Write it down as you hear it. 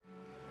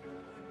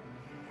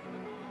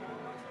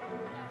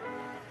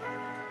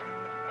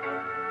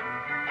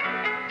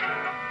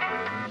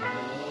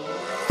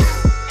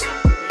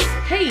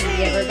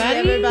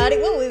everybody.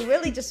 Well, we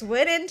really just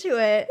went into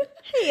it.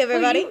 Hey,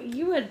 everybody. Oh,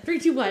 you went 3,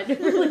 2, 1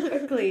 really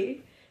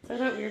quickly. So I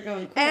thought we were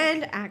going quick.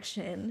 And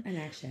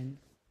action.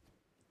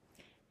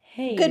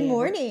 Hey. Good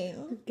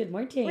morning. Good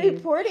morning.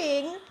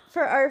 Reporting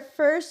for our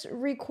first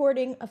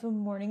recording of a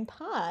morning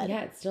pod.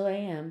 Yeah, it's still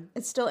AM.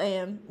 It's still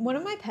AM. One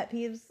of my pet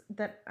peeves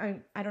that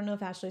I don't know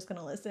if Ashley's going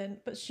to listen,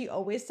 but she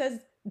always says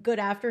good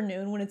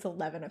afternoon when it's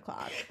 11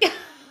 o'clock. And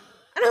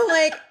I'm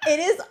like, it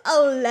is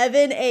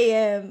 11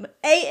 a.m.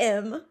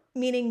 A.m.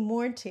 meaning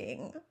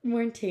morning.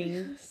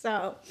 Morning.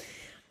 So,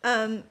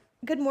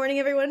 good morning,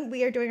 everyone.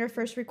 We are doing our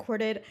first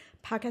recorded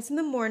podcast in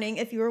the morning.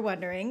 If you were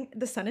wondering,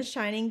 the sun is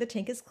shining. The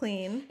tank is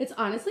clean. It's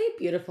honestly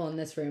beautiful in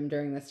this room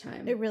during this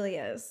time. It really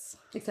is.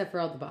 Except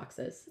for all the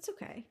boxes. It's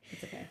okay.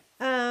 It's okay.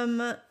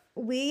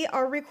 We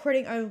are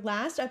recording our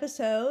last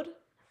episode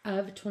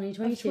of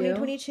 2022. Of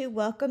 2022.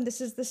 Welcome.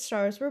 This is The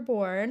Stars Were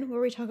Born, where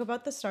we talk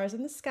about the stars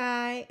in the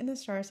sky and the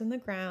stars in the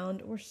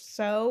ground. We're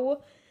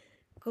so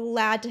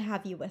glad to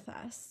have you with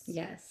us.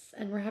 Yes,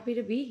 and we're happy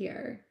to be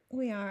here.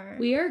 We are.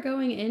 We are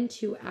going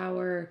into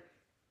our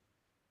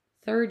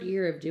third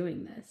year of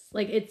doing this.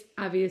 Like, it's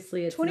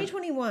obviously it's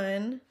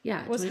 2021.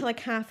 Yeah, was like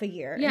half a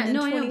year. Yeah, and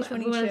no, I know.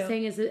 2022. What I'm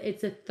saying is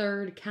it's a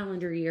third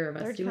calendar year of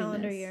us doing this. Third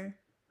calendar year.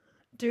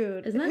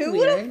 Dude, isn't that who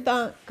weird? would have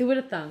thunk? Who would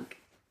have thunk?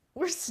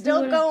 We're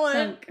still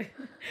going.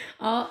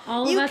 All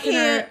of you us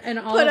can't and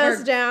all put of us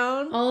our,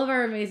 down. All of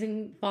our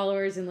amazing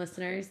followers and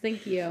listeners.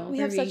 Thank you. We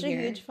have such a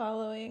huge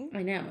following.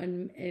 I know,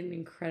 and an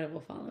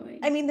incredible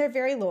following. I mean, they're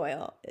very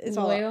loyal. It's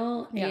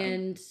loyal,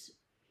 and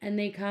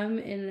they come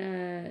in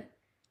a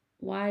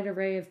wide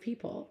array of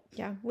people.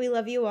 Yeah, we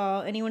love you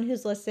all. Anyone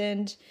who's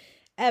listened,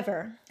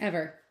 ever.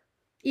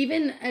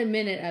 Even a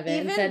minute of it.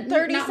 Even said,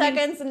 30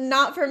 seconds,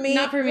 not for me.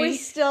 Not for me. We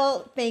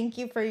still thank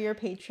you for your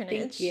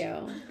patronage.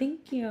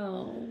 Thank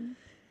you.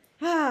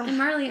 And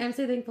Marley, I'm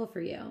so thankful for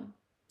you.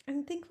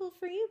 I'm thankful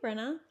for you,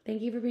 Brenna.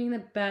 Thank you for being the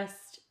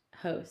best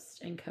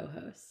host and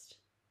co-host.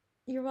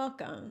 You're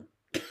welcome.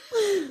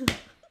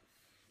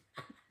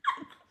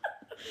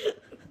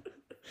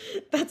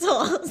 That's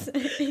all I'll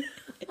say.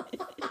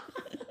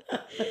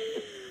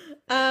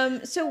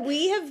 So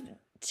we have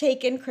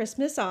taken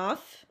Christmas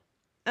off.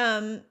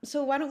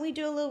 So why don't we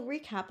do a little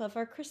recap of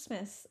our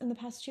Christmas in the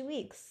past 2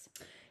 weeks?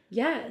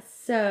 Yes.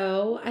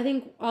 So I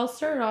think I'll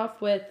start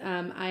off with,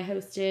 I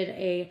hosted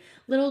a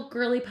little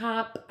girly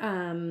pop,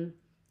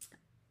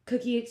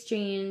 cookie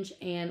exchange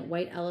and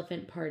white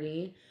elephant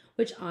party,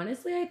 which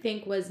honestly I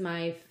think was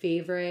my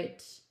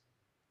favorite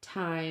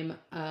time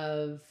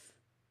of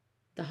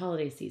the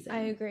holiday season.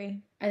 I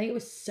agree. I think it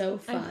was so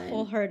fun. I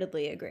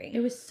wholeheartedly agree.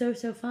 It was so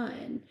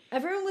fun.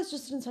 Everyone was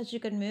just in such a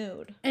good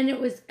mood. And it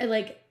was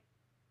like,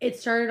 it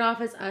started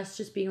off as us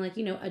just being like,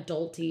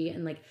 adulty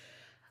and like,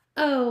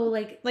 oh,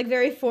 like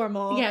very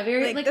formal. Yeah,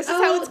 very like this is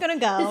how it's gonna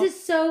go. This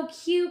is so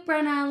cute,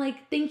 Brenna.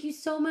 Like, thank you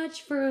so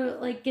much for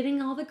like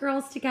getting all the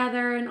girls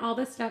together and all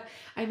this stuff.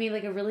 I made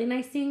like a really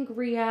nice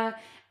sangria,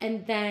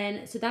 and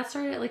then so that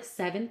started at like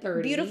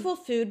 7:30. Beautiful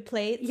food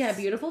plates. Yeah,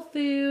 beautiful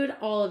food,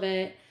 all of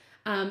it.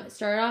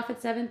 Started off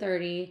at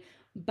 7:30.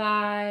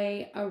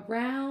 By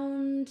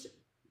around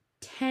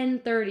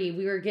 10:30,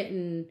 we were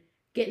getting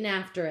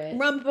after it.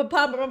 And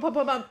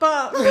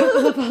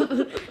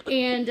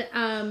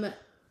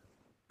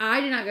I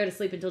did not go to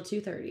sleep until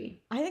 2:30.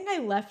 I think I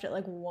left at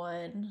like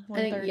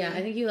 1:30.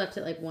 I think you left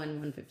at like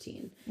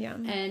 1:15. Yeah.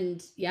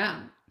 And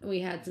we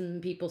had some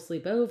people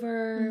sleep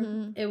over.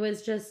 Mm-hmm. It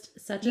was just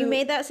You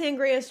made that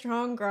sangria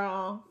strong,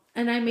 girl.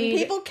 And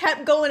people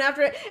kept going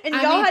after it, and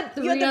y'all had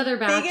three other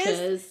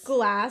batches,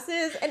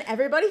 glasses, and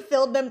everybody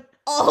filled them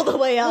all the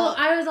way up. Well,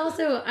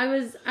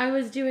 I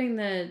was doing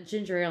the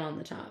ginger ale on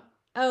the top.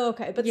 Oh,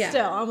 okay, but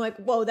still, I'm like,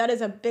 whoa, that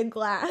is a big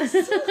glass.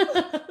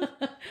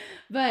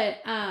 But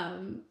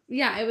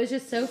it was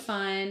just so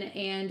fun,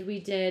 and we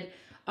did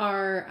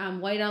our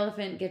white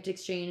elephant gift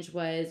exchange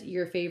was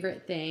your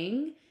favorite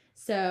thing.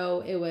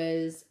 So it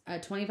was a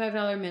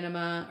 $25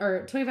 minimum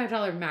or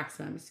 $25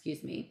 maximum,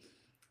 excuse me,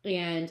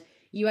 and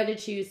you had to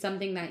choose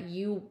something that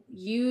you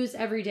use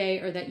every day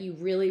or that you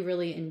really,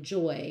 really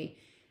enjoy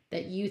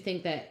that you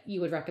think that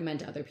you would recommend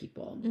to other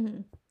people.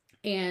 Mm-hmm.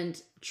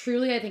 And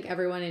truly, I think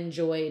everyone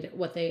enjoyed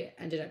what they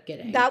ended up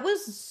getting. That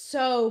was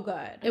so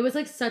good. It was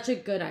like such a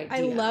good idea.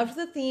 I loved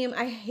the theme.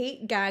 I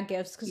hate gag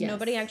gifts because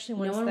nobody actually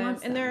wants them.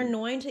 And they're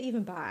annoying to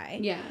even buy.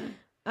 Yeah.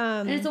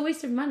 And it's a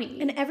waste of money.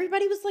 And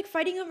everybody was like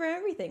fighting over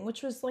everything,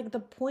 which was like the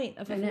point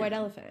of a white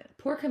elephant.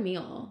 Poor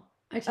Camille.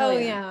 I tell you.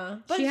 Oh, yeah.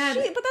 But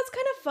that's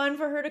kind of fun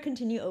for her to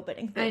continue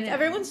opening things.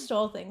 Everyone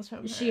stole things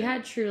from her. She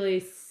had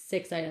truly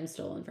 6 items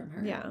stolen from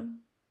her. Yeah.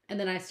 And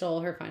then I stole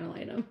her final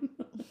item.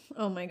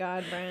 Oh my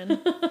God, Bren.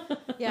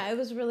 Yeah, it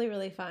was really,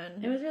 really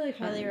fun. It was really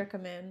fun. Highly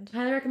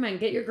recommend.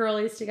 Get your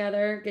girlies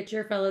together. Get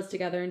your fellas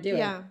together and do it.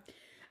 Yeah.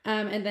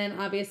 And then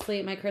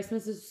obviously my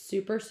Christmas is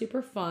super,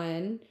 super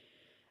fun.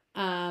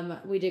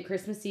 We did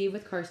Christmas Eve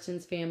with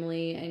Karsten's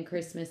family and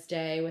Christmas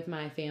Day with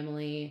my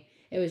family.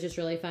 It was just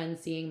really fun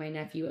seeing my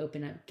nephew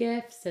open up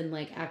gifts and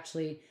like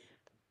actually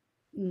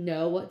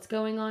know what's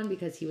going on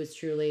because he was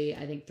truly,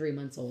 I think, 3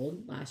 months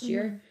old last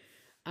year.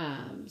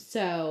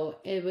 So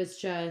it was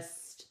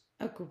just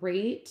a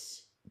great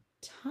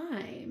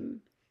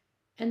time.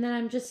 And then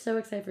I'm just so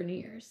excited for New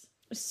Year's.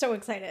 So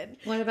excited.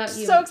 What about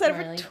you? So excited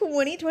Marley? for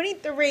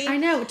 2023. I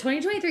know,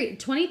 2023.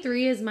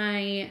 23 is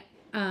my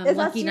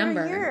lucky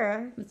number.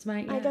 Year. It's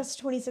my, I guess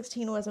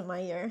 2016 wasn't my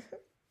year.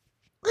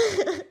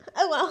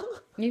 Oh well.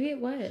 Maybe it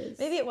was.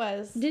 Maybe it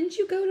was. Didn't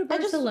you go to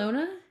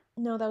Barcelona?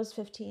 No, that was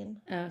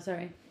 15. Oh,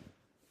 sorry.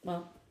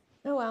 Well.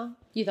 Oh well.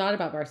 You thought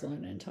about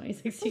Barcelona in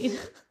 2016.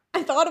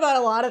 I thought about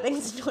a lot of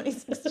things in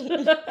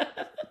 2016.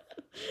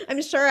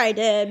 I'm sure I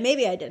did.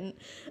 Maybe I didn't.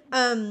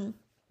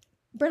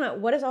 Brenna,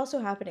 what is also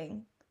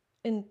happening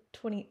in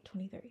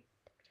 2023?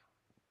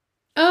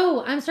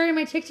 Oh, I'm starting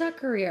my TikTok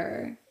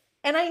career.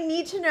 And I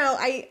need to know,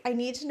 I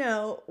need to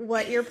know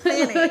what you're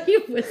planning.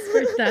 You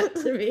whispered that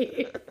to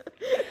me.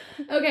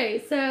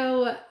 Okay,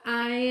 so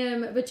I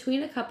am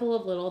between a couple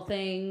of little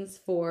things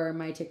for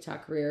my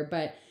TikTok career,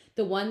 but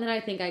the one that I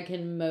think I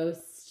can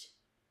most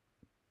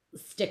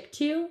stick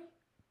to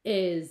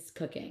is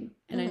cooking.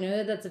 And I know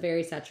that that's a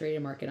very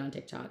saturated market on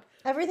TikTok.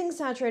 Everything's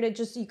saturated,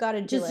 just you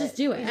gotta do it. Just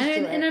do it.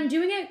 And I'm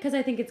doing it because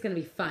I think it's going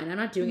to be fun. I'm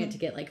not doing it to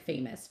get like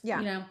famous. Yeah.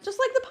 You know? Just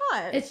like the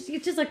pod. It's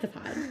just like the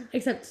pod.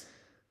 Except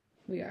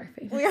we are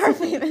famous. We are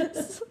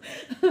famous.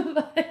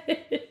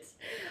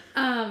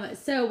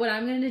 So what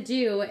I'm going to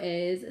do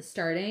is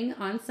starting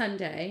on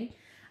Sunday,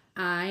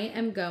 I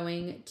am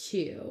going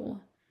to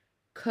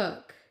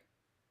cook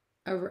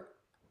a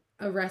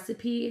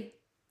recipe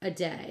a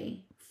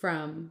day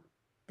from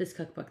this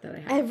cookbook that I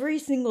have. Every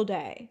single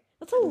day.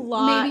 That's a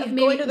lot of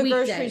going to the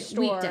grocery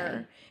store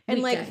weekday.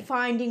 and like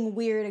finding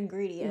weird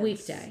ingredients.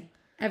 Weekday.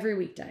 Every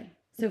weekday.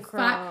 So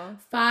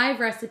 5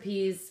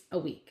 recipes a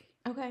week.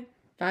 Okay.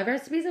 5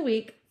 recipes a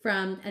week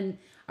and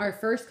our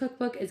first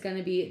cookbook is going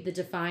to be the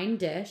defined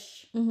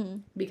dish. Mm-hmm.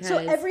 Because so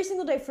every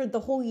single day for the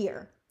whole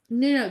year.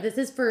 No, this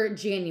is for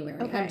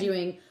January. Okay. I'm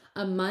doing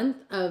a month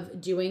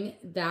of doing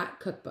that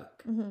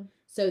cookbook. Mm-hmm.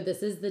 So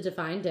this is the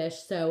defined dish.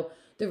 So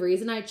the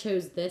reason I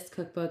chose this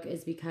cookbook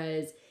is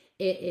because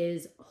it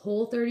is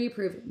Whole30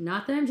 approved.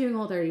 Not that I'm doing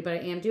Whole30, but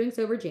I am doing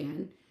Sober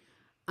Jan,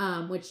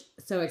 which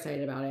so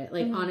excited about it.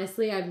 Like,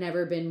 honestly, I've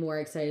never been more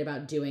excited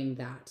about doing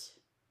that.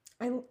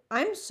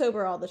 I'm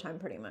sober all the time,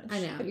 pretty much. I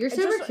know. You're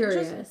super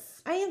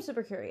curious. I am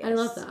super curious. I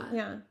love that.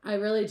 Yeah. I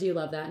really do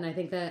love that. And I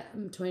think that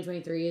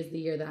 2023 is the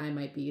year that I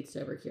might be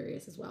sober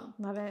curious as well.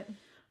 Love it.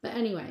 But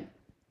anyway,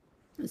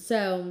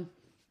 so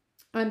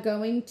I'm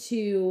going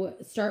to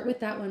start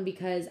with that one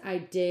because I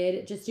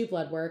did just do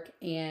blood work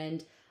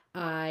and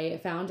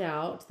I found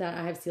out that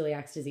I have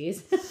celiac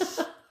disease.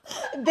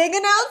 Big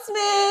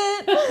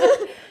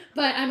announcement!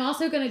 But I'm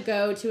also going to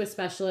go to a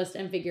specialist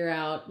and figure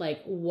out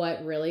like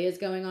what really is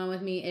going on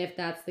with me if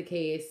that's the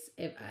case.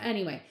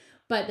 Anyway,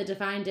 but the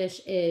defined dish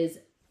is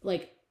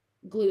like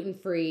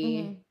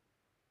gluten-free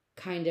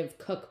kind of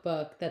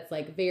cookbook that's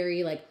like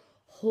very like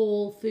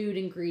whole food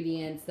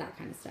ingredients, that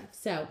kind of stuff.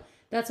 So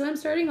that's what I'm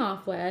starting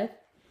off with.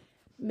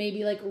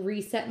 Maybe like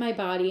reset my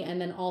body and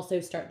then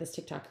also start this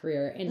TikTok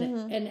career and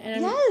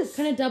I'm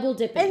kind of double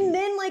dipping. And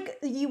then like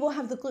you will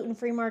have the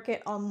gluten-free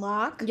market on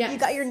lock. Yes. You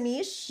got your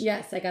niche.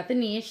 Yes, I got the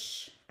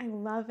niche. I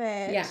love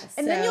it. Yes.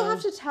 And then you'll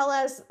have to tell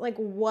us like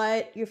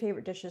what your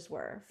favorite dishes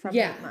were from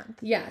that month.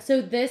 Yeah.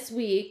 So this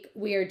week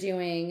we are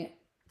doing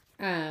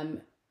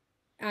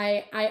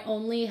I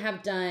only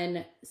have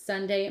done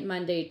Sunday,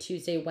 Monday,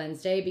 Tuesday,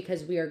 Wednesday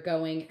because we are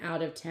going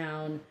out of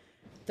town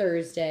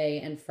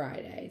Thursday and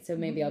Friday. So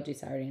maybe I'll do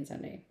Saturday and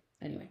Sunday.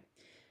 Anyway.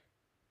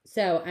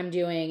 So I'm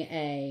doing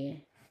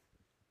a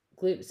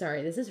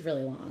sorry, this is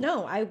really long.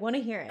 No, I want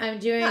to hear it. I'm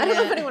doing I don't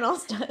know if anyone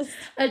else does.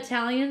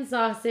 Italian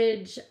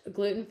sausage,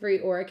 gluten-free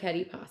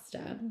orecchiette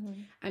pasta.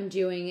 I'm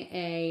doing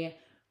a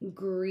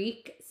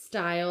Greek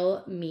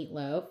style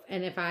meatloaf.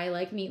 And if I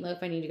like meatloaf,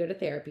 I need to go to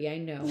therapy. I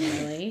know,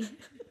 Marley.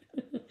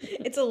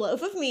 It's a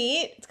loaf of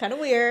meat. It's kind of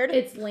weird.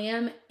 It's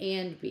lamb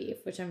and beef,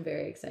 which I'm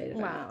very excited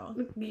about.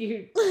 Wow.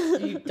 You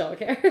don't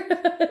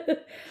care.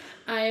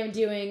 I am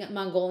doing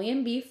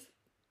Mongolian beef.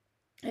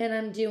 And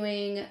I'm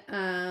doing,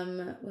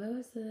 what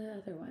was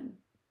the other one?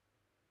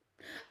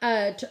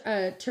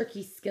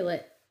 Turkey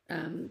skillet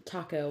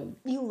taco.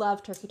 You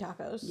love turkey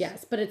tacos.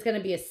 Yes, but it's going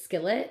to be a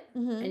skillet,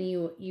 and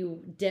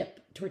you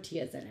dip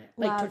tortillas in it.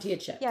 Like tortilla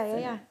chips.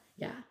 Yeah.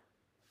 Yeah.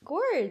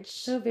 Gorge.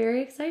 So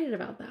very excited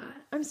about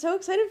that. I'm so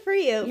excited for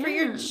you, for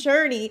your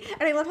journey.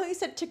 And I love how you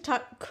said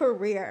TikTok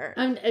career.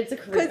 It's a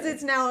career. Because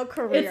it's now a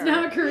career. It's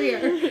now a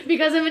career.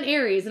 Because I'm an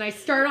Aries and I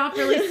start off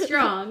really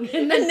strong.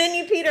 And then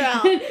you peter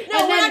out. No,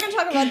 we're not going to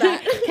talk about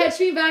that. Catch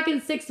me back in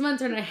 6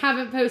 months when I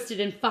haven't posted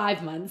in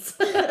 5 months.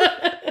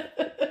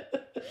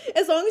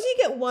 As long as you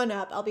get one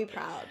up, I'll be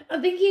proud.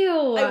 Oh, thank you.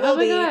 I will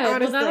be,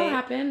 honestly. Well, that'll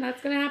happen.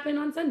 That's going to happen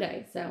on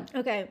Sunday. So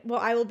okay. Well,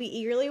 I will be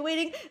eagerly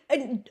waiting.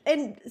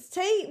 And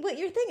say what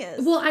your thing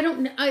is. Well, I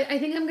don't know. I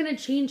think I'm going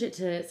to change it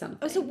to something.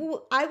 Oh,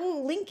 so I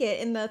will link it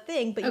in the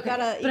thing, but you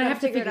gotta. But I have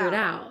to figure it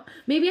out.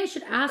 Maybe I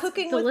should ask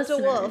Cooking the with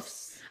listeners.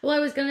 DeWolfs. Well, I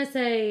was going to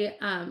say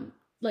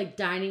like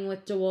dining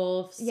with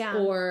DeWolfs. Yeah.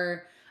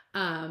 Or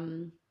I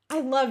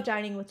love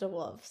dining with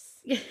DeWolfs.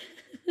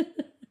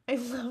 I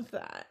love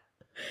that.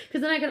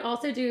 Because then I could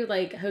also do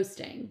like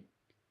hosting.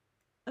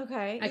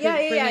 Okay. I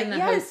could bring in the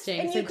yes. hosting.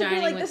 And So you could be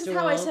dining like, with this is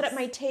how I set up dwarves.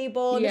 my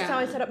table. And this is how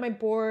I Yeah. set up my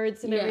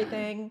boards and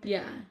everything.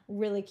 Yeah.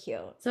 Really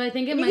cute. So I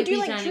think it And you might could do be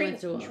like dining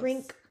with dwarves.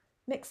 drink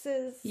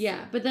mixes.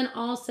 Yeah, but then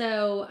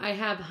also I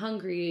have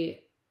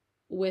hungry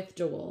with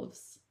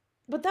dwarves.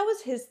 But that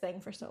was his thing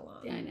for so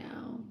long. Yeah, I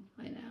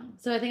know.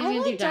 So I think I'm I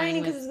going to like do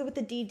dining because it's with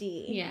the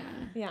DD. Yeah.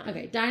 Yeah.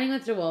 Okay, dining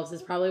with dwarves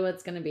is probably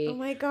what's going to be. Oh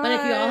my god. But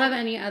if you all have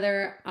any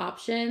other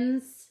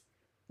options,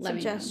 let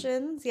me know.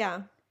 Suggestions,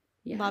 yeah.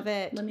 Love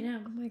it. Let me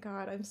know. Oh my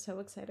god, I'm so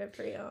excited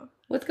for you.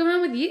 What's going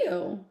on with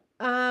you?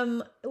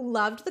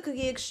 Loved the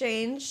cookie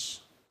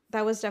exchange.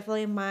 That was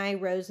definitely my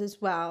rose as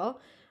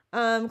well.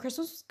 Christmas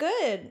was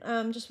good.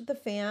 Just with the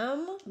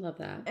fam. Love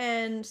that.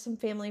 And some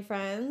family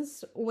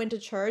friends. Went to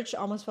church,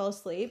 almost fell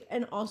asleep.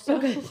 And also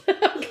good.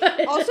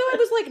 also I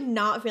was like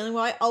not feeling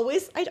well.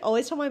 I'd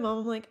always tell my mom,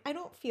 I'm like, I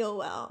don't feel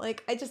well.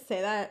 Like I just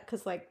say that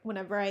because like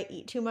whenever I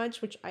eat too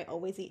much, which I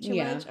always eat too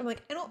much, I'm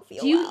like, I don't feel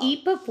well. Do you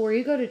eat before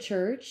you go to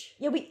church?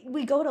 Yeah,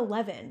 we go at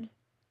 11.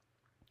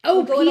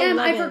 Oh, PM.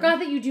 I forgot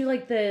that you do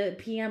like the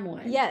PM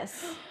one.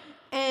 Yes.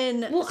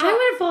 And well, I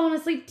would have fallen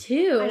asleep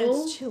too. I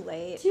know, it's too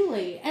late.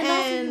 And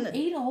also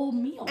you ate a whole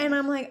meal. And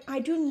I'm like, I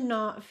do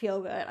not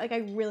feel good. Like I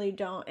really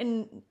don't.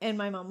 And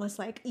my mom was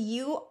like,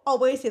 you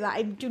always say that.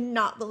 I do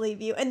not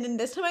believe you. And then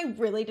this time I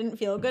really didn't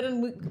feel good.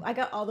 And I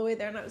got all the way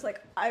there and I was like,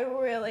 I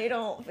really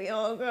don't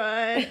feel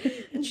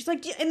good. And she's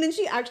like, and then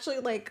she actually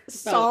like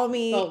saw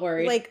me felt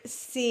worried. Like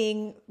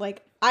seeing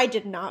like I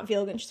did not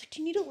feel good. And she's like,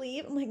 do you need to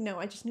leave? I'm like, no,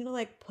 I just need to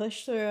like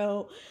push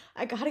through.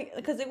 I gotta,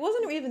 because it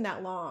wasn't even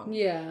that long.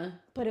 Yeah.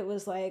 But it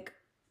was like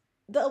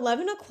the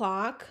 11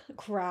 o'clock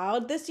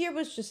crowd this year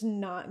was just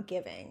not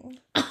giving.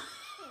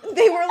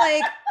 They were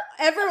like,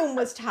 everyone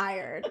was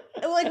tired.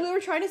 Like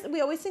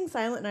we always sing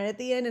Silent Night at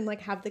the end and like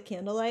have the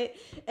candlelight.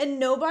 And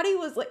nobody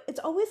was like, it's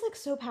always like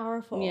so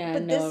powerful. Yeah,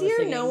 but this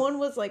year, no one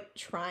was like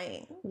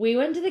trying. We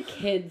went to the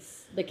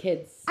kids.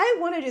 I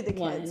want to do the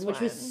one, kids which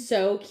was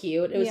so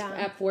cute. It was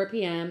at 4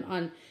 p.m.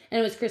 and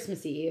it was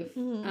Christmas Eve.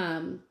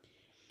 Mm-hmm.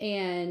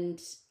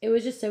 And it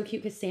was just so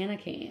cute because Santa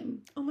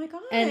came. Oh my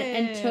god!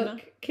 And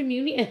took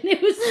communion.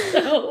 It was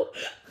so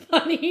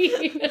funny.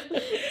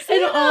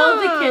 And all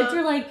the kids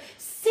were like,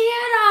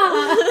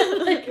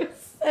 Santa! Like, it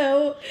was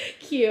so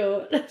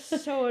cute. So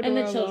adorable. And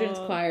the children's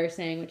choir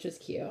sang, which was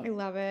cute. I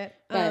love it.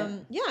 But,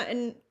 yeah,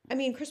 and I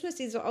mean,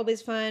 Christmas Eve is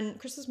always fun.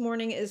 Christmas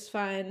morning is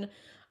fun.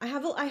 I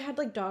had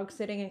like dog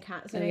sitting and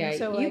cat sitting. Oh, yeah,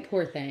 so you like,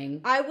 poor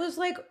thing. I was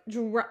like,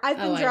 I've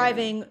been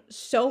driving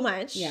so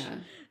much. Yeah.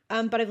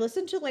 But I've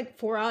listened to like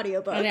 4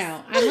 audiobooks. I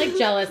know. I'm like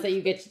jealous that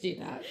you get to do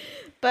that.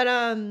 But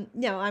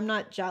no, I'm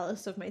not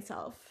jealous of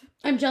myself.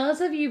 I'm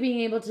jealous of you being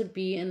able to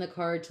be in the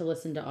car to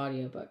listen to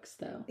audiobooks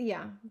though.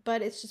 Yeah,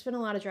 but it's just been a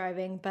lot of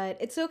driving, but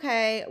it's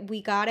okay.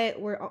 We got it.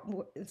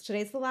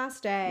 Today's the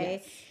last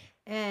day. Yes.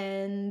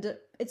 And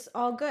it's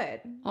all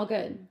good. All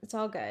good. It's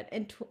all good.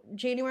 And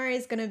January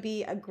is going to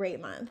be a great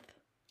month.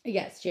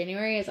 Yes,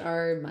 January is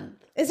our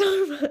month. It's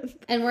our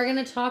month. And we're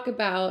going to talk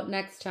about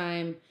next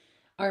time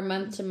our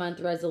month-to-month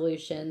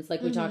resolutions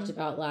like we talked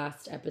about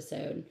last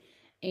episode.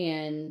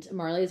 And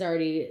Marley's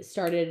already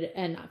started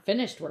and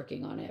finished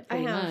working on it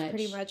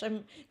pretty much.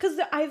 Because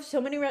I have so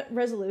many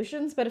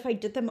resolutions, but if I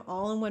did them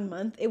all in one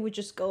month, it would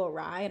just go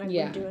awry and I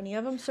wouldn't do any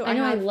of them. So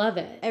I love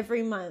it.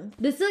 Every month.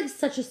 This is like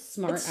such a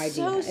smart idea.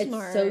 So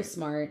smart. It's so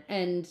smart.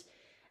 And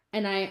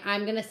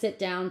I'm going to sit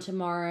down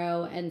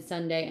tomorrow and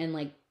Sunday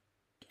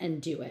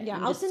and do it. Yeah,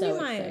 I'll send you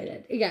mine.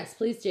 Excited. Yes,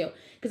 please do.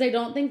 Because I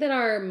don't think that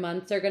our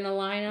months are going to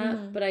line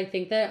up, but I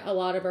think that a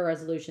lot of our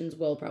resolutions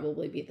will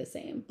probably be the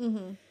same.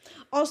 Mm-hmm.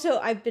 Also,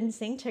 I've been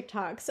seeing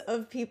TikToks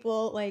of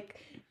people like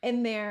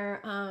in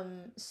their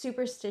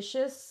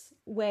superstitious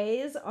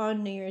ways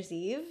on New Year's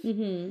Eve.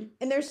 Mm-hmm.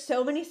 And there's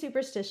so many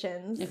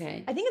superstitions.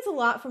 Okay. I think it's a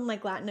lot from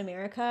like Latin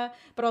America,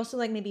 but also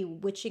like maybe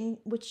witch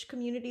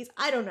communities.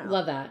 I don't know.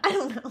 Love that. I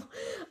don't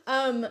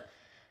know.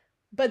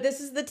 But this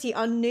is the tea.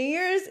 On New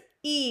Year's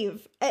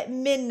Eve at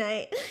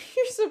midnight,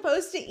 you're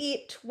supposed to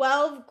eat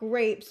 12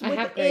 grapes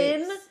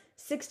within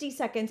 60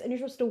 seconds, and you're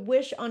supposed to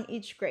wish on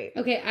each grape.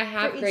 Okay, I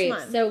have grapes,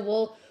 month.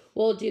 So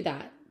we'll do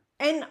that.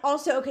 And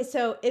also, okay,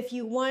 so if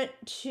you want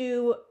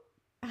to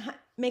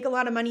make a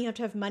lot of money, you have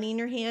to have money in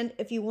your hand.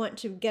 If you want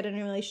to get in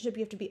a relationship,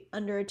 you have to be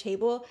under a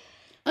table.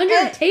 Under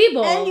a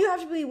table? And you have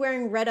to be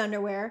wearing red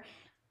underwear.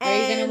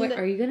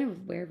 Are you gonna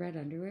wear red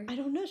underwear? I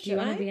don't know. Do you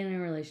want to be in a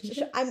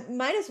relationship? I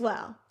might as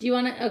well. Do you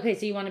want to? Okay,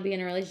 so you want to be in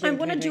a relationship?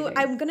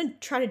 I'm gonna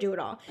try to do it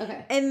all.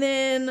 Okay. And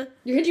then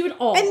you're gonna do it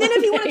all. And then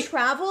if you want to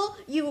travel,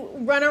 you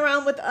run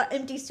around with an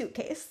empty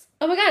suitcase.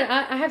 Oh my god,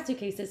 I have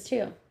suitcases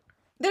too.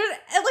 They're like,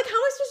 how am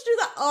I supposed to do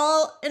that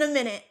all in a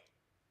minute?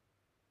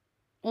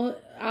 Well,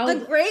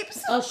 the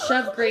grapes. I'll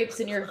shove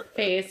grapes in your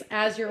face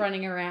as you're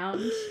running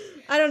around.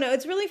 I don't know.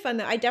 It's really fun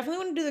though. I definitely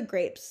want to do the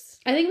grapes.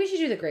 I think we should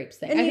do the grapes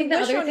thing. And I think the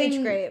other thing.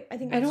 Each grape. I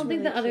don't really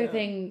think the other cute.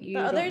 thing you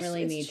don't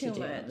really need to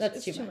do.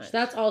 That's too much.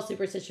 That's all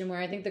superstition. Where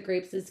I think the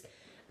grapes is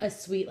a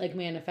sweet like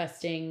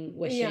manifesting,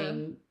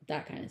 wishing,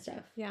 that kind of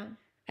stuff. Yeah,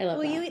 I love.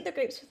 Will you eat the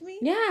grapes with me?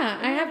 Yeah,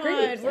 I have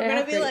grapes. We're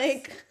gonna be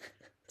like.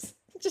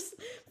 Just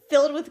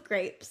filled with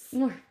grapes.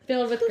 We're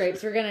filled with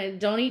grapes.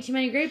 Don't eat too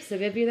many grapes. They'll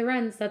give you the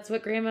runs. That's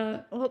what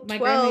my 12,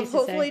 grandma used to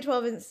hopefully say.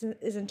 12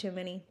 isn't too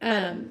many.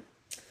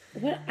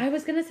 What I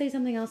was going to say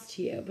something else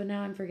to you, but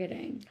now I'm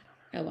forgetting.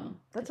 Oh, well.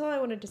 That's all I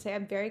wanted to say.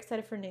 I'm very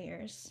excited for New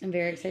Year's. I'm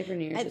very excited for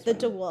New Year's At the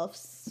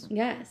DeWolf's.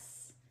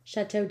 Yes.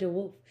 Chateau de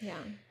Wolf. Yeah.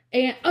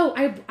 And,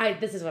 I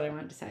this is what I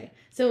wanted to say.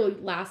 So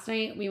last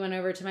night we went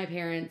over to my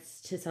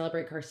parents to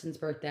celebrate Karsten's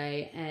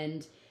birthday,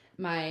 and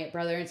my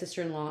brother and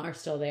sister-in-law are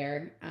still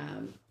there.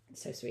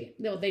 So sweet.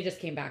 They just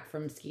came back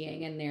from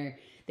skiing, and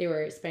they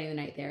were spending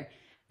the night there.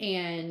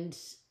 And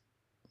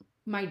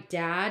my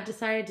dad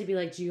decided to be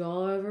like, do you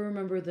all ever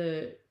remember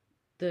the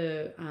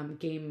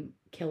game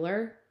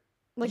Killer?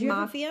 Like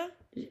Mafia?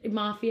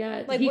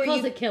 Mafia. Like he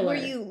calls it Killer. Where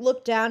you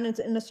look down and it's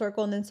in a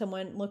circle and then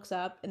someone looks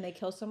up and they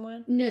kill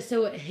someone? No,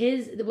 so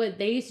what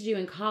they used to do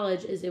in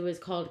college is it was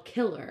called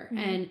Killer. Mm-hmm.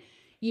 And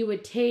you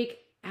would take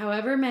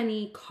however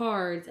many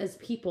cards as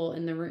people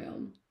in the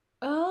room.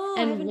 Oh.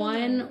 And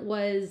one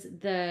was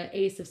the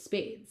Ace of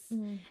Spades.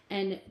 Mm-hmm.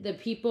 And the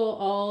people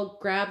all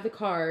grab the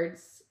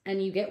cards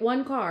and you get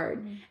one card.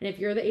 Mm-hmm. And if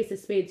you're the Ace of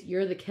Spades,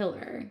 you're the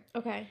killer.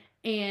 Okay.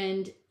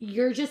 And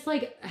you're just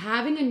like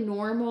having a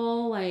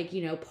normal, like,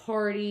 you know,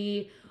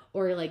 party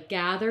or like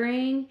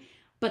gathering,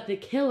 but the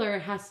killer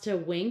has to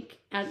wink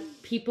at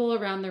people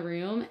around the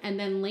room. And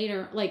then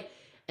later,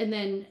 and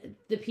then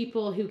the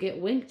people who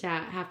get winked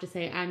at have to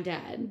say, I'm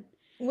dead.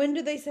 When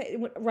do they say?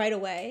 Right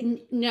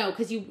away? No,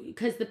 because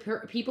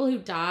the people who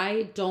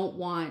die don't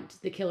want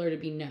the killer to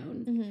be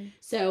known. Mm-hmm.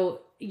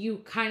 So you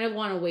kind of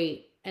want to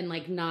wait and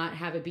like not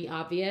have it be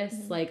obvious.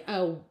 Mm-hmm. Like,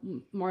 oh,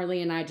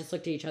 Marley and I just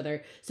looked at each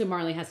other, so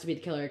Marley has to be the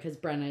killer because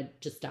Brenna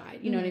just died.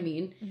 You know what I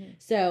mean? Mm-hmm.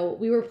 So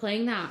we were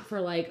playing that for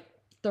like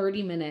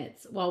 30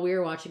 minutes while we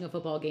were watching a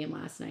football game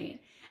last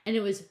night. And it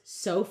was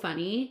so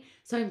funny.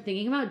 So I'm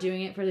thinking about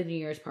doing it for the New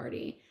Year's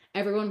party.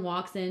 Everyone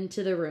walks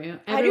into the room.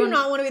 I do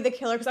not want to be the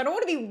killer because I don't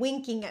want to be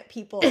winking at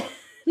people.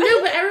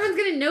 No, but everyone's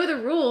gonna know the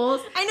rules.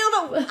 I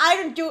know, but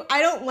I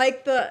don't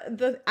like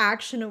the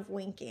action of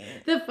winking.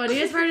 The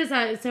funniest part is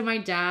that my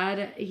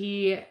dad,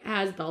 he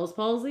has Bell's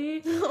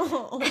palsy.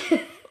 Oh.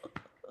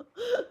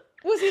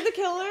 Was he the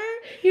killer?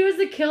 He was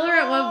the killer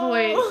at one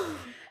point.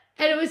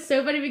 And it was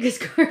so funny because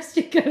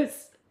Karsten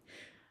goes,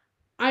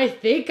 I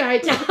think I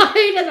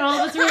died. And all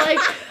of us were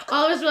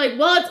like,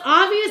 well, it's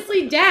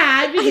obviously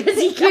Dad because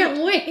he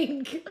can't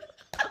wink.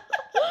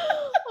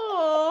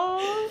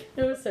 Aww.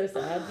 It was so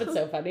sad, but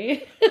so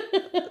funny.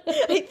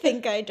 I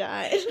think I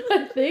died.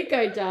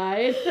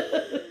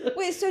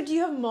 Wait, so do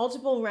you have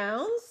multiple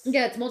rounds?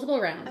 Yeah, it's multiple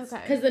rounds.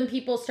 Okay. Because then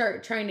people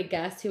start trying to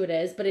guess who it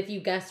is, but if you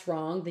guess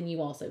wrong, then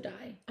you also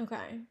die.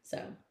 Okay.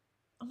 So.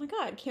 Oh my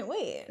God, can't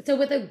wait. So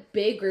with a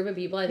big group of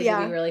people, I think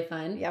it'd be really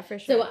fun. Yeah, for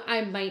sure. So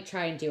I might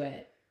try and do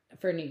it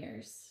for New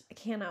Year's. I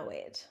cannot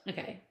wait.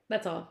 Okay,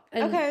 that's all.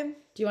 And okay.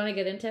 Do you want to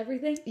get into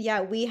everything?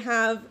 Yeah, we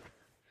have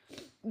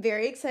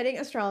very exciting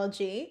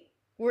astrology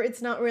where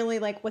it's not really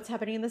like what's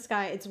happening in the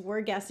sky. It's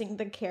we're guessing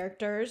the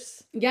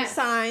characters. Yes.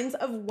 Signs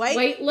of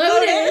White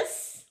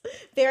Lotus.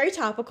 Very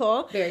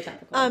topical. Very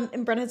topical.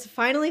 And Brenna's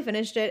finally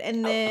finished it,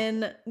 and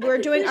then we're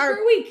doing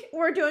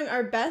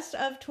our best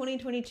of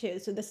 2022.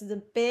 So this is a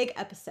big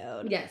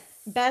episode. Yes.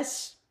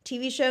 Best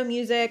TV show,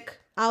 music,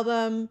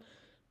 album,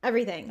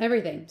 everything.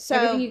 So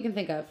everything you can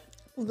think of.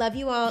 Love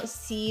you all.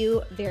 See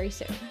you very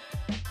soon.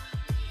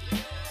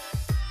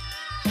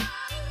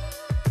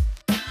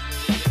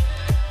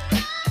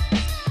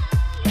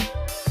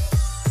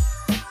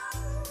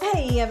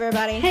 Hey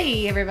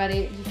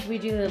everybody. Should we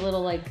do a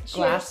little like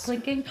glass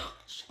clinking?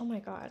 Oh my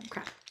God.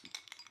 Crap.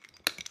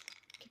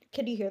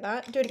 Can you hear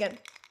that? Do it again.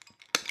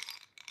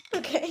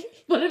 Okay.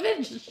 What if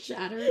it just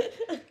shattered?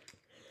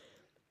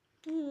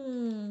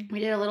 We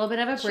did a little bit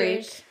of a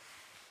break.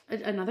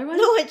 Another one?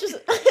 No, I just...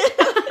 Should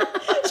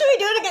we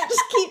do it again?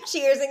 Just keep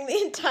cheersing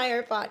the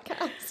entire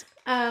podcast.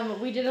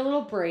 We did a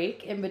little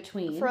break in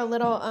between. For a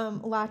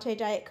little latte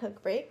Diet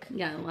Coke break.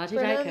 Yeah, latte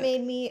Brenna Diet Coke.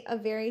 made me a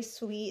very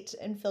sweet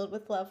and filled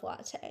with love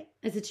latte.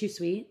 Is it too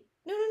sweet?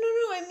 No.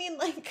 I mean,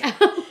 like... I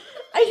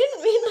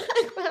didn't mean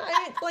like...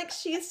 I mean, like,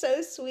 she's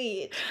so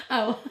sweet.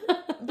 Oh.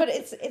 But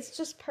it's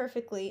just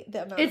perfectly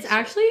the amount. It's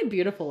actually a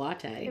beautiful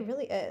latte. It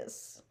really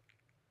is.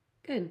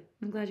 Good.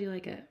 I'm glad you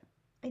like it.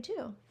 I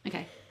do.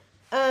 Okay.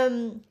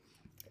 And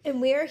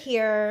we're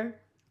here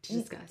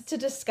to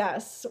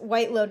discuss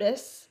White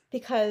Lotus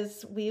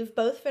because we've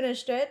both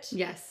finished it.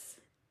 Yes.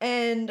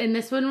 And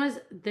this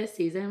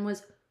season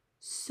was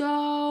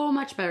so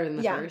much better than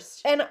the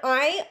first. And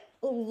I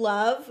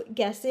love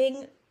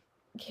guessing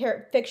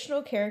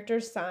fictional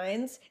characters'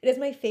 signs. It is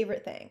my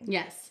favorite thing.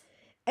 Yes.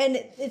 And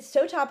it's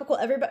so topical.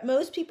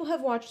 Most people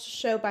have watched the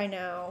show by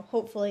now.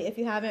 Hopefully, if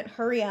you haven't,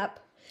 hurry up.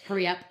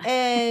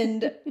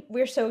 And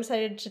we're so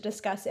excited to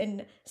discuss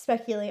and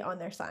speculate on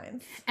their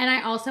signs. And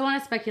I also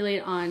want to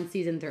speculate on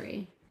season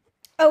 3.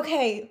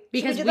 Okay.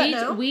 Because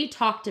we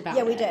talked about it.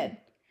 Yeah, we did.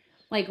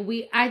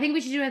 I think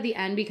we should do it at the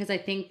end because I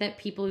think that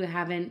people who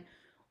haven't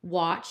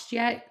watched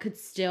yet could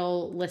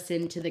still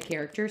listen to the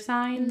character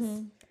signs.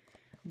 Mm-hmm.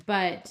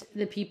 But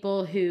the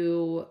people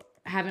who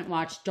haven't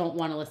watched, don't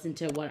want to listen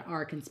to what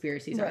our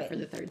conspiracies are for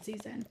the third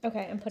season.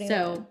 Okay, I'm putting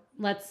So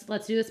let's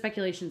do the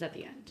speculations at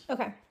the end.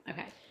 Okay.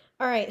 Okay.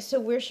 All right, so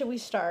where should we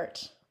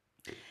start?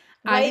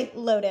 White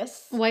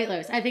Lotus.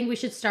 I think we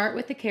should start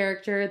with the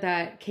character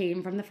that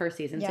came from the first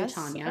season, so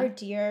Tanya. Our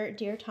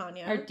dear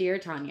Tanya. Our dear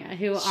Tanya,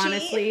 who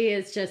honestly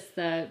is just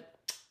the...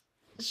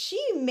 She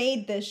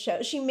made this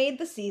show. She made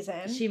the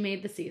season.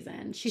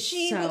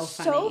 She was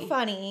so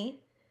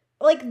funny.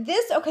 Like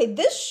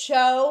this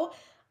show,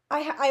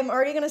 I'm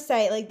already going to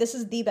say, like, this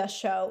is the best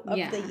show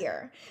of the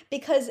year.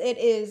 Because it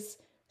is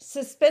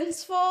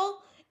suspenseful,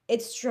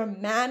 it's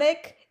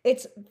dramatic,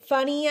 it's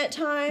funny at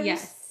times.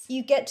 Yes.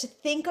 You get to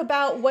think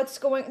about what's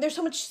going. There's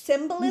so much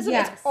symbolism.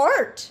 Yes. It's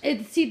art.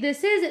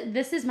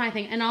 This is my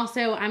thing, and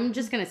also I'm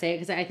just gonna say it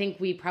because I think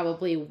we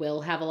probably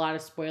will have a lot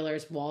of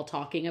spoilers while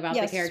talking about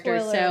the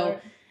characters.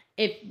 So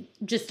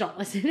just don't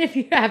listen if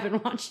you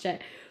haven't watched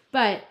it.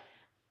 But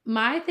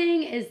my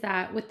thing is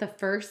that with the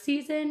first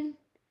season,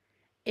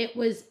 it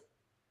was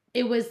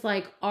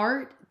like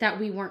art that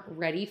we weren't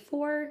ready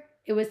for.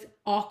 It was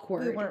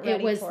awkward.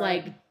 It was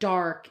like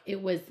dark. It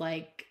was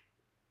like.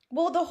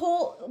 Well, the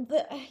whole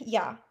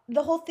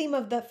theme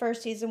of the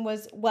first season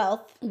was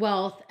wealth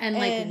and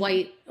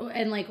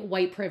like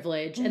white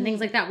privilege and things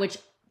like that, which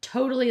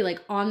totally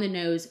like on the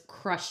nose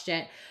crushed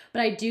it.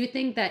 But I do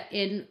think that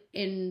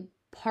in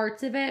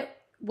parts of it,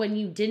 when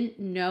you didn't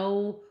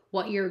know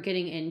what you're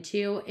getting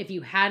into, if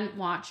you hadn't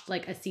watched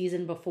like a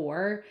season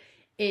before,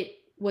 it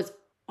was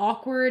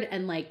awkward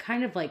and like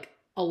kind of like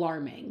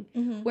alarming.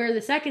 Where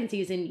the second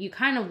season, you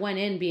kind of went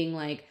in being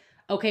like,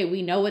 okay,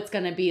 we know it's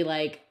gonna be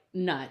like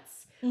nuts.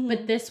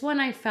 But this one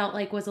I felt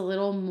like was a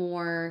little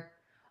more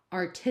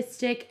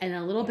artistic and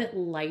a little bit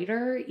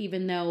lighter,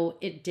 even though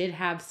it did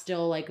have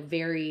still like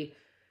very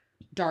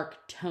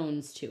dark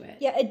tones to it.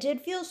 Yeah, it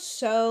did feel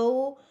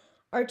so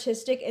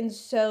artistic and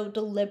so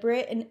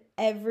deliberate in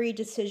every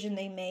decision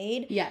they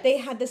made. Yes. They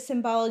had the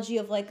symbology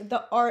of like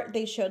the art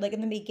they showed like in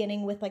the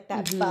beginning with like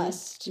that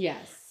bust.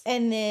 Yes.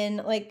 And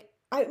then like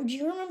do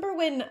you remember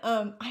when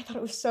I thought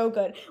it was so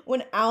good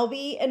when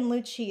Albie and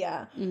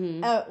Lucia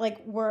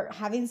like were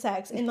having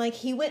sex and like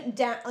he went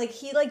down like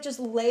he like just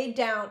laid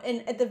down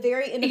and at the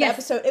very end of the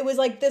episode it was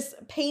like this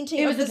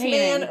painting of this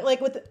man like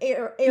with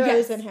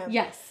arrows in him.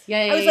 Yes.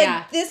 I was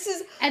like, this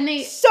is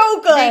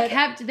so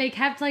good. They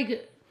kept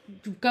like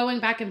going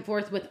back and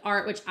forth with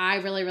art, which I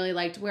really, really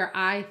liked, where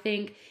I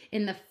think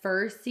in the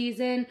first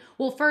season,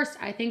 first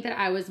I think that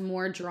I was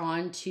more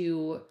drawn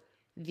to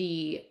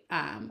the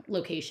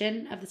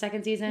location of the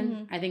second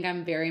season. I think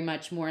I'm very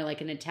much more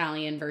like an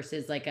Italian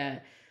versus like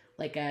a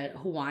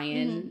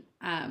Hawaiian.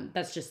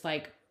 That's just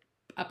like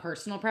a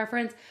personal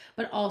preference.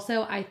 But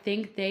also I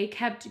think they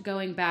kept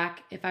going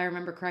back, if I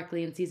remember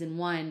correctly, in season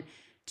 1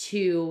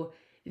 to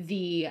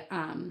the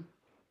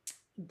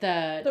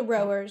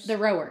rowers. The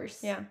rowers.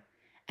 Yeah.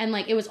 And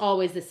like it was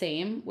always the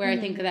same, where I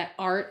think that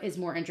art is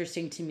more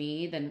interesting to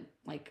me than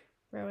like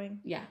rowing.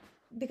 Yeah.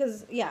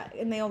 Because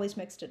and they always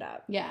mixed it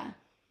up. Yeah.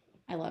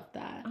 I love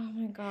that. Oh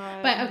my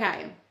God. But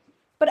okay.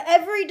 But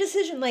every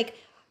decision, like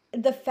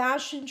the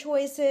fashion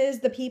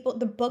choices, the people,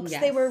 the books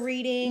they were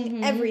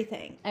reading,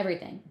 everything.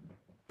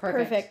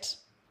 Perfect.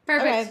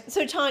 Okay,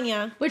 so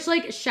Tanya. Which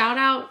like shout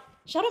out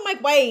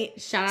Mike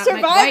White. Survivor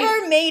Mike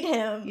White. Made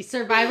him.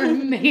 Survivor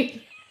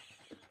made.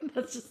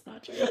 That's just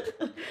not true.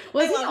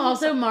 Was he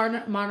also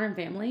Modern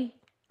Family?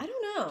 I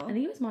don't know. I think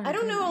he was Modern Family. I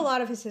don't know a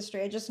lot of his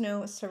history. I just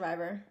know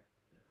Survivor.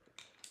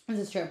 This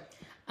is true.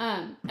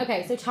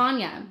 Okay, so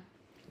Tanya.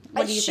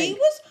 What do you think? She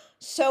was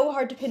so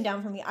hard to pin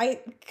down for me. I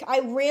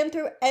ran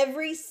through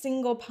every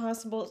single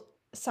possible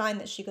sign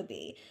that she could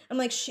be. I'm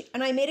like,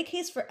 and I made a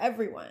case for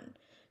everyone.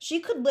 She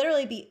could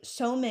literally be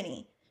so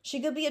many. She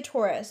could be a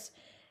Taurus,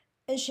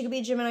 and she could be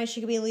a Gemini, she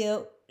could be a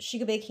Leo, she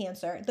could be a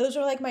Cancer. Those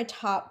are like my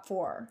top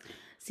 4.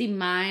 See,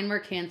 mine were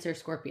Cancer,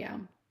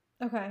 Scorpio.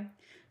 Okay.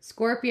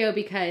 Scorpio,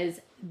 because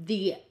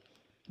the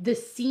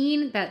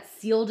scene that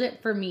sealed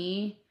it for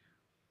me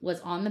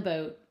was on the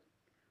boat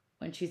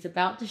when she's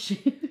about to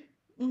shoot.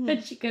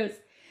 And she goes,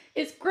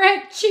 "Is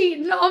Greg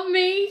cheating on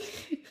me?"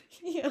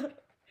 Yeah.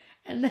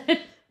 And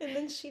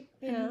then she,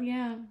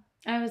 yeah.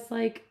 I was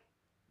like,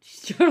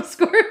 she's total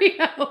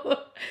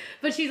Scorpio.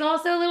 But she's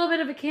also a little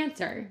bit of a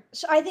Cancer.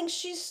 I think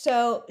she's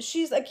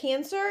a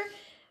Cancer,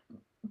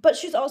 but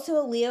she's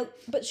also a Leo,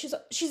 but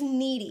she's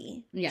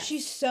needy. Yeah.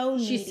 She's so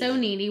needy. She's so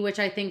needy, which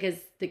I think is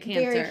the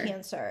Cancer. Very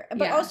Cancer.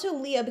 But also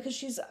Leo because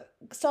she's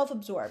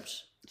self-absorbed.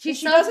 She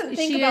doesn't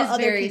think about other people.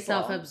 She is very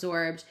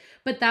self-absorbed.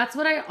 But that's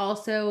what I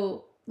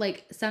also...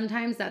 Like,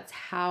 sometimes that's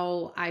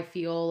how I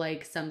feel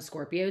like some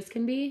Scorpios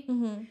can be,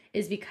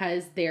 is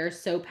because they're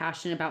so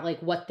passionate about, like,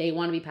 what they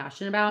want to be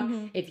passionate about.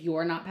 If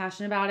you're not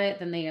passionate about it,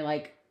 then they,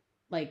 like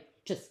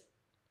just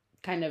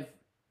kind of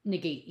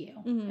negate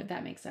you, if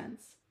that makes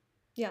sense.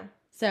 Yeah.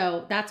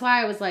 So, that's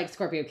why I was like,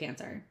 Scorpio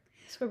Cancer.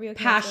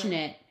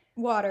 Passionate.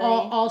 Watery.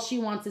 All she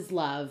wants is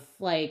love.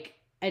 Like,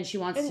 and she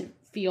wants to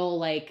feel,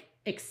 like,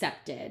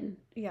 accepted.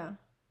 Yeah.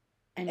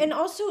 And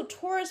also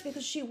Taurus,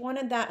 because she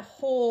wanted that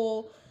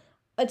whole...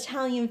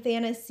 Italian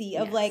fantasy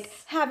of Yes. like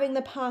having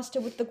the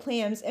pasta with the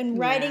clams and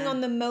riding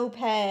on the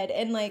moped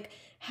and like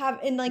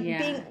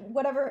being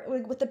whatever,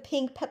 like, with the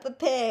pink Peppa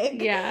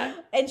Pig. Yeah.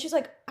 And she's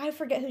like, I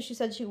forget who she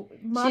said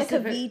Monica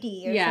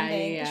Vitti or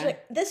something. And she's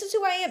like, this is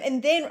who I am.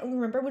 And then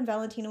remember when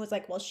Valentina was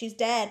like, well, she's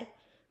dead.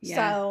 Yeah.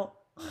 So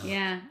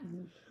yeah.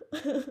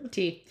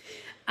 T.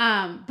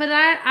 But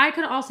I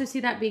could also see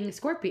that being a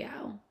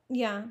Scorpio.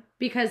 Yeah.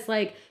 Because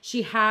like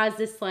she has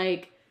this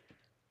like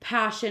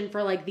passion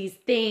for like these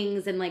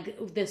things and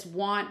like this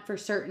want for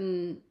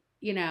certain,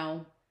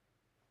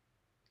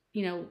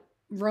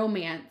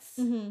 romance.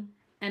 Mm-hmm.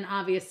 And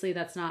obviously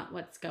that's not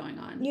what's going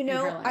on.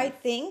 I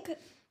think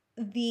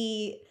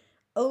the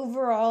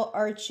overall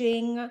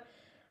arching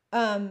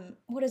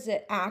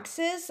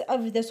axis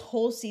of this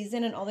whole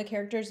season and all the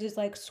characters is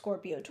like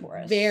Scorpio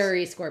Taurus.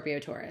 Very Scorpio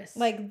Taurus.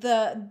 Like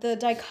the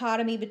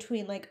dichotomy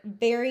between like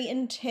very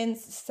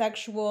intense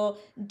sexual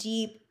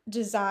deep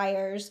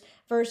desires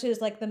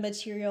versus like the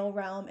material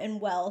realm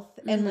and wealth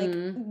and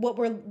like what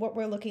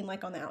we're looking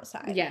like on the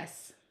outside.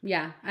 Yes.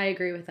 Yeah, I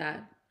agree with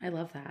that. I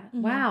love that.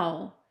 Mm-hmm.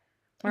 Wow.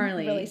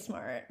 Marley. Really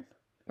smart.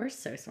 We're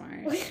so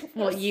smart.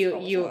 Well,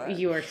 you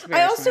are.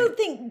 I also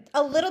think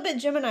a little bit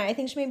Gemini. I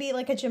think she may be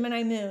like a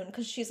Gemini moon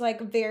because she's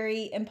like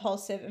very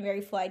impulsive and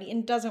very flighty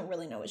and doesn't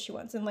really know what she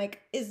wants and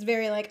like is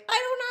very like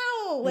I don't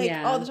know like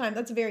all the time.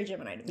 That's very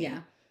Gemini to me.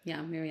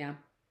 Yeah.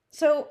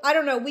 So I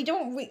don't know. We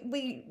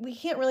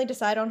can't really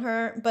decide on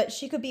her, but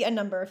she could be a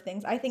number of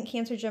things. I think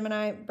Cancer,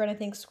 Gemini. Brenna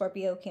thinks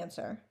Scorpio,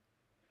 Cancer.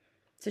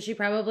 So she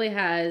probably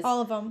has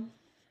all of them.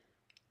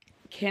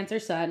 Cancer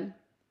Sun.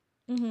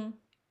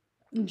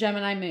 Mm-hmm.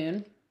 Gemini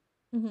Moon.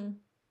 Mm-hmm.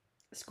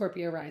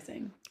 Scorpio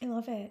Rising. I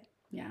love it.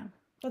 Yeah.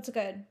 That's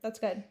good.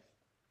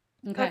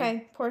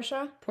 Okay.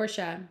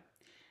 Portia.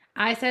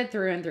 I said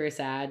through and through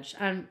Sag.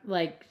 I'm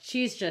like,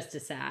 she's just a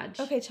Sag.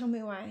 Okay, tell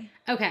me why.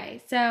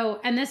 Okay, so,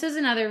 and this was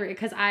another,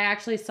 because I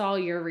actually saw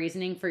your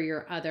reasoning for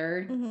your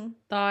other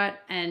thought.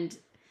 And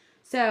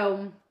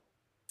so,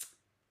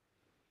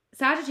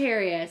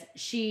 Sagittarius,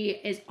 she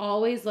is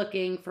always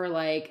looking for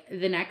like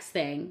the next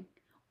thing.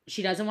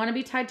 She doesn't want to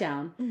be tied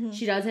down. Mm-hmm.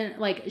 She doesn't,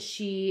 like,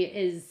 she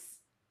is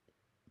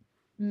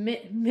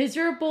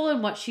miserable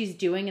in what she's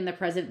doing in the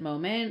present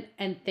moment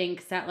and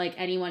thinks that, like,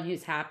 anyone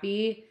who's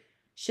happy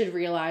should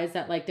realize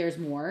that, like, there's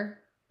more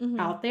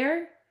out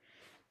there.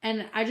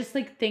 And I just,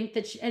 like, think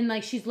that,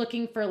 she's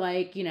looking for,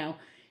 like,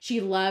 she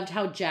loved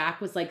how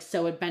Jack was, like,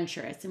 so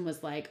adventurous and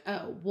was like,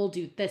 oh, we'll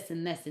do this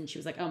and this. And she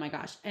was like, oh, my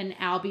gosh. And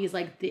Albie's,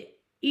 like, the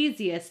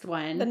easiest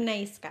one. The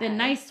nice guy. The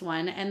nice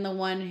one, and the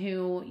one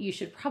who you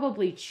should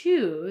probably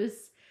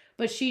choose,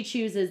 but she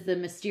chooses the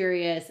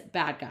mysterious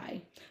bad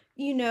guy.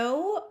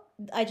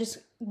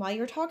 While you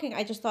were talking,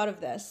 I just thought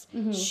of this.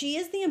 Mm-hmm. She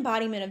is the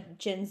embodiment of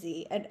Gen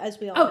Z, as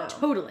we all know. Oh,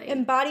 totally.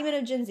 Embodiment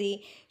of Gen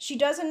Z. She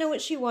doesn't know what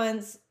she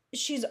wants.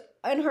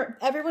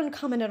 Everyone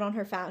commented on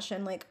her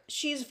fashion. Like,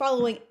 she's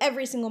following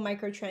every single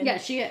micro trend. Yeah,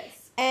 she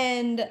is.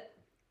 And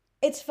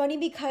it's funny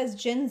because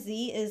Gen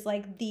Z is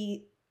like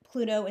the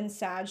Pluto and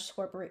Sag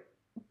Scorpio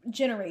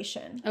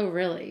generation. Oh,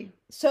 really?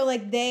 So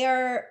like they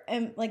are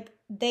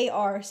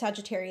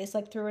Sagittarius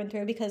like through and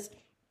through because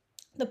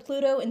the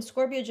Pluto and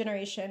Scorpio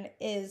generation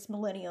is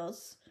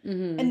millennials.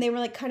 Mm-hmm. And they were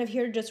like kind of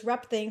here to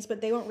disrupt things, but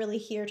they weren't really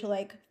here to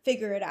like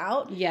figure it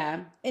out.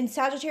 Yeah. And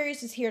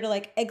Sagittarius is here to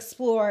like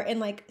explore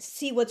and like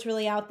see what's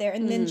really out there.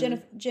 And then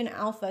Gen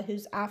Alpha,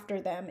 who's after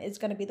them, is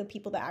going to be the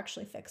people that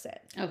actually fix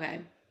it.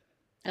 Okay.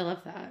 I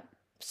love that.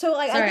 So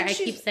like, sorry, I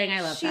keep saying I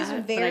love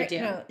that, but I do.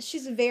 No,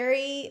 she's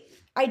very.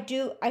 I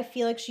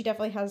feel like she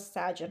definitely has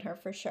Sag in her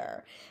for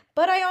sure,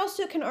 but I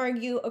also can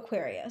argue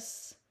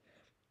Aquarius,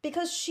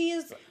 because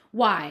she's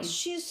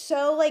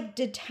so like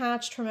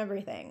detached from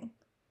everything.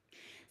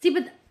 See,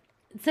 but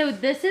so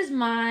this is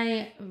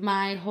my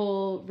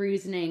whole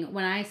reasoning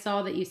when I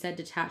saw that you said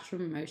detached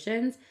from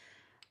emotions.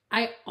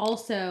 I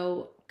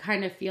also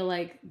kind of feel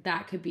like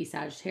that could be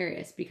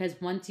Sagittarius, because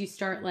once you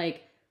start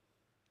like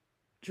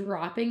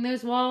dropping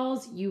those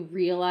walls, you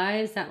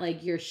realize that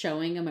like you're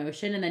showing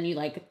emotion and then you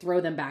like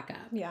throw them back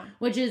up. Yeah.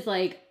 Which is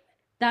like,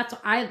 that's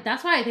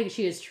why I think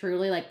she is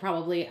truly like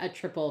probably a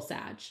triple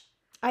Sag.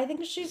 I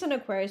think she's an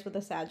Aquarius with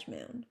a Sag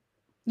moon.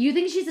 You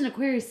think she's an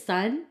Aquarius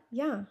sun?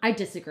 Yeah. I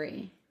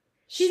disagree.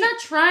 She's not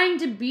trying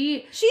to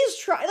be. She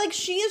is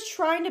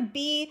trying to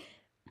be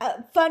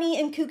funny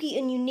and kooky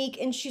and unique,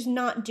 and she's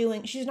not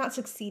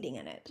succeeding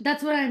in it.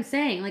 That's what I'm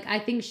saying. Like, I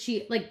think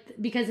she,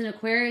 like, because an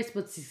Aquarius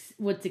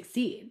would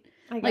succeed.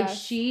 Like,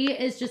 she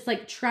is just,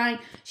 like,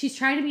 she's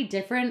trying to be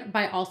different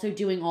by also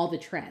doing all the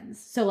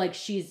trends. So, like,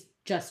 she's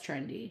just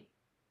trendy.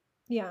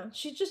 Yeah,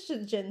 she's just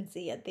a Gen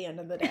Z at the end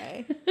of the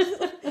day.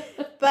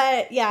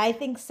 But, yeah, I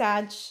think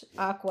Sag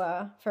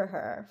Aqua for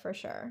her, for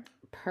sure.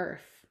 Perf.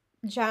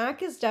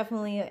 Jack is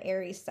definitely an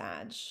Aries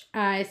Sag.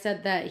 I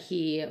said that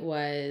he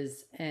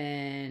was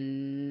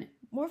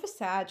more of a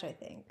Sag, I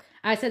think.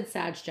 I said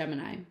Sag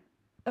Gemini.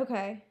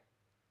 Okay.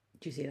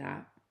 Do you see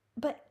that?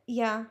 But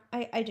yeah,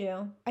 I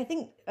do. I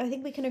think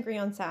we can agree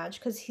on Sag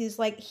because he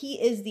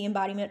is the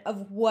embodiment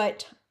of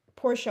what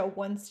Portia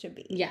wants to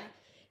be. Yeah.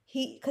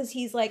 because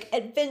he's like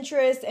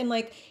adventurous and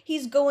like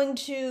he's going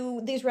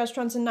to these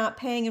restaurants and not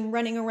paying and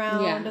running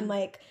around and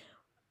like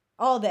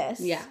all this.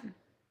 Yeah.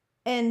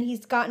 And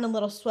he's gotten a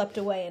little swept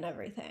away in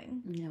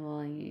everything. Yeah,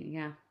 well,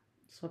 yeah.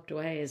 Swept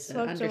away is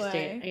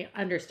an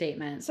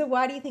understatement. So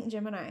why do you think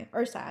Gemini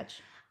or Sag?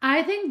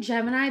 I think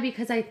Gemini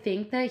because I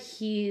think that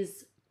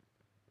he's...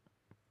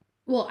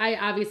 Well,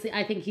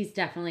 I think he's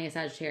definitely a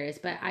Sagittarius,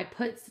 but I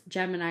put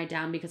Gemini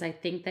down because I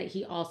think that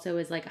he also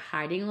is like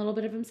hiding a little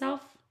bit of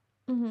himself.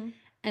 Mm-hmm.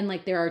 And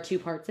like there are two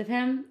parts of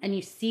him, and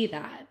you see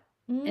that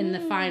in the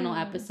final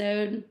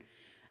episode.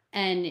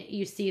 And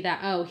you see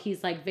that, oh,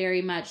 he's like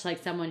very much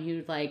like someone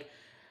who like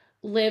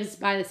lives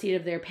by the seat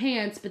of their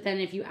pants. But then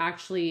if you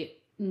actually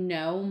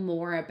know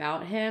more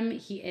about him,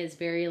 he is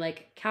very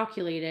like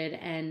calculated,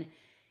 and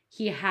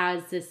he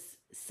has this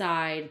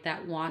side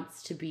that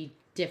wants to be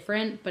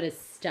different but is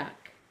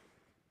stuck.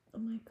 Oh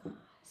my God.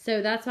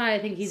 So that's why I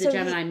think he's a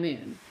Gemini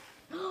moon.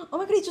 Oh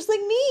my God, he's just like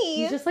me.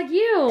 He's just like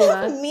you.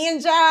 Me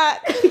and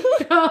Jack.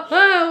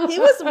 Oh. He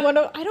was one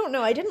of, I don't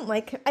know, I didn't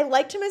like him. I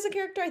liked him as a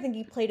character. I think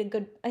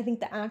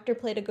the actor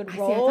played a good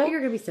role. I thought you were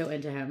going to be so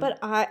into him. But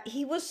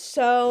he was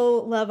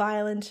so Love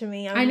Island to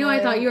me. I know,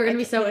 I thought you were going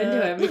to be so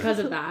into him because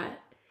of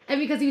that. And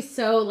because he's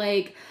so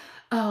like,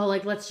 oh,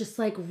 like, let's just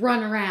like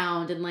run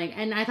around and like,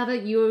 and I thought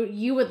that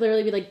you would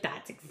literally be like,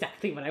 that's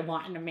exactly what I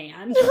want in a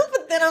man.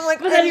 But then I'm like,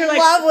 you're in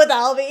love with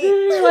Albie.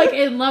 You're like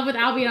in love with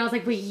Albie. And I was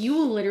like, wait,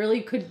 you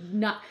literally could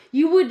not,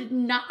 you would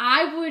not,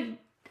 I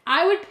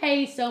would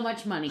pay so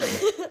much money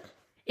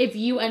if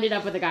you ended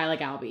up with a guy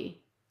like Albie.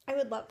 I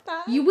would love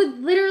that. You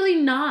would literally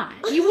not.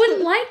 You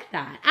wouldn't like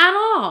that at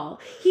all.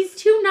 He's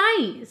too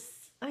nice.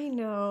 I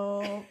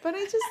know, but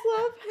I just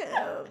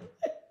love him.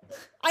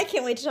 I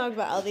can't wait to talk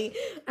about Albie.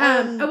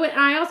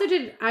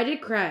 I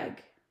did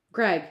Greg.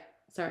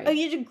 Sorry. Oh,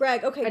 you did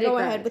Greg. Okay, go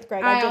ahead with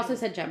Greg. I also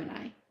said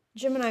Gemini.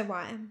 Gemini,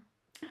 why?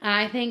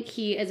 I think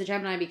he is a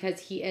Gemini because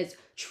he is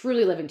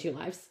truly living two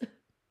lives.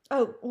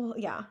 Oh, well,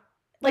 yeah.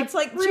 Like, it's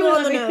like two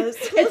on the nose.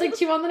 It's like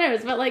two on the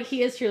nose, but like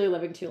he is truly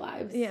living two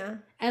lives. Yeah.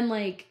 And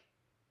like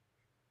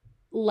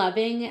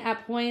loving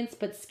at points,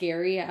 but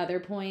scary at other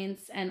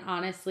points. And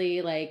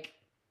honestly, like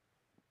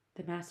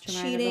the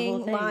mastermind of the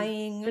whole thing.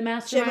 Lying, the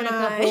mastermind of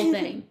the whole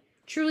thing.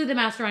 Truly the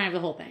mastermind of the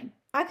whole thing.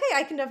 Okay,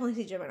 I can definitely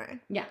see Gemini.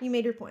 Yeah. You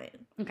made your point.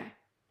 Okay.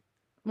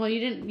 Well,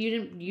 you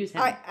didn't use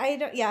him.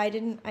 I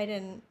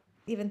didn't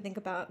even think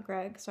about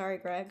Greg. Sorry,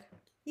 Greg.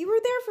 You were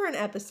there for an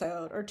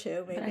episode or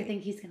two, maybe. But I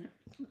think he's gonna.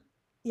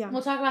 Yeah.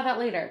 We'll talk about that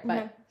later.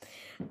 But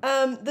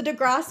the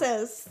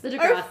DeGrasses.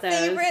 Our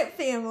favorite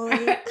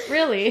family.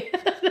 Really?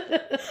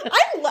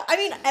 I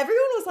mean,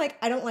 everyone was like,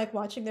 I don't like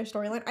watching their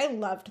storyline. I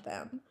loved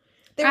them.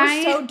 They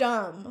were so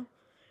dumb.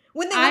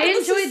 When they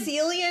went to the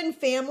Sicilian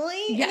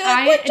family, yeah,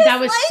 that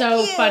was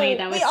so funny.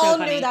 That was so funny. We all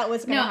knew that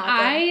was going to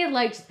happen. I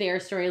liked their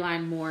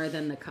storyline more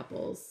than the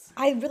couples.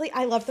 I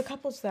love the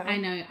couples though. I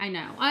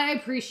know. I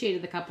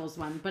appreciated the couples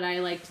one, but I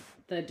liked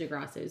the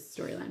DeGrasso's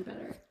storyline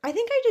better. I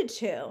think I did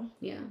too.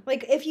 Yeah.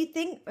 Like if you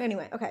think,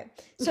 anyway, okay.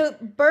 So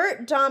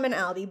Bert, Dom, and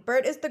Albie.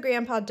 Bert is the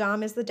grandpa,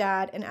 Dom is the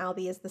dad, and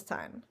Albie is the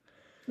son.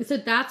 So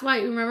that's why,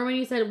 remember when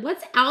you said,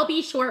 what's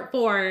Albie short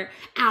for?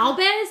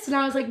 Albus? And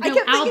I was like, no,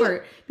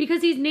 Albert.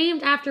 Because he's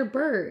named after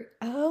Bert.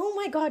 Oh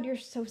my God, you're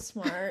so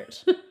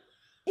smart.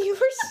 You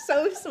were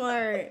so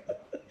smart.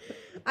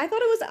 I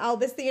thought it was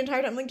Albus the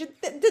entire time. I'm like, did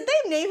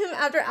they name him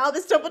after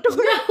Albus Dumbledore?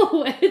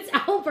 No, it's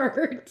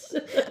Albert.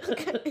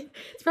 Okay.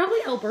 It's probably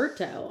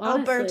Alberto,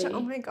 honestly. Alberto, oh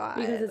my God.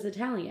 Because it's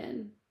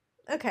Italian.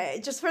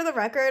 Okay, just for the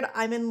record,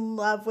 I'm in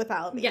love with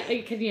Albie.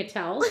 Yeah, can you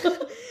tell?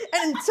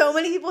 And so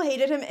many people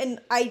hated him,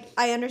 and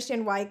I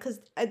understand why, because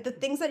the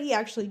things that he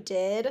actually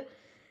did,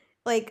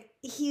 like,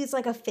 he's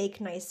like a fake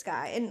nice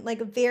guy, and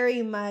like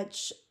very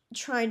much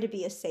trying to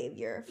be a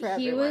savior for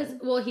everyone.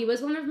 He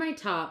was one of my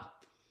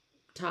top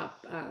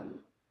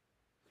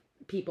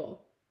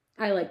people.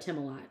 I liked him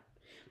a lot.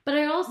 But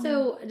I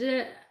also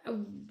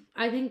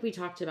I think we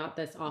talked about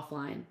this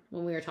offline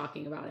when we were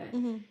talking about it.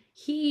 Mm-hmm.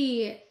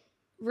 He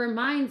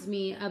reminds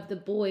me of the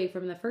boy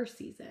from the first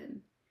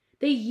season.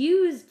 They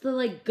used the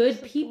like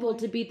good people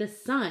to be the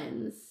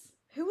sons.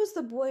 Who was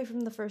the boy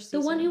from the first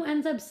season? The one who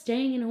ends up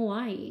staying in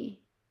Hawaii.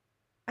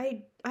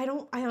 I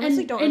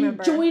honestly don't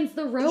remember. And joins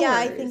the rowers. Yeah,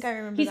 I think I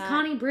remember He's that.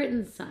 Connie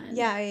Britton's son.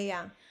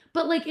 Yeah.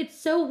 But like it's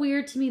so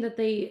weird to me that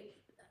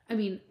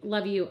I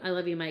love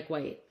you, Mike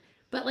White.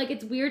 But like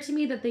it's weird to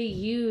me that they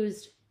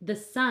used the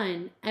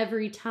son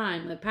every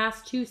time, the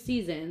past 2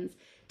 seasons,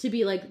 to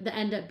be like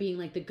end up being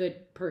like the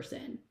good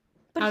person.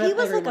 But he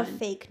was like a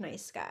fake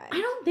nice guy.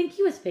 I don't think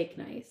he was fake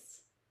nice.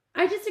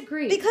 I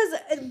disagree. Because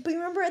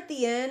remember at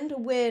the end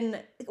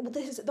when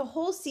the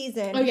whole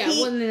season. Oh yeah,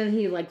 when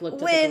he like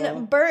looked. When at the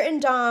girl. Bert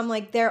and Dom,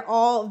 like they're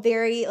all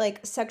very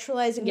like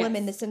sexualizing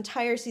women this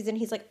entire season.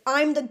 He's like,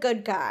 I'm the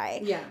good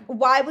guy. Yeah.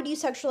 Why would you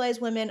sexualize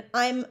women?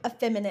 I'm a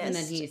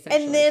feminist.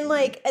 And then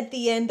like at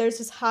the end, there's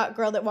this hot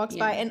girl that walks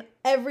by, and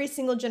every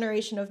single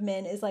generation of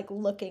men is like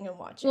looking and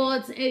watching.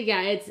 Well,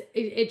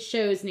 it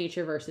shows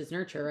nature versus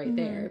nurture right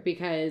there,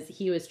 because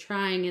he was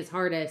trying his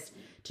hardest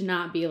to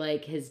not be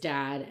like his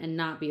dad and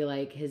not be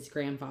like his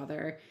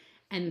grandfather.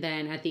 And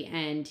then at the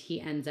end, he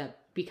ends up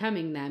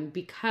becoming them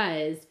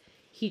because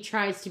he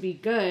tries to be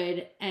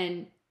good,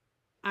 and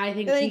I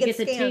think he gets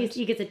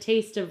a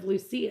taste of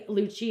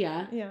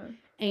Lucia. Yeah.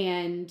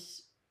 And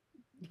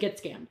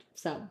gets scammed.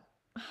 So.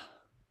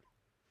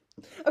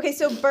 Okay,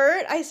 so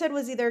Bert, I said,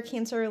 was either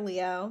Cancer or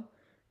Leo.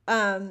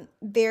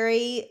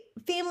 Very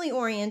family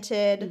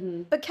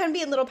oriented, but can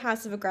be a little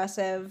passive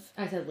aggressive.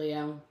 I said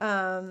Leo.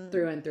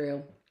 Through and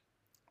through.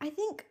 I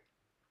think,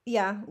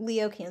 yeah,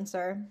 Leo,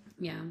 Cancer.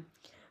 Yeah.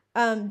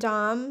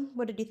 Dom,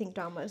 what did you think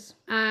Dom was?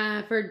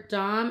 For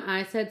Dom,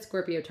 I said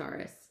Scorpio,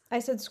 Taurus. I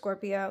said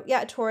Scorpio.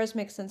 Yeah, Taurus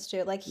makes sense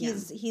too. Like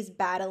he's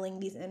battling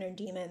these inner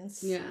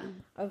demons. Yeah.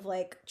 Of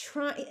like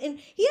trying, and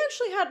he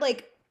actually had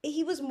like,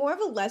 he was more of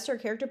a lesser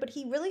character, but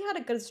he really had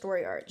a good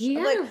story arc. He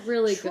had like a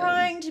really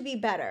trying to be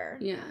better.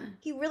 Yeah.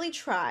 He really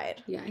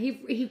tried. Yeah,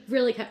 he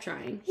really kept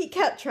trying. He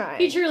kept trying.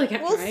 He truly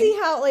kept trying. We'll see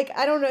how, like,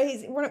 I don't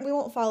know, we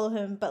won't follow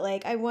him, but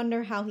like I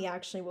wonder how he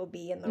actually will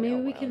be in the real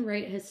world. Maybe we can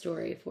write his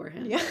story for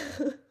him. Yeah.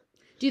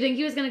 Do you think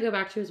he was going to go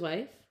back to his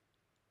wife?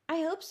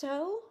 I hope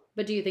so.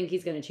 But do you think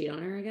he's going to cheat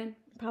on her again?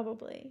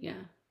 Probably. Yeah.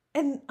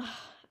 And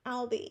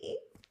Albie.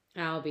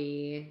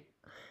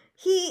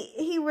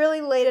 He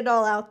really laid it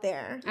all out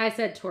there. I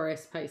said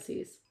Taurus,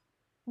 Pisces.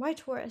 Why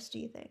Taurus, do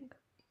you think?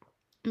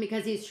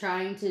 Because he's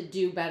trying to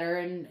do better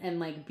and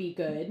like be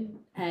good,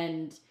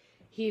 and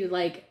he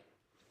like,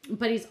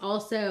 but he's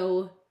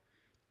also,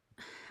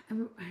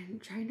 I'm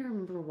trying to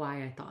remember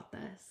why I thought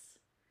this.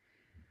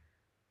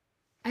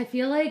 I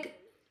feel like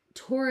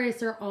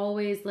Taurus are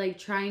always like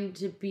trying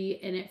to be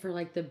in it for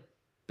like the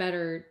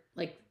better,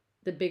 like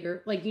the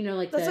bigger, like, you know,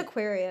 like that's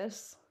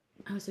Aquarius.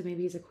 Oh, so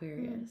maybe he's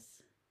Aquarius.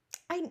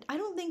 I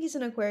don't think he's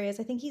an Aquarius.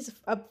 I think he's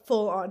a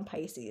full-on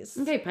Pisces.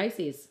 Okay,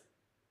 Pisces.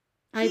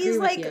 I agree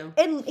with you.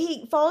 And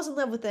he falls in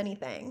love with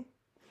anything.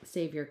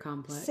 Savior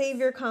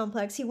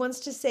complex. He wants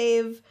to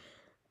save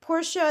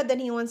Portia, then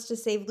he wants to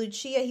save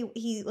Lucia.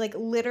 He like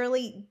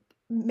literally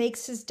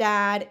makes his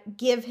dad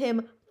give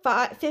him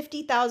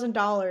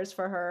 $50,000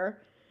 for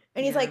her.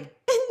 And he's like,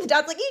 and the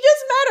dad's like, you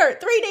just met her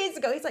 3 days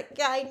ago. He's like,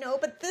 yeah, I know,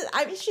 but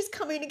she's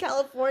coming to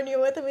California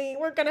with me.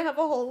 We're going to have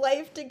a whole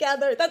life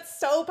together. That's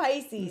so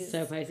Pisces.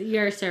 So Pisces.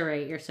 You're so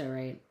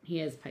right.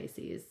 He is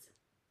Pisces.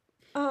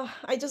 Oh,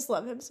 I just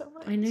love him so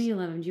much. I know you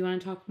love him. Do you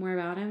want to talk more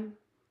about him?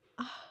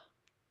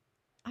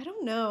 I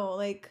don't know.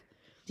 Like,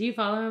 do you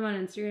follow him on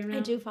Instagram now?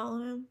 I do follow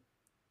him.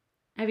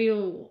 Have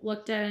you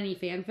looked at any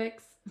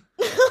fanfics?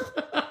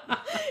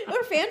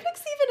 Are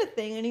fanfics even a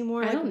thing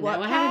anymore? I don't know.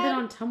 I haven't been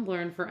on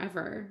Tumblr in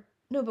forever.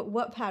 No, but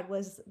Wattpad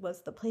was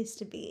the place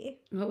to be.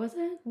 What was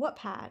it?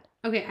 Wattpad.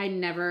 Okay,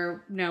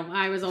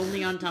 I was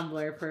only on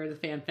Tumblr for the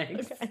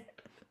fanfics.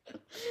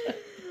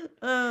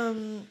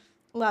 Okay.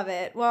 Love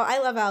it. Well, I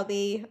love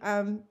Albie.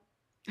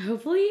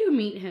 Hopefully you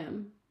meet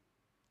him.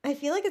 I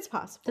feel like it's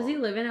possible. Does he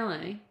live in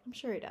LA? I'm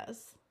sure he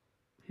does.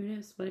 Who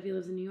knows? What if he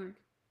lives in New York?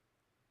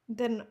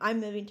 Then I'm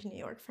moving to New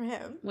York for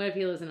him. What if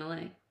he lives in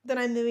LA? Then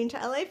I'm moving to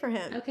LA for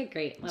him. Okay,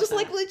 great. Just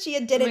like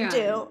Lucia didn't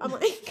do. I'm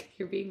like...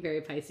 You're being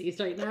very Pisces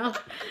right now.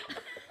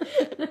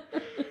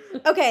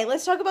 Okay,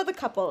 let's talk about the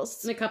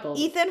couples. The couples.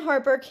 Ethan,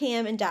 Harper,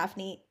 Cam, and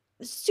Daphne.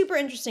 Super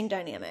interesting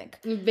dynamic.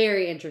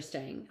 Very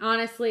interesting.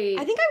 Honestly.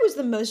 I think I was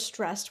the most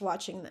stressed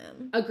watching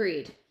them.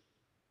 Agreed.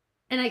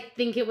 And I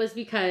think it was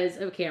because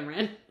of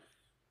Cameron.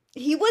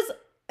 He was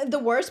the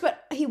worst,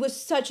 but he was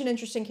such an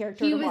interesting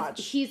character to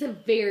watch. He's a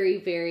very,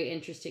 very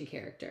interesting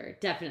character.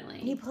 Definitely.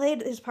 He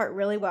played his part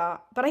really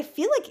well. But I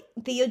feel like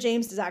Theo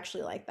James is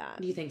actually like that.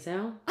 Do you think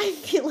so? I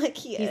feel like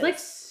he is. He's like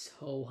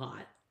so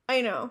hot.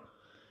 I know.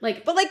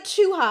 Like, but like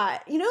too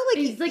hot. You know, like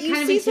he's like you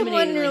kind see of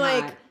someone and you're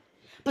like, hot.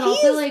 But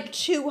also like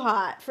too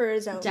hot for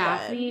his own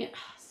Daphne,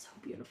 so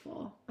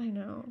beautiful. I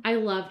know. I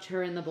loved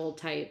her in The Bold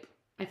Type.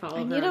 I follow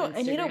her on Instagram.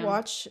 I need to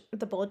watch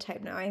The Bold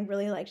Type now. I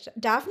really liked it.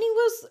 Daphne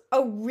was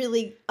a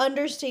really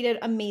understated,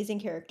 amazing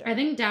character. I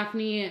think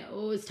Daphne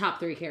was top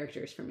 3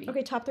 characters for me.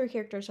 Okay, top 3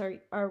 characters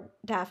are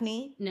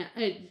Daphne. No,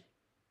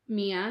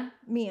 Mia,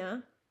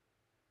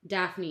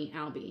 Daphne,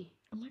 Albie.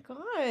 Oh my god.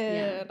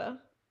 Yeah.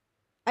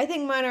 I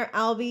think mine are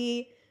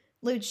Albie,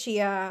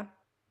 Lucia,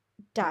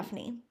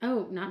 Daphne.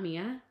 Oh, not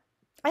Mia?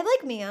 I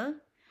like Mia.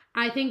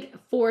 I think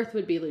 4th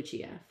would be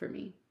Lucia for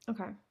me.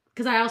 Okay.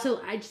 Because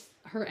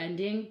her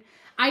ending,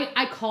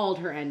 I called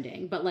her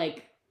ending, but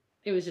like,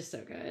 it was just so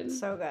good.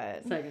 So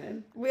good. So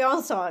good. We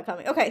all saw it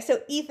coming. Okay,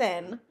 so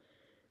Ethan.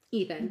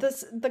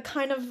 The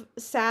kind of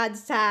sad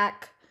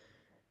sack,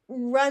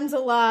 runs a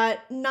lot,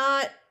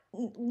 not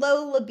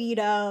low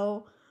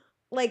libido,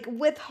 like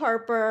with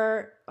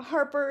Harper.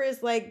 Harper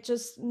is like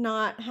just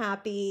not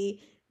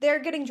happy. They're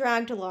getting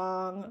dragged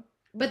along.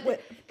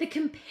 But the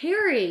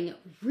comparing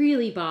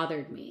really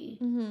bothered me.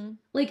 Mm-hmm.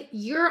 Like,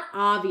 you're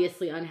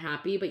obviously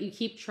unhappy, but you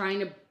keep trying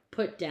to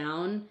put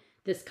down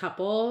this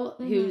couple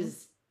who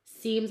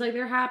seems like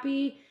they're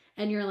happy,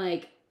 and you're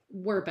like,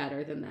 we're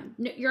better than them.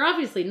 No, you're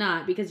obviously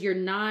not, because you're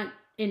not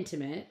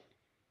intimate.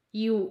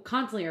 You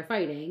constantly are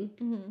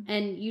fighting,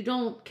 and you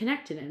don't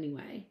connect in any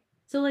way.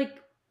 So,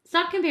 like,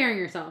 stop comparing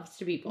yourselves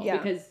to people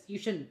because you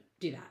shouldn't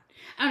do that.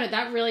 I don't know.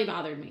 That really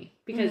bothered me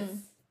because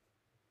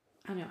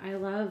I don't know. I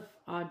love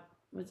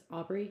what's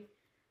Aubrey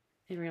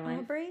in real life?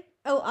 Aubrey?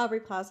 Oh, Aubrey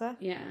Plaza.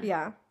 Yeah.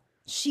 Yeah.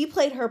 She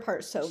played her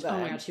part so good. Oh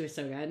my god, she was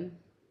so good.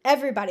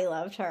 Everybody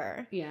loved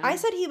her. Yeah. I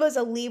said he was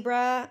a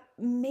Libra,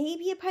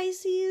 maybe a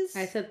Pisces.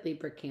 I said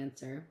Libra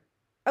Cancer.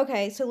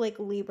 Okay, so like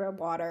Libra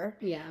water.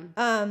 Yeah.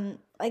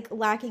 Like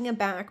lacking a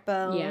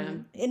backbone.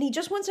 Yeah. And he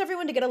just wants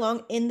everyone to get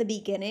along in the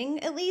beginning,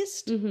 at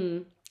least. Mm-hmm.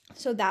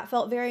 So that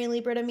felt very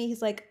Libra to me.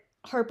 He's like,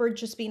 Harper,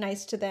 just be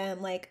nice to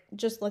them. Like,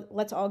 just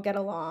let's all get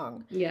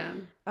along. Yeah.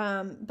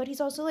 But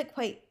he's also like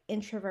quite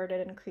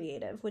introverted and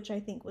creative, which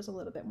I think was a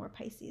little bit more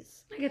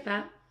Pisces. I get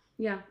that.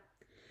 Yeah.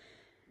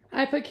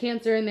 I put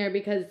Cancer in there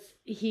because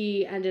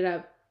he ended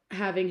up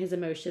having his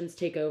emotions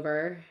take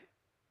over.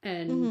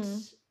 And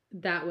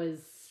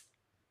that's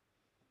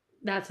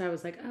why I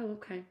was like, oh,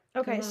 okay.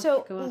 Okay,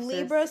 so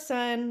Libra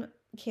Sun,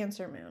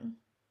 Cancer Moon.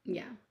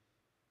 Yeah.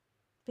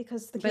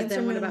 Because the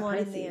Cancer Moon won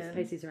in the end.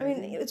 Pisces rising. I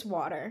mean, it's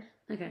water.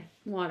 Okay,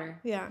 water.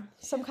 Yeah,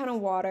 some kind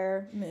of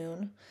water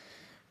moon.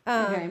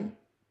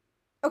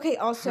 Okay,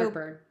 also,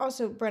 Harper.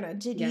 Brenna,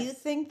 did you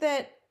think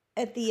that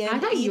at the end I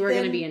thought you were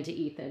going to be into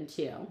Ethan,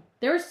 too.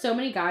 There were so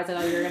many guys I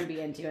thought you were going to be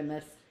into in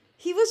this.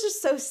 He was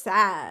just so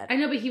sad. I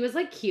know, but he was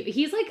like cute.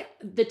 He's like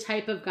the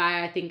type of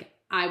guy I think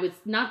I was,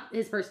 not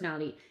his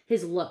personality,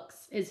 his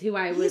looks is who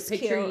I would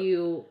picture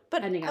you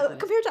ending up with.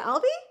 Compared to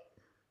Albie?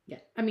 Yeah,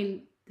 I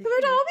mean.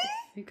 Compared to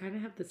Albie? They kind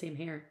of have the same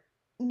hair.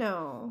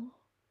 No.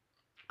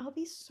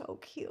 Albie's so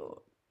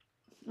cute.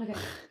 Okay.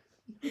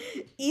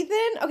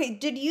 Ethan? Okay,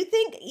 did you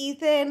think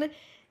Ethan...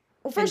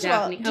 Well, first of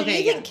all, did you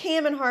think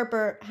Cam and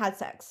Harper had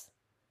sex?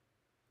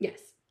 Yes.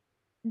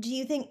 Do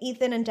you think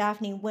Ethan and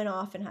Daphne went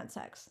off and had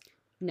sex?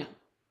 No.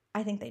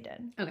 I think they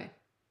did. Okay.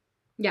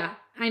 Yeah,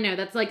 I know.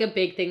 That's like a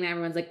big thing that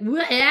everyone's like,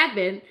 what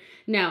happened?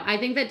 No, I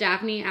think that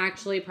Daphne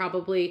actually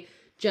probably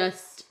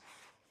just...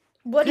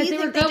 What do you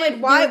think they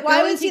did?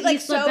 Why was he like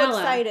so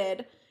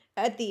excited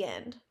at the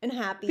end and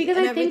happy? Because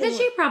I think that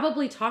she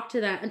probably talked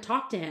to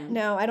him.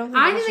 No, I don't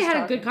think I think they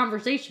had a good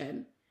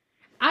conversation.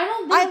 I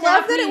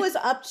love that it was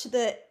up to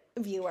the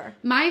viewer.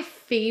 My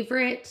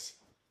favorite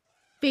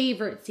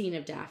scene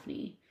of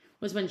Daphne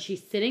was when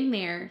she's sitting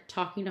there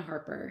talking to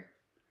Harper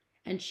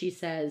and she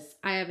says,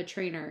 I have a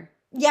trainer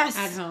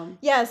at home.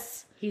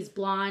 Yes. He's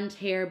blonde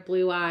hair,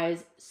 blue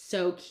eyes,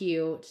 so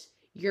cute.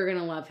 You're going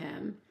to love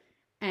him.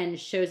 And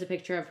shows a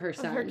picture of her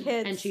son. Of her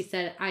kids. And she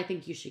said, I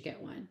think you should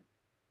get one.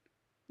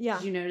 Yeah.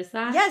 Did you notice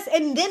that? Yes.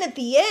 And then at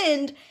the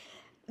end,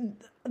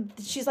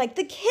 she's like,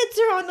 the kids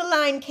are on the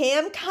line,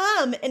 Cam,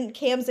 come. And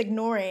Cam's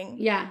ignoring.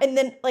 Yeah. And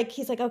then like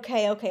he's like,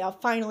 okay, I'll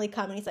finally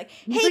come. And he's like,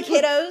 hey,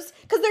 kiddos.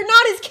 Because they're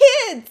not his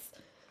kids.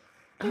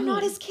 They're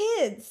not his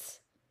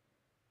kids.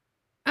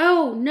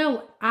 Oh,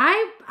 no.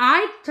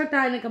 I took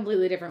that in a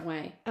completely different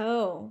way.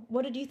 Oh,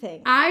 what did you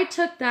think? I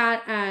took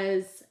that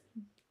as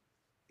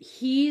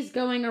he's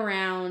going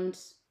around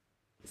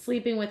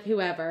sleeping with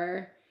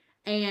whoever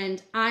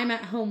and I'm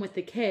at home with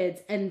the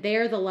kids and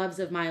they're the loves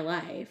of my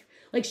life.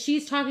 Like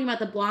she's talking about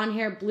the blonde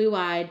hair, blue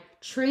eyed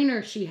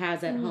trainer she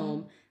has at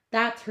home.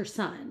 That's her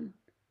son.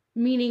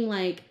 Meaning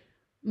like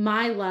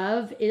my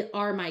love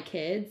are my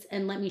kids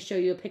and let me show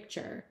you a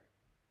picture.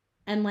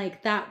 And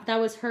like that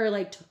was her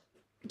like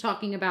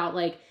talking about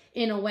like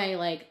in a way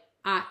like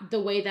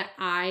the way that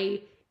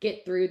I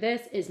get through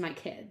this is my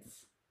kids.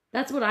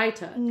 That's what I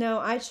took.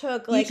 No, I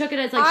took like... You took it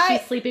as like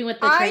she's sleeping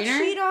with the trainer? I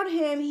cheat on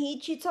him, he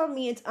cheats on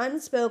me, it's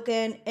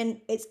unspoken, and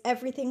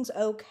everything's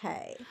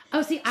okay.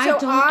 Oh, see, I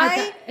don't...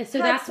 So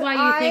that's why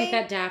you think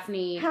that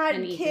Daphne had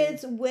and Ethan...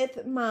 kids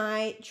with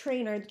my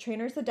trainer. The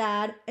trainer's the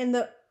dad, and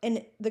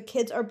the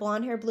kids are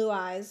blonde hair, blue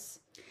eyes.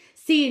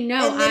 See,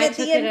 no, and then at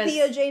the end,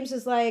 Theo James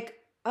is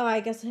like, oh, I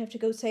guess I have to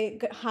go say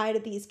hi to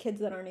these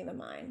kids that aren't even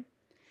mine.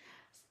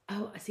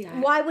 Oh, see,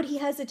 why would he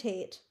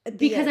hesitate at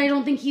the Because end? I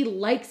don't think he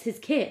likes his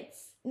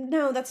kids.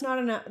 No, that's not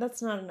enough.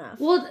 That's not enough.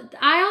 Well,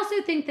 I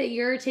also think that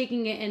you're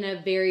taking it in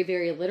a very,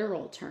 very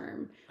literal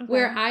term. Okay.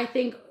 Where I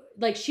think,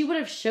 like, she would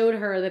have showed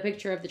her the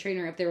picture of the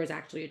trainer if there was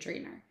actually a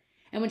trainer.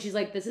 And when she's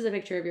like, this is a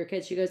picture of your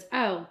kids, she goes,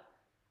 oh,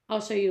 I'll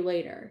show you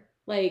later.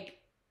 Like,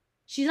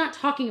 she's not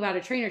talking about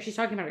a trainer. She's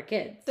talking about her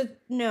kids.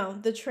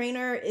 The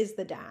trainer is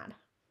the dad.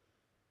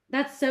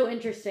 That's so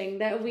interesting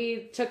that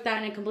we took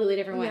that in a completely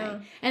different way.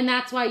 Yeah. And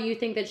that's why you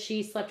think that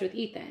she slept with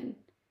Ethan.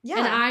 Yeah.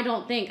 And I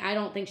don't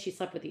think she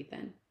slept with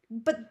Ethan.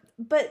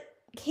 But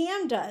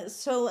Cam does.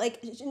 So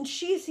like, and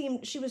she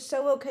was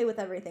so okay with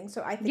everything.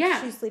 So I think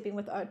she's sleeping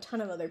with a ton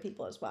of other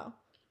people as well.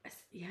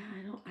 Yeah,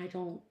 I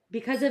don't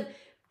because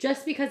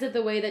of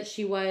the way that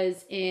she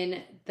was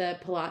in the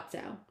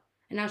Palazzo.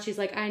 And now she's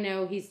like, I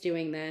know he's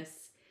doing this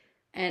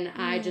and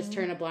I just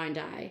turn a blind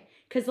eye.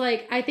 Cause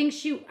like, I think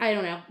I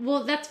don't know.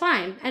 Well, that's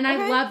fine. And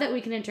okay. I love that we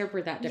can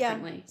interpret that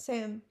differently. Yeah,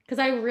 same. Cause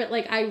I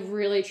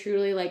really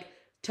truly like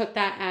took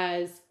that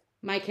as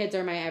my kids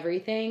are my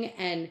everything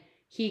and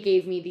he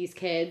gave me these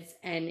kids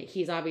and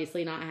he's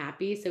obviously not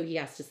happy, so he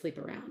has to sleep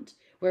around.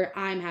 Where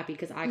I'm happy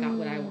because I got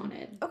what I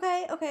wanted.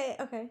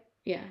 Okay.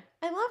 Yeah.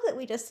 I love that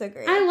we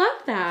disagree. I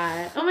love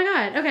that. Oh my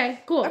God.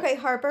 Okay, cool. Okay,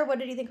 Harper, what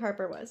did you think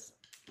Harper was?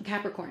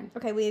 Capricorn.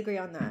 Okay, we agree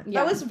on that.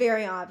 Yeah. That was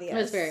very obvious. It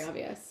was very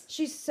obvious.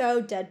 She's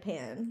so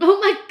deadpan. Oh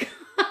my God.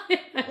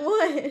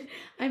 What?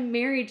 I'm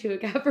married to a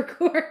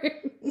Capricorn.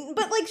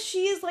 But, like,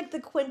 she is, like, the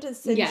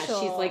quintessential. Yeah,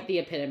 she's, like, the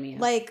epitome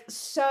of. Like,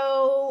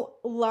 so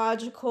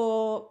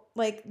logical.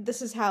 Like,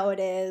 this is how it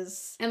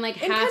is. And, like,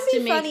 has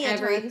to make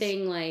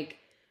everything, like,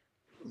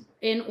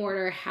 in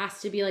order,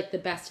 has to be, like, the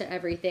best at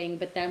everything.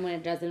 But then when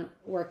it doesn't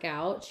work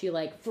out, she,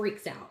 like,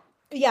 freaks out.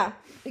 Yeah.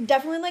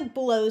 Definitely, like,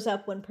 blows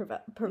up when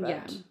provoked.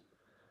 Yeah.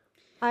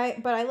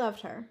 But I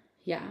loved her.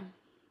 Yeah.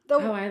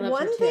 I loved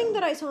one thing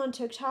that I saw on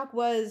TikTok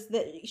was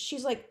that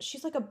she's like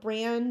a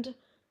brand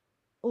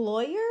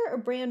lawyer or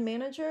brand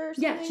manager or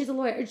something. Yeah, she's a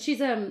lawyer.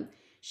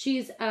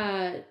 She's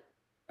a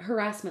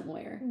harassment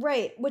lawyer.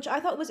 Right, which I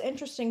thought was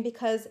interesting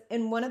because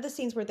in one of the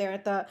scenes where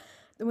they're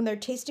when they're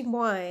tasting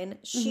wine,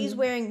 she's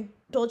wearing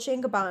Dolce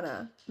 &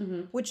 Gabbana,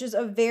 which is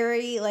a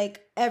very,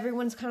 like,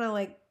 everyone's kind of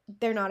like,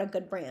 they're not a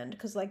good brand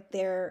because, like,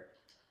 they're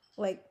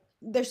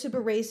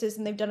super racist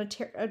and they've done a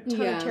ton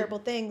of terrible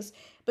things.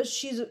 But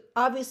she's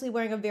obviously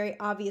wearing a very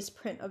obvious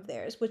print of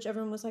theirs, which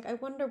everyone was like, I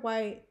wonder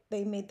why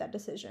they made that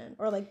decision.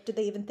 Or, like, did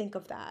they even think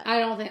of that? I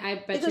don't think, I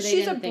bet you they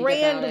didn't think about it.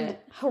 She's a brand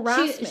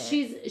harassment.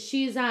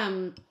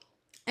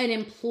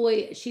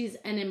 She's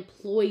an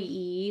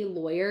employee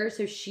lawyer,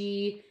 so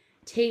she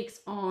takes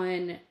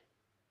on,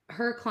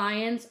 her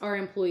clients are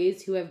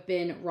employees who have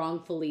been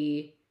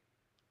wrongfully,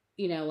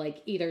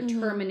 like, either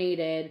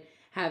terminated,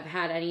 have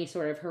had any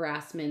sort of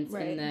harassments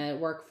in the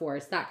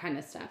workforce, that kind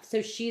of stuff.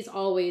 So she's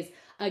always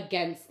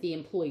against the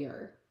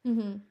employer.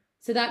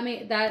 So that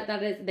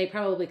is, they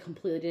probably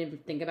completely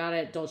didn't think about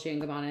it. Dolce &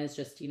 Gabbana is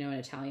just, an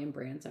Italian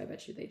brand, so I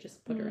bet you they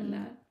just put her in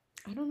that.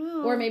 I don't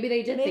know. Or maybe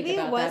they did think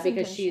about that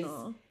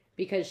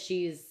because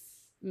she's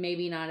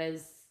maybe not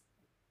as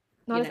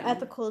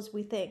ethical as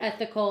we think.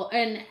 Ethical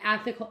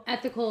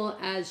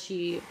as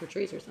she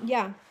portrays herself.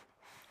 Yeah.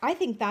 I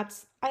think I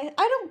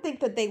don't think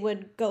that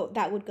would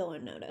go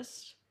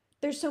unnoticed.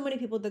 There's so many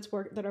people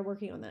that are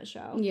working on that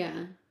show.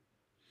 Yeah.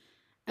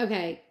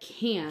 Okay,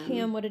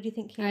 Cam, what did you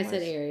think Cam was? I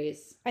said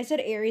Aries. I said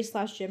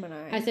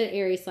Aries/Gemini. I said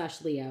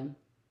Aries/Leo.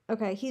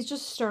 Okay, he's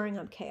just stirring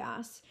up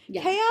chaos.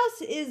 Yeah.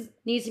 Chaos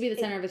needs to be the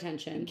center of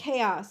attention.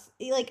 Chaos.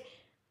 Like,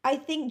 I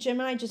think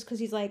Gemini just because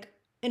he's, like,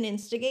 an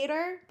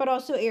instigator, but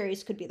also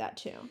Aries could be that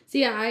too. So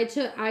yeah,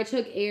 I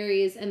took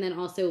Aries and then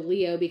also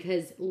Leo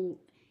because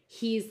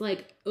he's,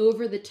 like,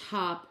 over the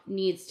top,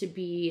 needs to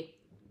be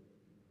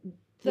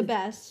the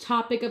best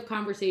topic of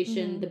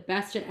conversation, the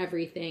best at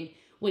everything.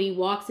 When he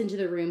walks into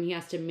the room, he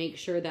has to make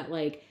sure that,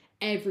 like,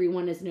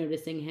 everyone is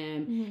noticing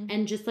him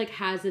and just, like,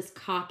 has this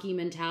cocky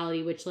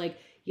mentality, which, like,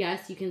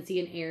 yes, you can see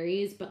in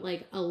Aries, but,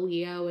 like, a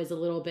Leo is a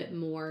little bit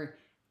more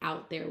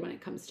out there when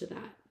it comes to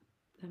that.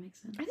 Does that make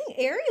sense? I think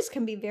Aries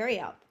can be very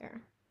out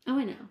there. Oh,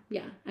 I know.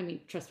 Yeah. I mean,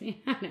 trust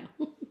me. I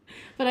know.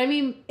 But I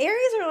mean,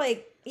 Aries are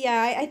like,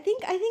 yeah, I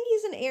think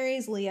he's an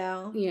Aries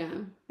Leo. Yeah.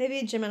 Maybe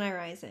a Gemini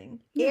rising.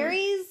 Yeah.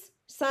 Aries,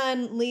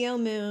 Sun, Leo,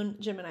 Moon,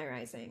 Gemini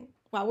rising.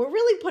 Wow, we're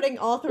really putting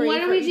all three. Why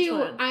don't for we each do?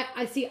 one.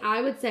 I see. I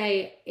would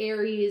say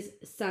Aries,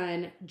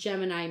 Sun,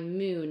 Gemini,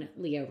 Moon,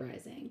 Leo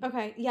rising.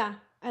 Okay, yeah,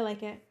 I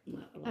like it.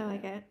 I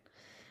like it.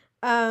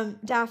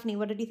 Daphne,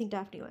 what did you think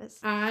Daphne was?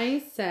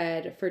 I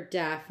said for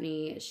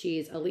Daphne,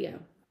 she's a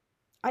Leo.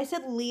 I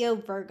said Leo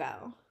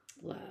Virgo.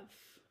 Love.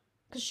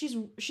 Because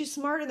she's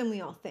smarter than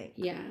we all think.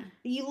 Yeah.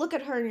 You look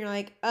at her and you're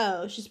like,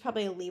 oh, she's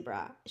probably a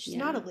Libra. She's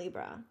not a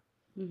Libra.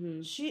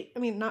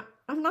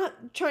 I'm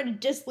not trying to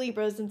diss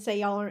Libras and say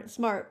y'all aren't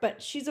smart,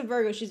 but she's a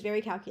Virgo. She's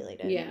very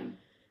calculated. Yeah.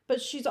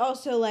 But she's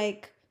also,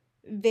 like,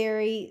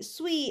 very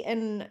sweet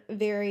and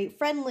very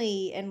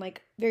friendly and,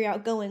 like, very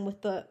outgoing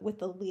with the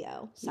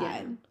Leo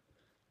side.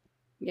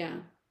 Yeah.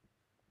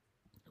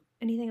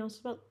 Anything else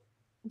about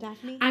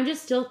Daphne? I'm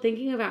just still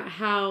thinking about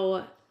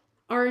how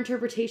our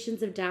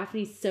interpretations of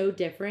Daphne's so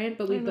different,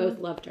 but we both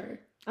loved her.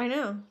 I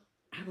know.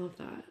 I love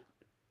that.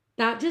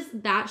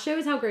 That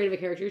shows how great of a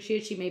character she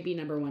is. She may be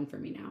number one for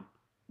me now.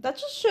 That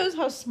just shows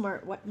how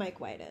smart Mike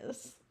White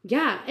is.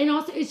 Yeah, and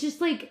also it's just,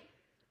 like,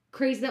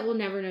 crazy that we'll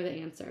never know the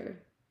answer.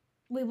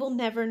 We will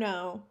never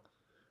know.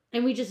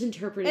 And we just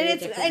interpret it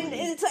differently.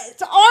 And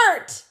it's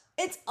art.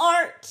 It's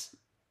art.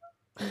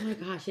 Oh my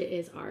gosh, it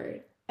is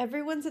art.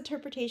 Everyone's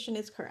interpretation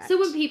is correct. So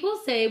when people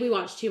say we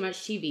watch too much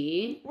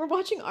TV, we're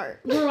watching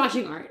art. We're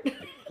watching art.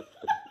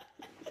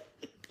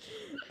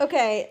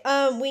 Okay,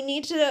 we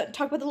need to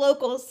talk about the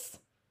locals.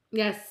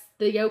 Yes,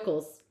 the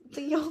yokels.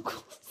 The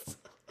yokels.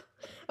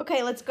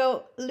 Okay, let's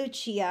go.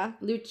 Lucia.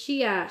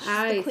 She's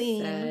I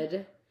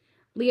said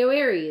Leo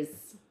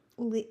Aries.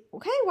 Okay,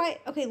 why?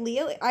 Okay,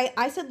 Leo.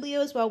 I said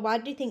Leo as well. Why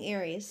did you think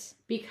Aries?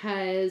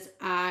 Because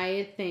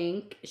I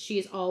think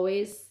she's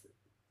always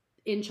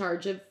in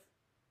charge of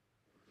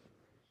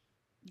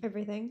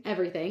everything.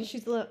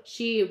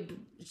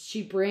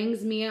 She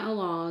brings Mia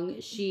along.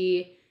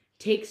 She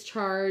takes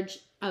charge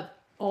of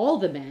all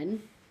the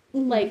men.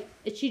 Mm-hmm. Like,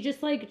 she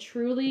just, like,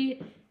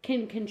 truly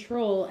can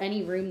control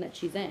any room that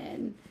she's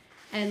in.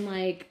 And,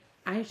 like,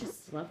 I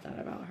just love that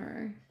about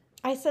her.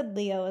 I said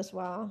Leo as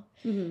well.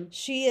 Mm-hmm.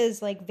 She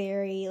is like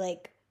very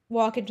like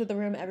walk into the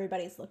room,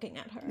 everybody's looking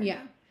at her.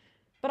 Yeah.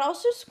 But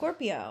also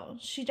Scorpio.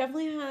 She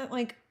definitely had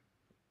like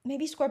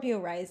maybe Scorpio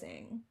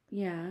rising.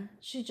 Yeah.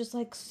 She's just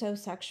like so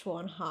sexual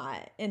and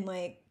hot and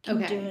like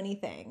can do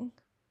anything.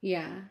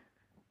 Yeah.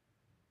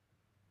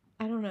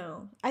 I don't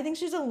know. I think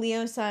she's a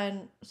Leo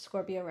sun,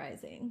 Scorpio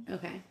rising.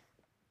 Okay.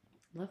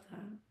 Love that.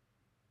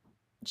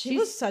 She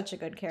was such a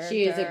good character.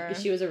 She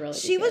was a really good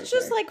She was character.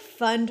 just like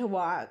fun to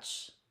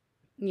watch.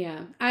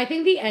 Yeah. I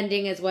think the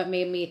ending is what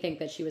made me think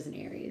that she was an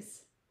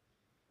Aries.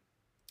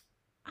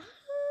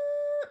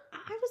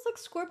 I was like,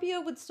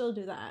 Scorpio would still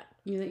do that.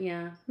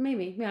 Yeah,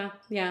 maybe.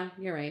 Yeah,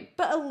 you're right.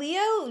 But a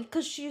Leo,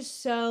 because she's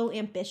so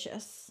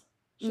ambitious.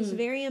 She's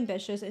very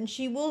ambitious, and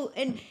she will,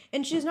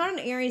 and she's not an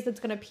Aries that's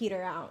gonna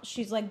peter out.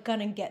 She's like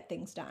gonna get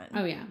things done.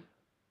 Oh yeah,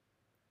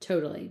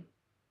 totally.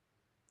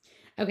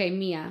 Okay,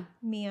 Mia.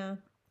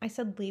 I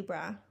said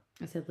Libra.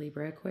 I said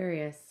Libra.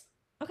 Aquarius.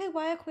 Okay,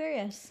 why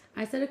Aquarius?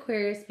 I said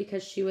Aquarius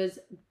because she was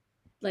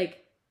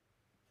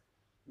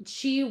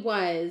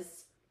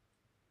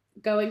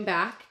going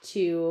back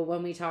to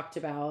when we talked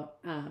about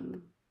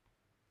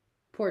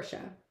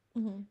Portia.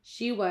 Mm-hmm.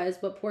 She was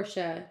what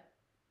Portia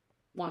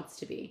wants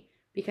to be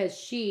because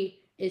she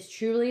is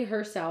truly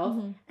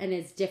herself and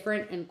is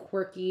different and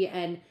quirky,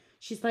 and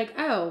she's like,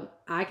 oh,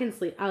 I can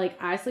sleep.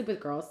 I sleep with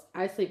girls.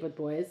 I sleep with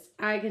boys.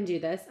 I can do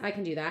this. I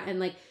can do that. And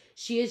like,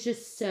 she is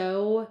just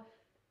so,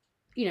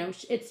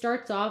 it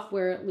starts off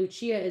where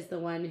Lucia is the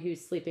one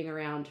who's sleeping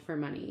around for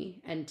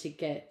money and to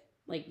get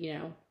like,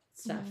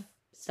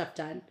 stuff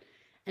done.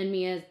 And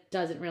Mia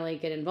doesn't really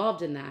get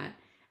involved in that.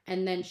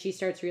 And then she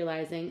starts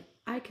realizing,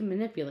 I can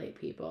manipulate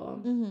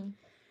people. Mm-hmm.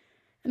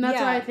 And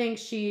that's why I think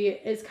she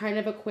is kind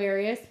of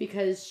Aquarius,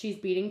 because she's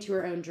beating to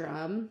her own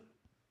drum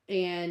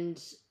and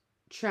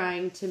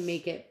trying to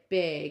make it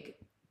big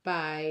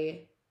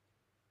by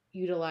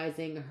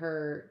utilizing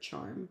her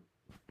charm.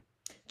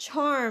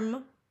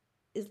 Charm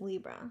is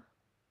Libra.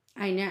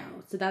 I know.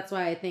 So that's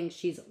why I think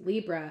she's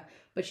Libra,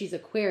 but she's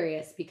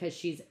Aquarius because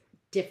she's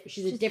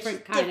a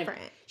different kind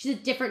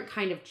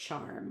of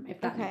charm,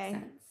 if that makes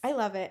sense. I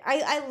love it.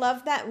 I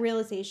love that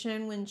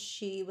realization when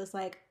she was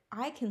like,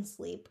 I can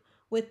sleep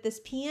with this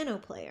piano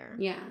player.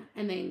 Yeah.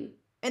 And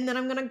then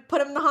I'm going to put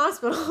him in the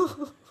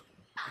hospital.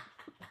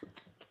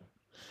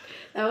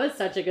 That was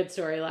such a good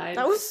storyline.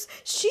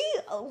 She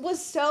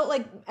was so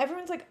like,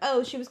 everyone's like,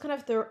 oh, she was kind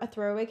of a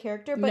throwaway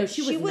character, but no,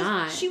 she was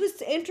not. She was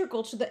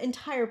integral to the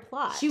entire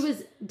plot. She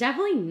was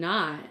definitely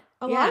not.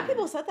 A lot of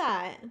people said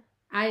that.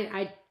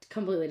 I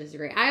completely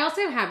disagree. I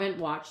also haven't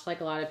watched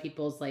like a lot of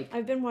people's like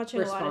I've been watching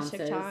responses.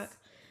 a lot of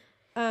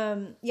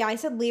TikTok. Yeah, I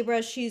said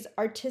Libra. She's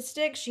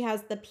artistic. She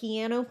has the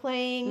piano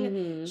playing.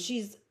 Mm-hmm.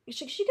 She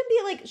can be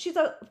like, she's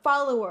a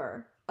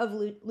follower of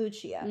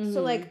Lucia. Mm-hmm.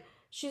 So like,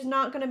 she's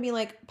not going to be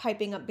like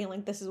piping up being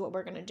like, this is what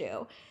we're going to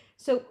do.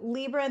 So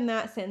Libra in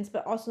that sense,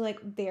 but also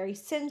like very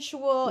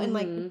sensual and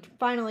like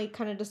finally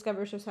kind of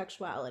discovers her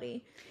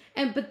sexuality.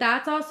 But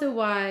that's also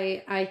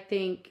why I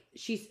think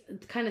she's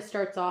kind of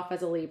starts off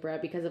as a Libra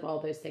because of all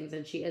those things,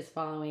 and she is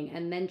following,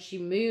 and then she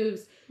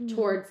moves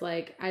towards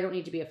like, I don't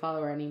need to be a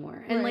follower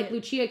anymore. And like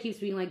Lucia keeps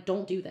being like,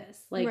 don't do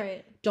this.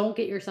 Like, don't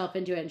get yourself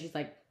into it. And she's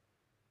like,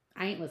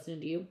 I ain't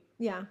listening to you.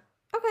 Yeah.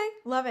 Okay.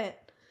 Love it.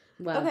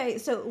 Okay.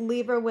 So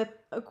Libra with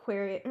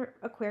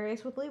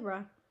Aquarius with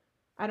Libra.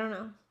 I don't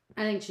know.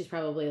 I think she's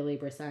probably a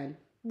Libra sun.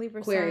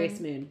 Aquarius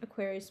moon.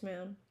 Aquarius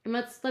moon. And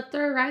let's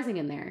throw a rising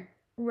in there.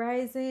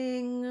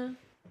 Rising,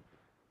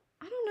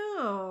 I don't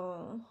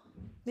know.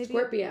 Maybe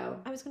Scorpio.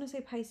 I was gonna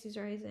say Pisces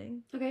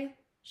rising. Okay.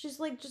 She's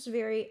like just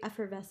very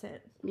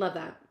effervescent. Love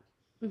that.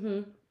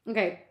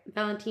 Okay,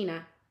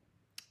 Valentina.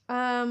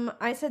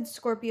 I said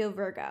Scorpio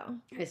Virgo.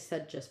 I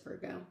said just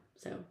Virgo.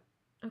 So.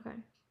 Okay.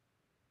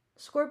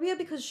 Scorpio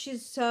because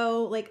she's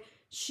so like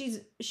she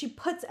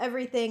puts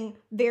everything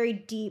very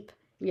deep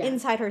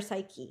inside her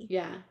psyche.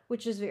 Yeah.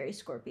 Which is very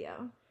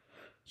Scorpio.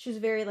 She's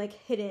very like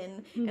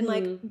hidden and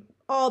like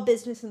all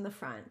business in the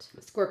front.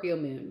 Scorpio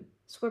moon.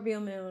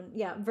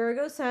 Yeah.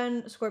 Virgo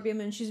sun, Scorpio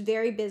moon. She's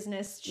very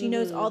business. She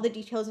knows all the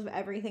details of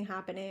everything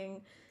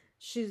happening.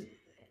 She's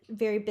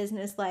very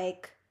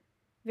business-like,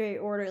 very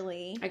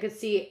orderly. I could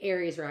see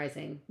Aries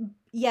rising.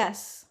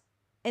 Yes.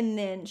 And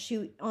then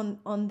she on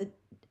the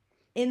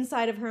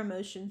inside of her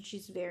emotions,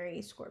 she's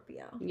very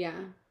Scorpio. Yeah.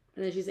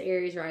 And then she's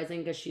Aries rising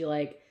because she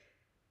like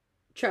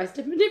tries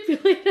to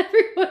manipulate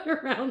everyone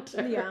around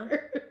her. Yeah.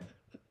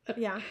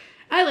 Yeah.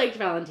 I liked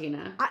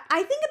Valentina.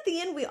 I think at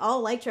the end we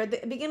all liked her. At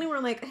the beginning we're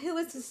like, who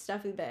is this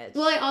stuffy bitch?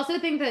 Well, I also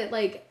think that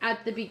like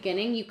at the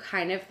beginning you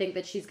kind of think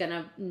that she's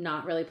gonna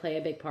not really play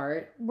a big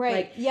part. Right.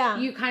 Like, yeah.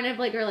 You kind of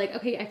like are like,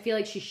 okay, I feel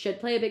like she should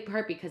play a big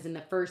part because in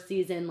the first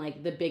season,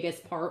 like the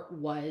biggest part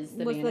was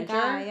the manager. The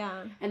guy,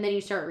 yeah. And then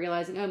you start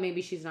realizing, oh,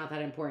 maybe she's not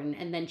that important.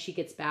 And then she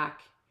gets back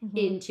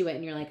into it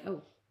and you're like,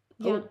 oh.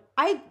 Yeah.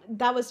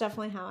 That was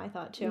definitely how I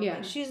thought too. Yeah.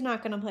 Like, she's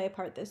not gonna play a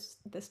part this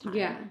time.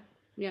 Yeah.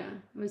 Yeah,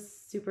 it was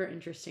super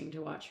interesting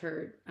to watch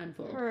her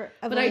unfold. Her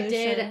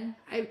evolution.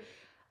 But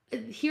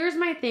here's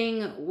my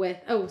thing with,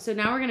 so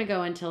now we're going to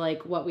go into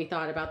like what we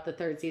thought about the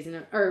third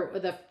season or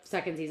the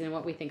second season and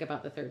what we think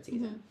about the third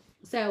season. Mm-hmm.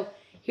 So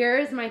here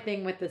is my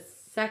thing with the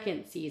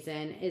second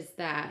season is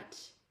that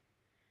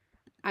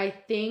I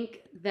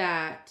think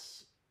that,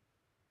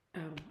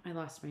 I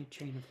lost my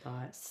train of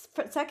thought.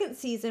 Second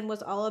season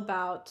was all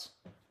about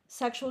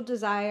sexual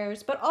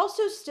desires, but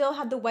also still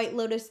had the White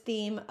Lotus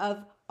theme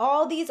of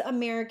all these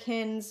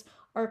Americans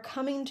are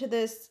coming to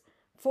this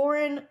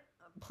foreign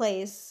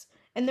place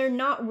and they're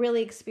not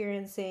really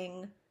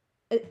experiencing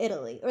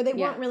Italy, or they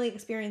weren't really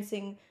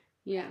experiencing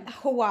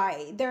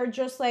Hawaii. They're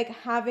just like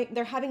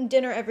having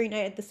dinner every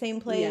night at the same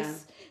place. Yeah.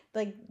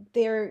 Like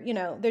they're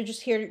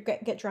just here to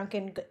get drunk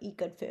and eat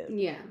good food.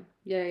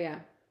 Yeah.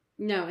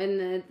 No,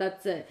 and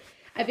that's it.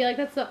 I feel like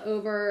that's the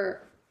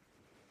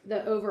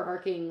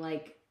overarching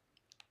like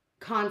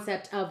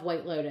concept of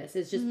White Lotus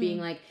is just being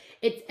like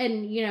it's,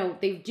 and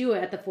they do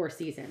it at the Four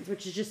Seasons,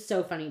 which is just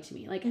so funny to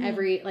me. Like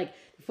every like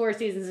the Four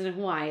Seasons in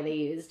Hawaii they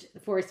used, the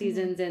Four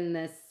Seasons in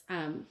this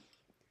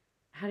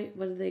what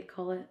do they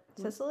call it?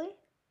 Sicily?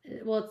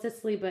 Well, it's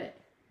Sicily, but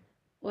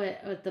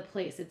what the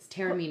place? It's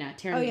Taormina.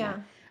 Oh yeah.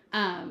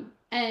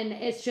 And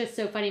it's just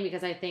so funny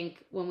because I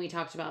think when we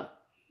talked about,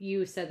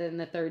 you said that in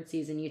the third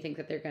season you think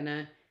that they're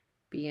gonna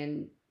be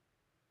in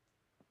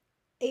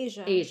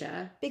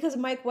Asia. Because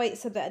Mike White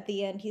said that at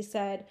the end. He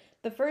said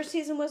the first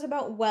season was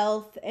about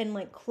wealth and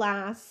like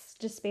class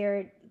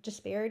disparity.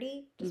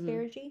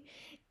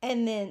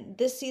 And then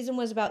this season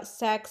was about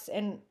sex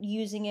and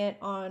using it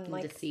on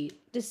like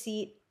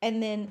deceit.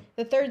 And then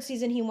the third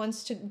season he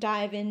wants to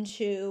dive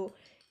into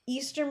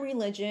Eastern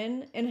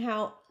religion and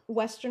how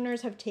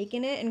Westerners have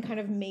taken it and kind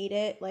of made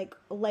it like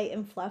light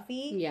and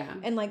fluffy. Yeah.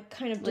 And like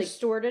kind of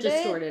distorted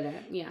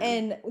it. Yeah.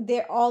 And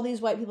all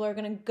these white people are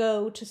going to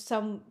go to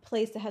some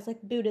place that has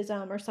like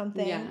Buddhism or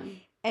something. Yeah.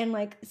 And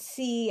like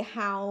see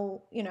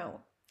how,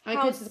 I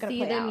could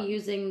see them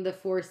using the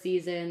Four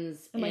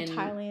Seasons in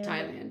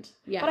Thailand.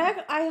 Yeah.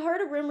 But I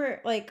heard a rumor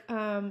like,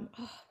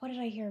 what did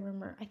I hear a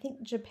rumor? I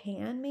think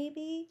Japan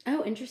maybe.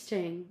 Oh,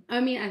 interesting.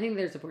 I mean, I think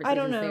there's a Four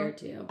Seasons there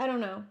too. I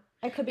don't know.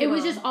 I could be wrong.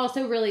 Was just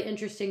also really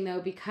interesting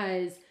though,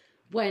 because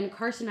when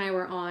Carson and I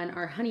were on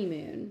our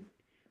honeymoon,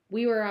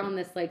 we were on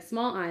this like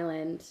small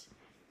island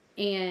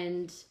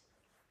and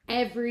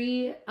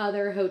every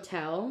other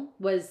hotel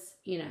was,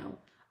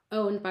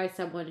 owned by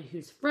someone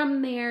who's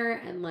from there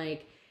and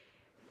like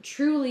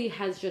truly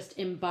has just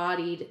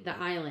embodied the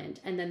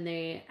island. And then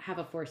they have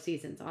a Four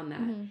Seasons on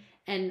that. Mm-hmm.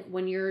 And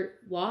when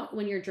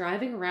you're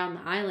driving around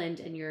the island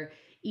and you're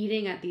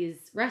eating at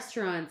these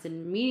restaurants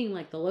and meeting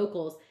like the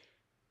locals,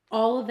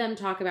 all of them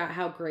talk about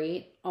how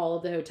great all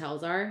of the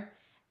hotels are.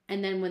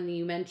 And then when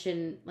you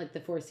mention like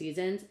the Four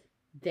Seasons,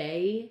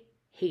 they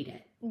hate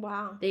it.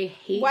 Wow. They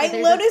hate White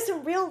Lotus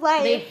in real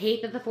life. They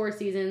hate that the Four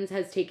Seasons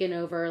has taken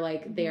over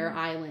like their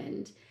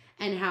island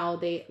and how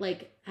they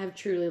like have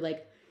truly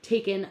like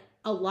taken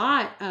a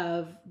lot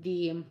of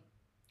the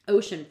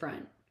ocean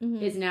front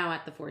is now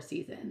at the Four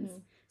Seasons. Mm-hmm.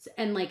 So,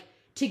 and like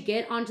to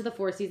get onto the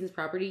Four Seasons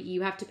property,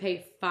 you have to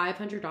pay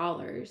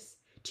 $500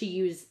 to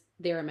use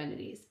their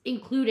amenities,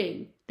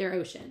 including their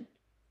ocean,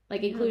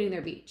 like including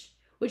their beach,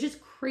 which is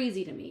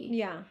crazy to me.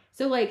 Yeah.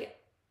 So like,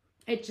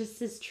 it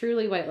just is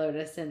truly White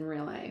Lotus in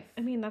real life.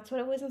 I mean, that's what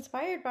it was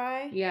inspired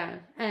by. Yeah.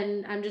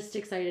 And I'm just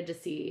excited to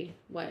see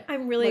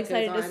I'm really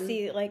excited to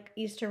see like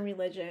Eastern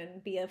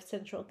religion be a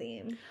central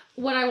theme.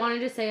 What I wanted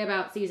to say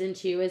about season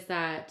 2 is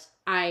that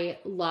I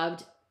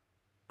loved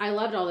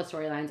all the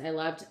storylines. I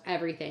loved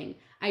everything.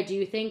 I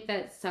do think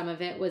that some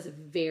of it was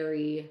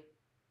very,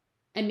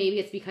 and maybe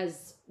it's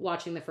because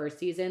watching the first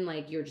season,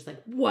 like you're just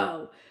like,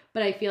 whoa.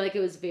 But I feel like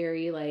it was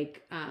very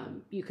like,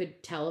 you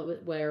could tell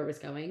where it was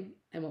going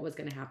and what was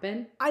going to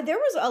happen. There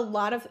was a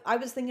lot of, I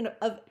was thinking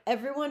of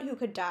everyone who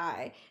could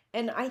die.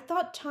 And I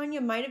thought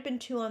Tanya might have been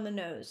too on the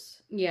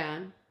nose. Yeah.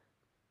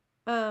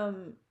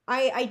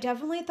 I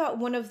definitely thought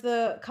one of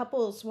the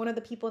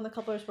people in the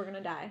couples were going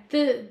to die.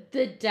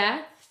 The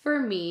death for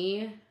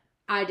me,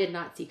 I did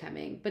not see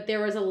coming, but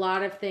there was a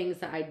lot of things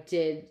that I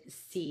did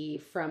see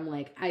from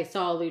like, I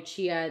saw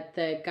Lucia,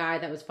 the guy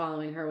that was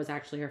following her was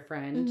actually her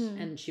friend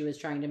and she was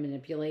trying to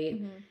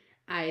manipulate. Mm-hmm.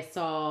 I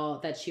saw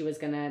that she was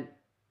going to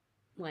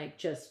like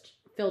just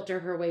filter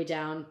her way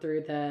down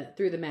through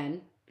the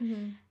men.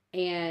 Mm-hmm.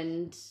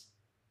 And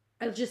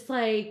I was just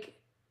like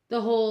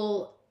the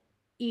whole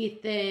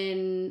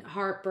Ethan,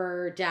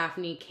 Harper,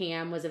 Daphne,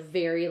 Cam was a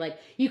very like,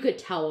 you could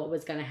tell what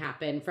was going to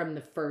happen from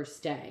the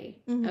first day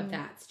of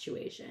that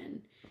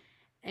situation.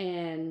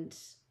 And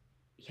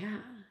yeah,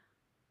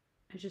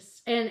 I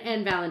just,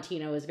 and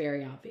Valentina was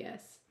very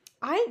obvious.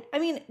 I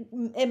mean,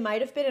 it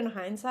might have been in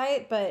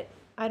hindsight, but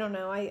I don't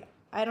know.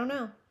 I don't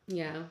know.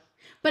 Yeah.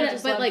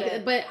 But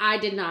I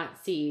did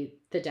not see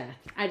the death.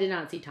 I did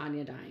not see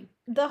Tanya dying.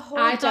 The whole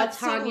death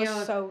scene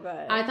was so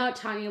good. I thought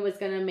Tanya was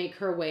going to make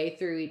her way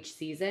through each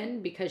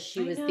season because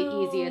she was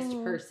the easiest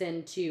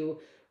person to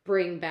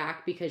bring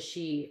back because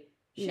she's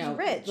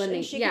rich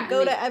and she could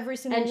go to every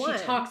single one. And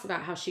she talks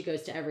about how she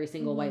goes to every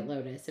single White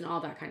Lotus and all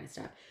that kind of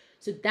stuff.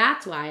 So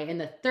that's why in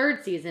the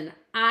third season,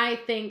 I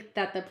think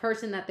that the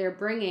person that they're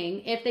bringing,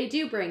 if they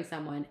do bring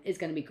someone, is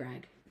going to be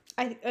Greg.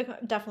 I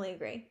definitely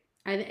agree.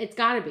 It's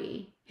got to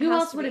be. Who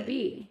else would it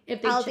be?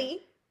 If they Aldi.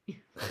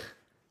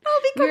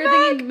 We were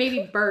thinking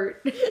maybe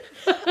Bert.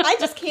 I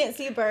just can't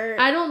see Bert.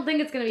 I don't think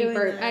it's going to be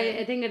Bert.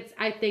 I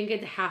think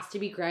it has to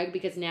be Greg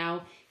because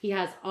now he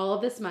has all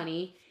of this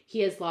money. He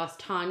has lost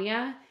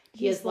Tanya.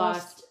 He has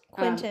lost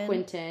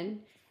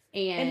Quentin.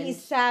 And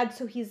he's sad,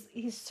 so he's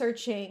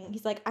searching.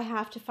 He's like, I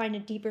have to find a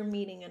deeper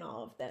meaning in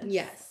all of this.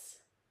 Yes.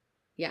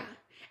 Yeah.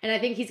 And I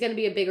think he's going to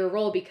be a bigger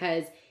role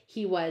because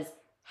he was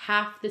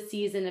half the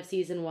season of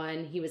season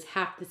 1. He was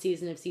half the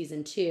season of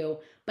season 2.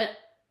 But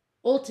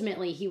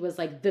ultimately, he was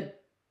like the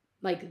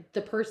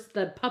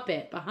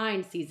puppet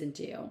behind season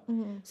 2.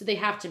 Mm-hmm. So they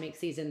have to make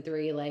season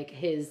 3 like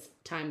his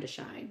time to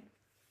shine.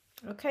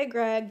 Okay,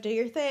 Greg, do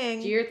your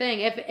thing. Do your thing.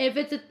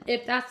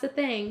 If that's the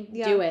thing,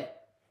 do it.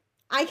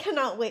 I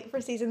cannot wait for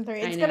season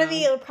 3. It's gonna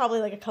be probably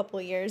like a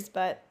couple years,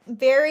 but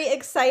very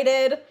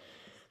excited.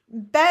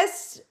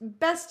 Best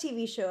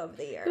TV show of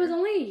the year. It was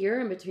only a year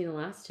in between the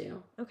last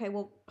 2. Okay,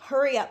 well,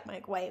 hurry up,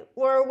 Mike White.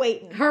 We're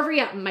waiting. Hurry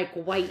up, Mike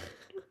White.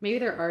 Maybe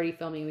they're already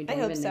filming. We don't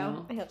even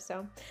know. I hope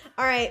so.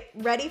 All right,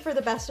 ready for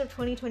the best of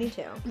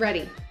 2022?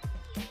 Ready.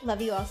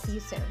 Love you all. See you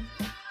soon.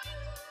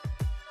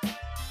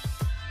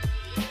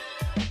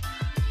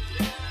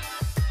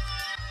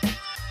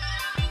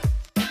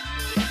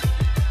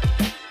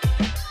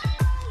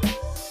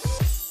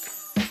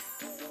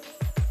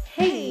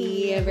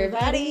 Hey,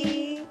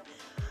 everybody.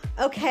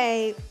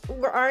 Okay,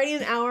 we're already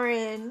an hour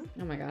in.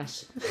 Oh my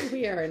gosh.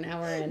 We are an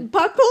hour in.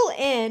 Buckle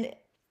in.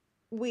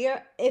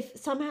 If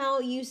somehow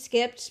you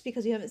skipped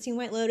because you haven't seen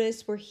White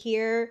Lotus, we're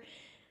here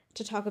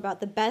to talk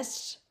about the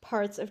best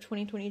parts of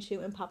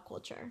 2022 in pop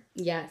culture.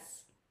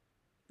 Yes.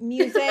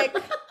 Music,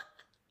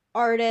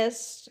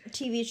 artists,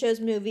 TV shows,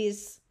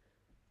 movies,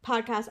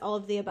 podcasts, all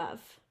of the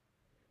above.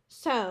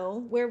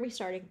 So, where are we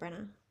starting,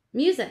 Brenna?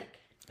 Music.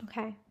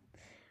 Okay.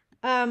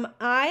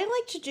 I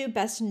like to do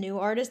best new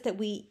artist that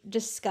we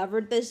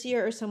discovered this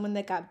year or someone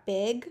that got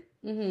big.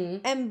 Mm-hmm.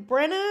 And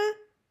Brenna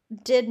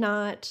did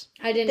not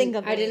think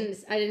of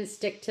it. I didn't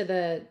stick to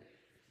the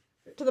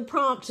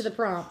prompt.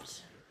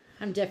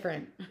 I'm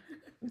different.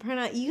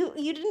 Brenna,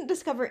 you didn't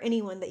discover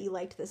anyone that you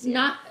liked this year.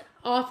 Not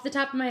off the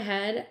top of my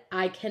head.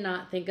 I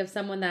cannot think of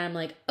someone that I'm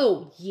like,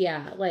 oh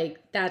yeah, like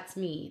that's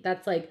me.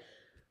 That's like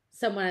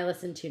someone I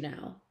listen to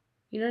now.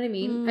 You know what I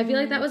mean? I feel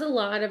like that was a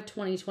lot of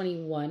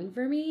 2021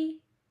 for me.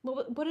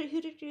 Well, who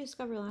did you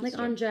discover last year? Like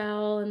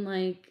Angel and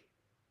like.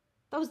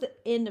 That was the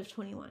end of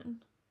 21.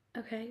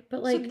 Okay,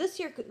 but like. So this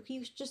year,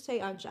 you should just say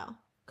Angel.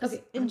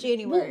 Okay. In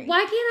January. Well, why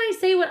can't I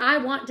say what I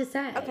want to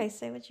say? Okay,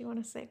 say what you want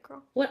to say,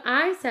 girl. What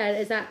I said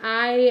is that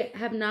I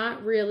have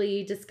not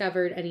really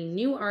discovered any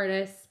new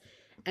artists,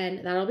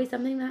 and that'll be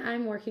something that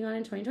I'm working on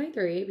in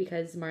 2023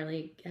 because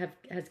Marley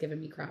has given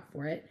me crap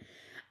for it.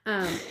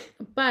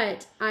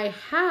 But I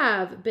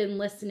have been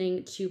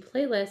listening to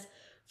playlists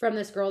from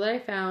this girl that I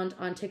found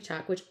on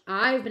TikTok, which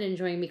I've been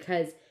enjoying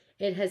because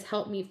it has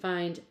helped me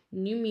find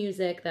new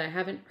music that I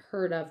haven't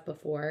heard of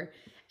before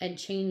and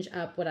change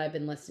up what I've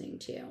been listening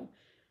to.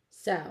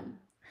 So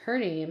her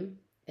name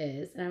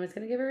is, and I was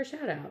going to give her a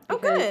shout out. Oh,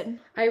 good.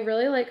 I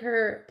really like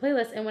her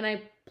playlist. And when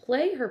I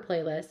play her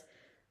playlist,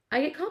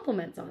 I get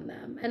compliments on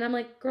them. And I'm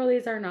like, girl,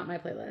 these are not my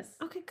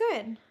playlists. Okay,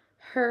 good.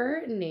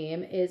 Her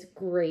name is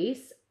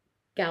Grace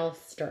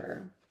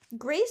Galster.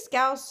 Grace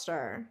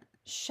Galster.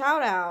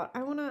 Shout out.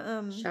 I want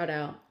to shout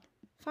out.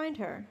 Find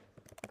her.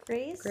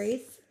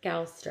 Grace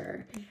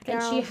Galster.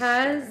 And she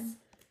has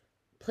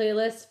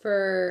playlists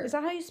for. Is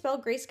that how you spell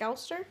Grace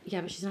Galster?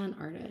 Yeah, but she's not an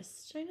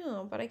artist. I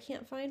know, but I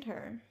can't find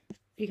her.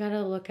 You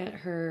gotta look at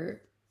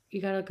her.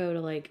 You gotta go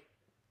to like.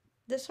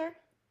 This her?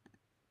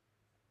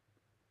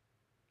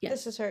 Yes.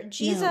 This is her.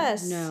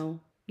 Jesus.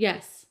 No.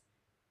 Yes.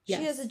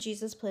 She has a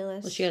Jesus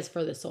playlist. Well, she has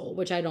For the Soul,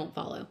 which I don't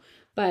follow.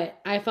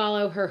 But I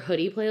follow her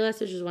hoodie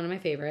playlist, which is one of my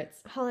favorites.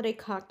 Holiday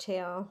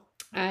Cocktail.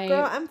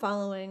 Girl, I'm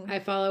following. I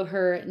follow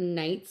her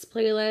Nights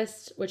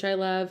playlist, which I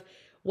love.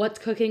 What's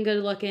Cooking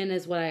Good Looking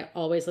is what I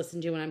always listen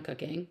to when I'm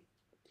cooking.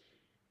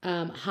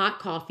 Hot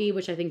Coffee,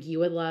 which I think you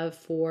would love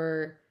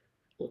for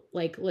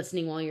like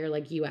listening while you're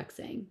like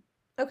UXing.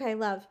 Okay,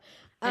 love.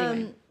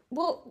 Anyway.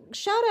 Well,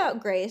 shout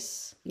out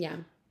Grace. Yeah.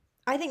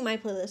 I think my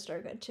playlists are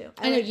good too.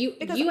 I know you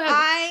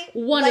have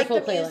wonderful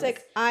like the playlists.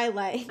 Music I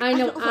like. I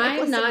know.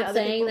 I'm not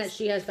saying that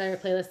she has better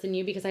playlists than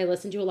you because I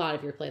listen to a lot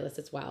of your playlists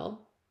as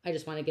well. I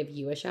just want to give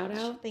you a shout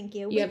out. Thank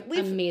you. You have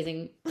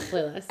amazing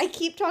playlists. I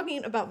keep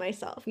talking about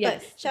myself.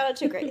 Yes. But shout out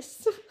to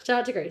Grace. Shout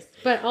out to Grace.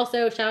 But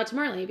also shout out to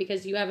Marley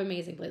because you have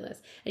amazing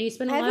playlists. And you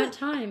spend a lot of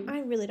time.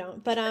 I really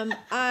don't. But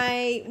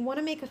I want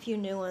to make a few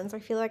new ones. I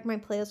feel like my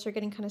playlists are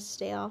getting kind of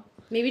stale.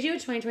 Maybe do a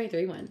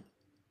 2023 one.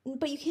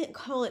 But you can't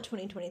call it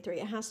 2023.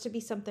 It has to be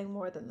something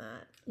more than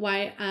that.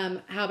 Why?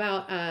 How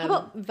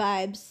about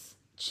vibes?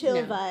 Chill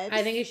vibes.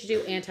 I think you should do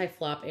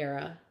anti-flop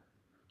era.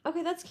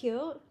 Okay, that's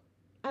cute.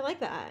 I like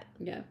that.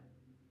 Yeah.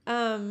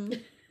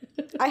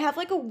 I have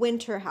like a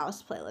winter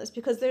house playlist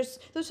because there's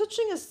such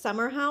thing as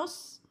summer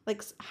house,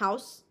 like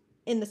house,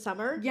 in the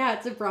summer. Yeah,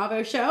 it's a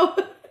Bravo show.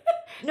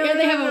 No, and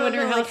they have a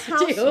winter house,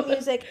 like too. House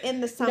music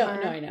in the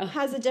summer I know.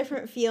 has a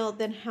different feel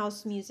than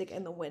house music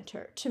in the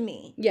winter to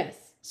me. Yes.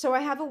 So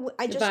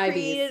I just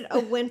created a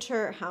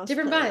winter house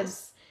different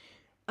playlist.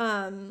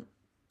 Vibes.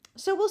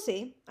 So we'll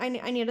see. I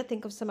need to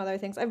think of some other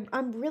things.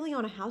 I'm really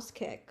on a house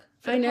kick.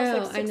 I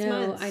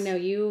know.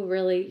 You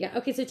really, yeah.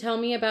 Okay, so tell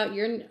me about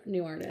your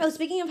new artist. Oh,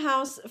 speaking of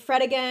house,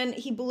 Fred again.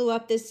 He blew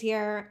up this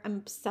year. I'm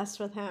obsessed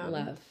with him.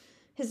 Love.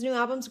 His new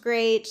album's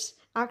great.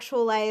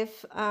 Actual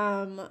Life.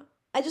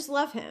 I just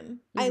love him.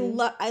 I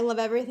love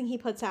everything he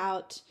puts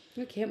out.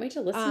 I can't wait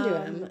to listen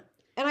to him.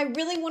 And I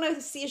really want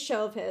to see a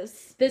show of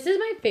his. This is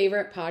my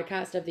favorite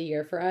podcast of the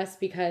year for us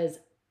because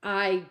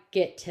I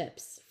get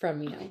tips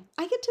from you.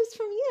 I get tips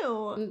from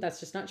you. That's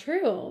just not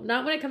true.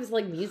 Not when it comes to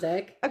like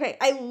music. Okay,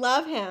 I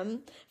love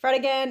him. Fred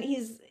again,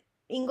 he's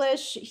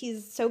English.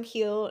 He's so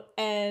cute,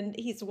 and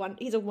he's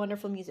a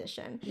wonderful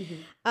musician.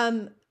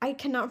 Mm-hmm. I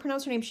cannot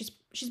pronounce her name.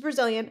 She's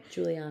Brazilian.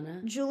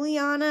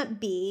 Juliana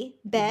B.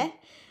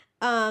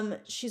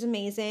 She's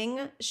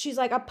amazing. She's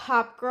like a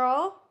pop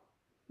girl,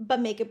 but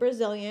make it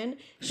Brazilian.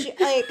 She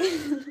like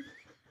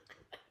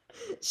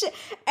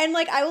and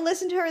like I will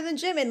listen to her in the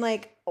gym, and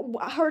like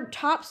her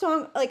top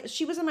song, like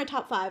she was in my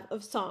top 5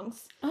 of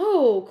songs.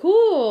 Oh,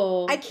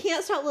 cool. I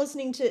can't stop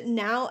listening to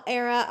Now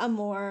Era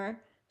Amor.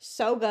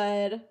 So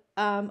good.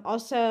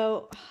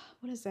 Also,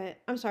 what is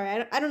it? I'm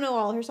sorry. I don't know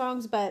all her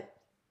songs,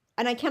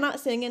 and I cannot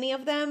sing any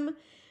of them.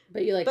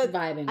 But you like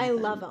vibing. I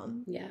love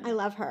them. Yeah. I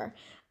love her.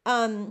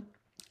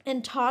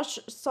 And Tosh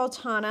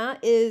Sultana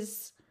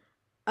is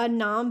a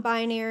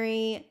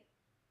non-binary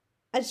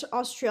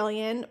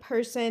Australian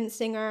person,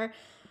 singer,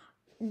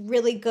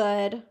 really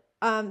good,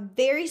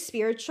 very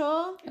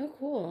spiritual. Oh,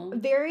 cool.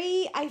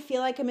 I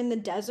feel like I'm in the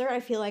desert. I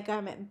feel like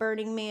I'm at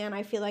Burning Man.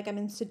 I feel like I'm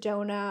in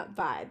Sedona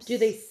vibes. Do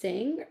they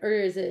sing or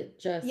is it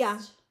just? Yeah.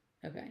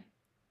 Okay.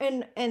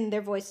 And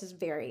their voice is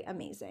very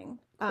amazing.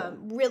 Cool.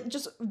 Real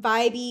just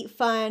vibey,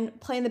 fun,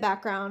 play in the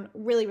background,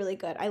 really, really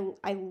good.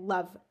 I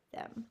love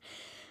them.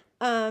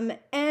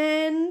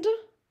 And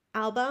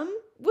album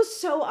was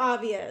so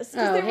obvious.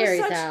 Oh, there Harry's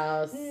were such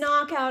House.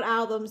 knockout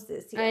albums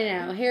this year. I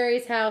know.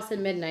 Harry's House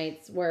and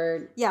Midnight's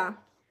were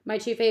my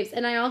 2 faves.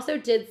 And I also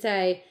did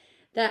say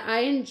that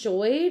I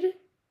enjoyed,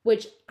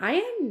 which I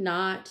am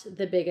not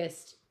the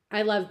biggest.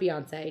 I love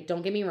Beyonce.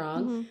 Don't get me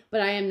wrong.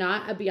 But I am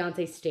not a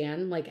Beyonce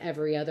stan like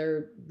every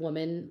other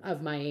woman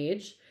of my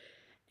age.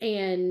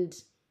 And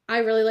I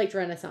really liked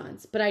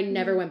Renaissance, but I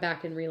never went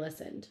back and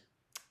re-listened.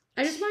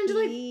 I just wanted to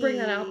like bring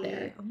that out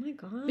there. Oh my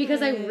God.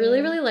 Because I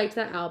really, really liked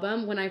that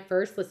album. When I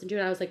first listened to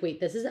it, I was like, wait,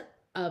 this is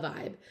a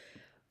vibe.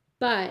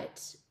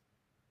 But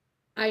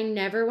I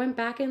never went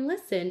back and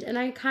listened, and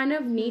I kind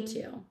of need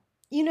to.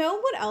 You know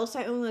what else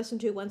I only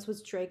listened to once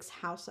was Drake's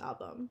House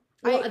album.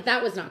 Well,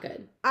 that was not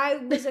good. I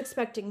was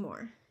expecting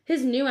more.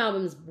 His new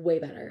album's way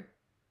better.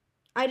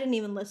 I didn't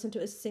even listen to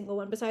a single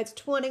one besides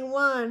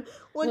 21.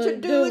 Won't you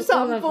do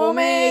something for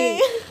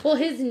me? Well,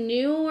 his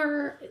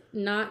newer,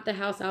 not the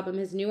House album,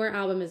 his newer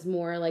album is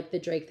more like the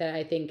Drake that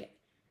I think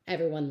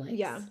everyone likes.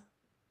 Yeah.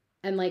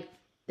 And like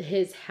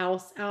his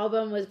House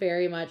album was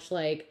very much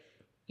like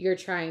you're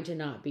trying to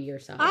not be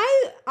yourself.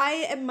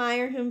 I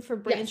admire him for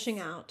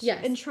branching out.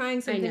 Yes. And trying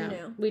something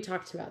new. We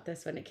talked about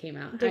this when it came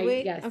out. Did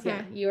we? Yes, okay.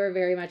 Yeah. You are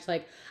very much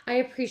like, I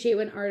appreciate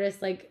when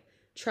artists like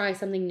try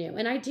something new.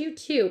 And I do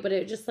too, but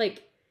it just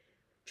like,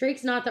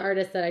 Drake's not the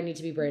artist that I need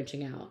to be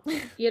branching out,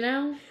 you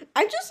know?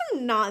 I just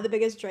am not the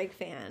biggest Drake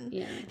fan.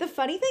 Yeah. The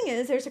funny thing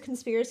is there's a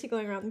conspiracy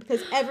going around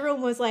because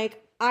everyone was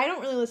like, I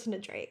don't really listen to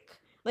Drake.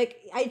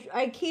 Like, I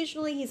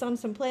occasionally he's on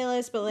some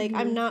playlist, but like,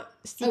 I'm not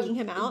seeking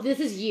him out. This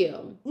is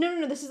you.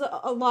 No. This is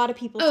a lot of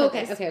people. Oh,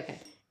 okay.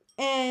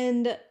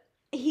 And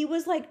he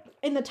was like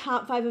in the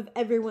top 5 of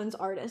everyone's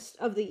artist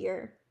of the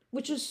year,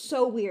 which is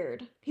so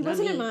weird. He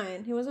wasn't in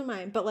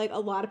mine, but like a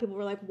lot of people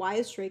were like, why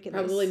is Drake in this?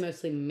 Probably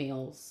mostly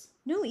males.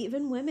 No,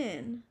 even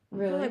women.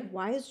 Really? They're like,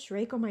 why is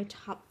Drake on my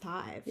top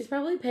 5? He's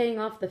probably paying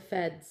off the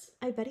feds.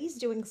 I bet he's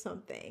doing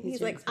something. He's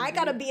doing like, something. I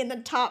gotta be in the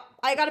top.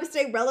 I gotta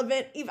stay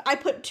relevant. If I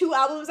put 2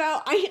 albums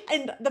out,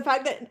 and the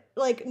fact that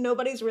like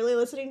nobody's really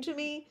listening to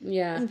me.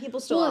 Yeah. And people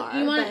still are.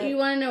 You want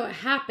to know what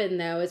happened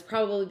though? Is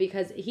probably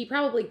because he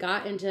probably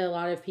got into a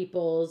lot of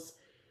people's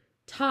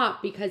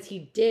top because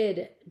he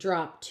did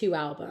drop 2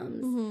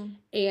 albums,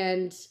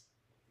 and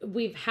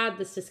we've had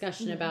this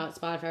discussion about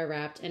Spotify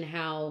Wrapped and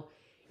how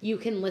you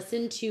can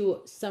listen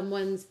to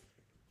someone's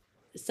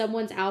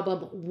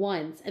album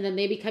once and then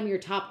they become your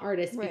top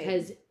artist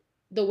because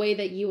the way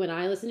that you and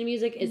I listen to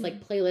music is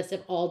like playlists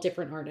of all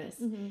different artists.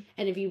 And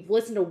if you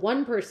listen to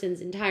one person's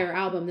entire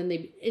album, then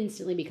they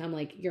instantly become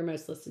like your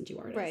most listened to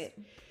artist. Right.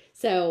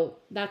 So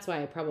that's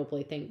why I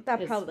probably think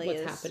that probably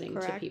is what's happening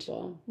to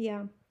people.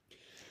 Yeah.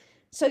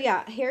 So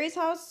yeah, Harry's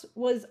House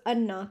was a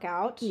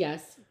knockout.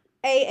 Yes.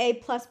 AA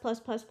plus.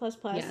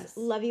 Yes.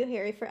 Love you,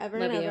 Harry, forever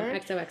and ever.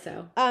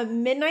 XOXO.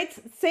 Midnight's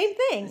same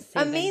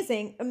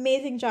thing.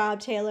 Amazing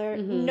job, Taylor.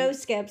 No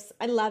skips.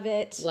 I love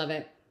it. Love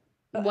it.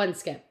 One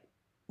skip.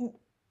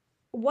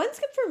 One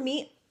skip for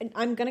me.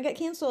 I'm gonna get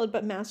canceled,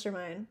 but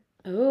Mastermind.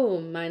 Oh,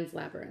 mine's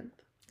Labyrinth.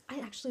 I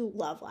actually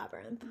love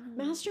Labyrinth.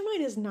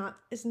 Mastermind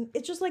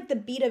it's just like the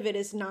beat of it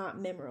is not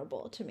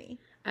memorable to me.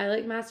 I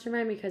like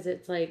Mastermind because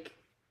it's like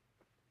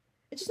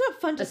it's just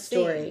not fun to sing.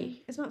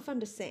 Story. It's not fun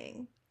to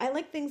sing. I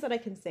like things that I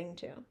can sing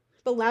to.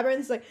 But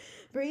Labyrinth is like,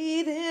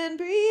 breathe in,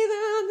 breathe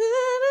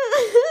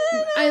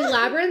out.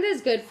 Labyrinth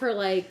is good for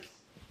like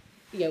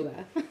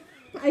yoga.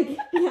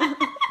 Yeah.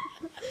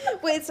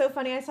 Wait, it's so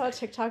funny. I saw a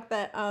TikTok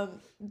that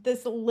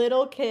this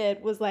little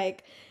kid was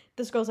like,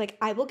 this girl's like,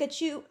 I will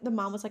get you, the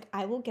mom was like,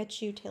 I will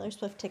get you Taylor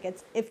Swift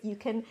tickets if you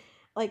can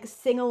like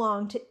sing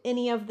along to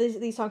any of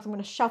these songs. I'm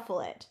going to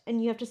shuffle it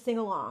and you have to sing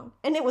along.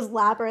 And it was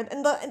Labyrinth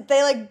and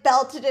they like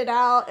belted it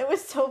out. It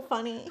was so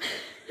funny.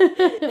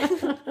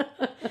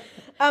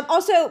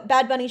 Also,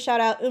 Bad Bunny shout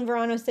out, Un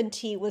Verano Sin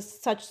Ti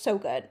was so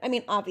good. I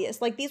mean,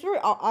 obvious. Like, these were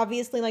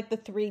obviously, like, the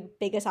 3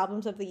 biggest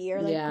albums of the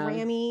year. Like,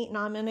 Grammy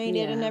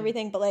nominated and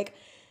everything. But, like,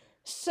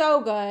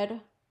 so good.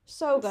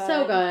 So good.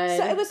 So good.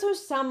 So, it was so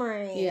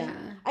summery. Yeah.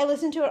 I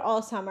listened to it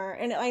all summer.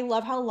 And I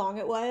love how long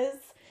it was.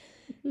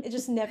 It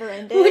just never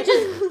ended. Which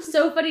is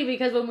so funny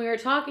because when we were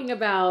talking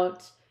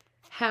about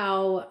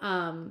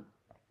how...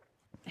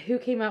 who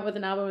came out with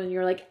an album and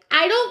you're like,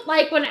 I don't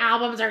like when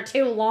albums are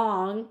too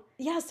long.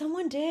 Yeah,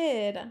 someone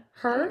did.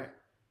 Her?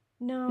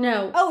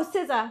 No. Oh,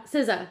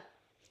 SZA.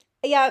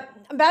 Yeah,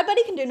 Bad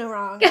Bunny can do no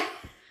wrong.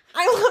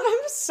 I love him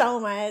so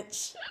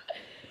much.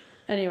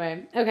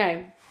 Anyway,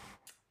 okay.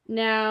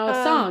 Now,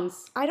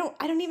 songs. I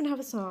don't even have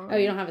a song. Oh,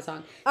 you don't have a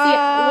song. See, what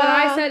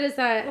I said is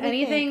that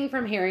anything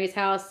from Harry's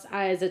house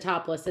is a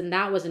top list, and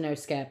that was a no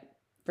skip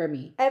for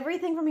me.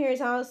 Everything from Harry's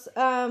house.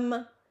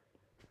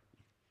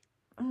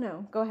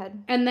 No, go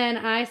ahead. And then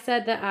I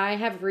said that I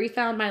have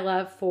refound my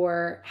love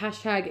for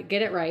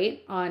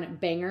 #GetItRight on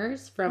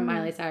Bangers from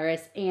Miley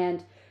Cyrus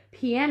and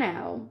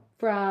Piano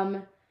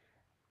from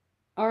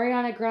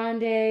Ariana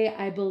Grande.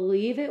 I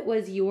believe it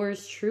was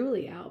Yours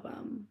Truly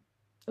album.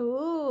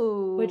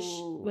 Ooh. Which,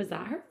 was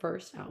that her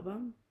first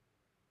album?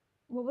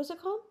 What was it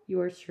called?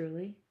 Yours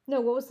Truly. No,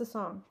 what was the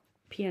song?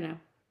 Piano.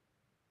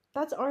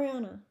 That's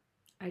Ariana.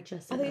 I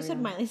thought you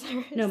said Miley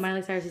Cyrus. No,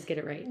 Miley Cyrus is Get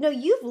It Right. No,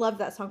 you've loved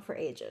that song for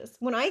ages.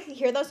 When I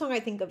hear that song, I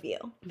think of you.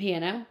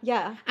 Piano?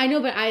 Yeah. I know,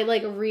 but I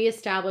like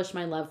reestablished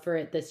my love for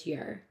it this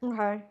year.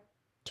 Okay.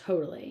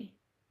 Totally.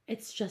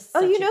 It's just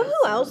you know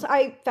who else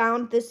I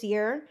found this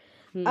year?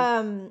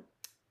 The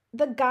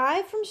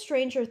guy from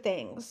Stranger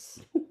Things.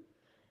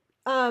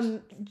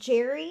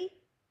 Jerry.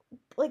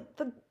 Like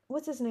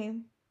what's his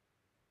name?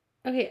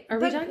 Okay, are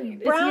we talking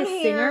brown is he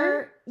a hair?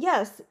 Singer?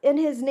 Yes, and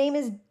his name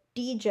is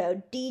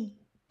Djo.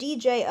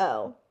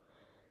 DJO.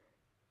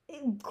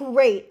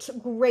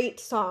 Great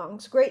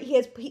songs. Great.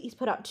 He's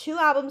put out 2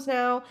 albums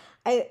now.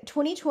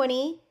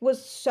 2020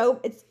 was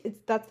so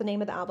that's the name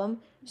of the album.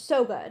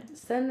 So good.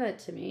 Send that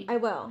to me. I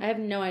will. I have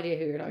no idea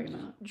who you're talking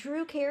about.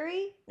 Drew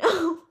Carey?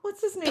 What's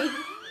his name?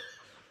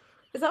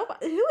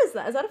 Who is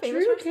that? Is that a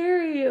famous Drew person?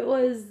 Carey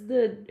was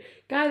the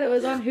guy that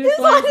was on Whose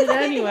Line Is It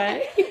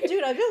Anyway?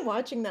 Dude, I've been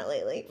watching that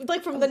lately.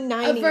 Like from the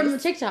 90s. From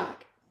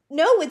TikTok.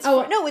 No, it's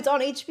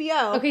on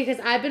HBO. Okay, because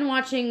I've been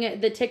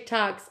watching the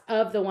TikToks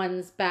of the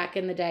ones back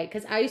in the day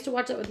because I used to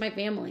watch it with my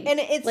family, and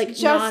it's like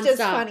just nonstop. as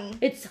funny.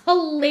 It's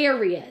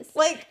hilarious,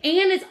 and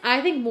it's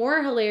I think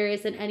more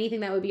hilarious than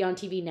anything that would be on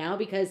TV now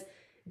because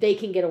they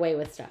can get away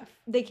with stuff.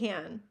 They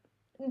can,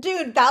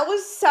 dude. That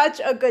was such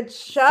a good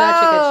show.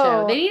 Such a good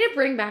show. They need to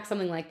bring back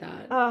something like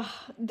that.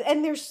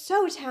 And they're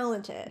so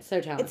talented.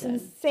 So talented. It's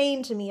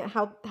insane to me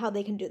how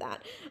they can do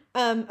that.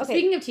 Okay.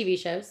 Speaking of TV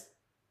shows.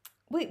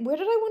 Wait, where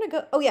did I want to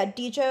go? Oh, yeah,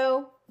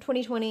 Djo,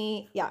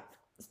 2020, yeah.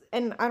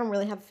 And I don't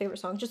really have a favorite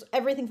song, just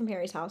everything from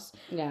Harry's house.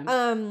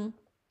 Yeah.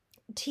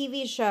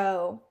 TV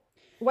show,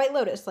 White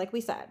Lotus, like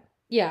we said.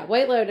 Yeah,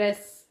 White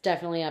Lotus,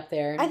 definitely up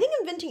there. I think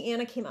Inventing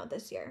Anna came out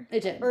this year.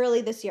 It did.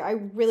 Early this year. I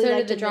really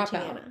liked the Inventing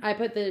Dropout. Anna. I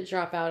put the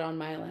Dropout on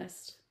my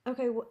list.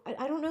 Okay,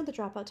 I don't know the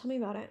Dropout. Tell me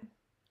about it.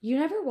 You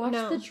never watched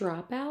the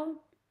Dropout?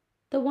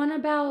 The one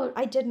about...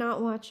 I did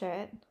not watch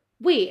it.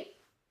 Wait.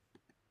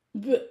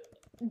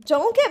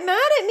 Don't get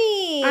mad at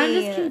me. I'm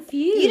just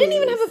confused. You didn't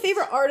even have a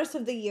favorite artist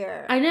of the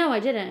year. I know, I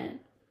didn't.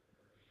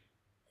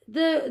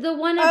 The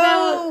one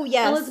about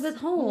Elizabeth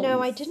Holmes.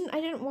 No, I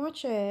didn't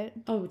watch it.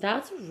 Oh,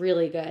 that's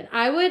really good.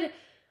 I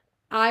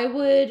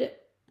would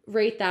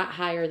rate that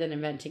higher than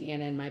Inventing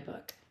Anna in my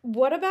book.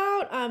 What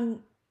about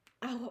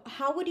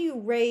how would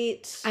you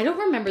rate I don't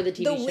remember the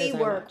TV shows the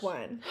WeWork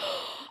one.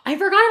 I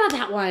forgot about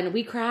that one.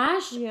 We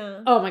Crashed?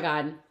 Yeah. Oh my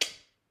god.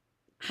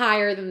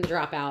 Higher than the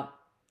Dropout.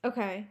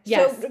 Okay.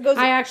 Yes. So it goes,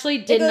 I actually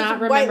did not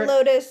remember. White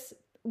Lotus,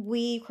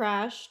 We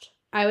Crashed.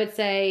 I would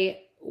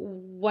say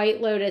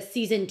White Lotus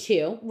season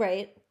 2.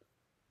 Right.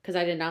 Because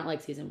I did not like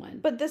season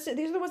 1. But these are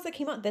the ones that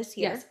came out this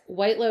year. Yes.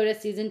 White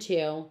Lotus season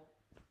 2,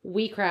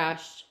 We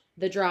Crashed,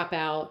 The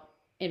Dropout,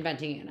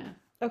 Inventing Anna.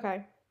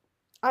 Okay.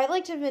 I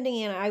liked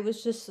Inventing Anna. I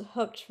was just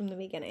hooked from the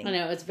beginning. I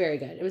know. It's very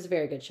good. It was a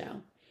very good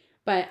show.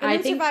 But I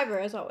think Survivor,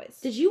 as always.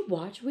 Did you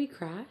watch We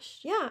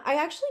Crashed? Yeah, I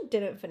actually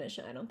didn't finish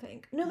it, I don't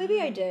think. No,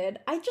 maybe I did.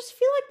 I just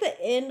feel like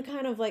the end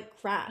kind of like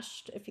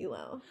crashed, if you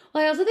will.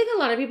 Well, I also think a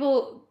lot of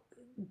people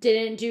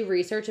didn't do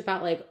research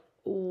about like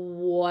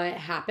what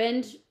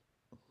happened,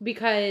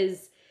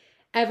 because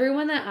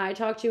everyone that I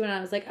talked to and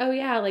I was like, oh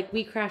yeah, like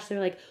we crashed, they're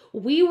like,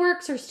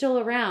 WeWorks are still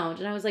around.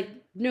 And I was like,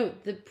 no,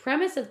 the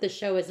premise of the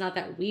show is not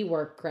that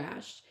WeWork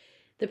crashed.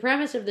 The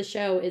premise of the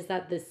show is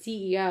that the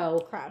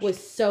CEO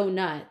was so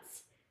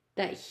nuts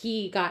that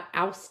he got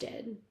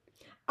ousted.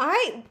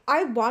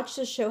 I watched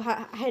the show.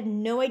 I had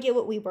no idea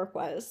what WeWork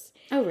was.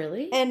 Oh,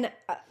 really? And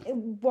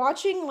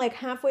watching like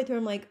halfway through,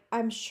 I'm like,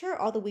 I'm sure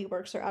all the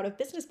WeWorks are out of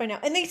business by now,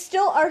 and they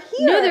still are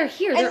here. No, they're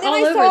here. They're all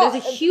over.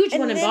 There's a huge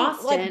one in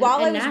Boston. Like while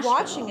I was Nashville.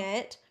 watching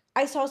it,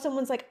 I saw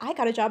someone's like, I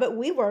got a job at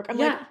WeWork. I'm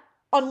like,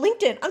 on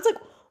LinkedIn. I was like,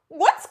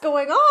 what's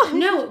going on?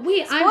 No,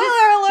 wait. Spoiler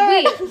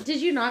alert. Wait, did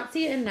you not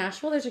see it in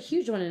Nashville? There's a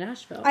huge one in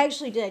Nashville. I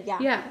actually did.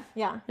 Yeah.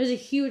 Yeah. There's a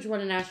huge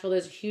one in Nashville.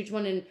 There's a huge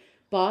one in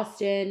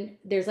Boston.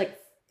 There's like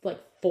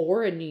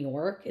 4 in New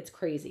York. It's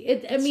crazy.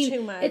 It's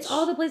too much. It's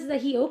all the places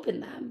that he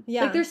opened them.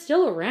 Yeah. Like they're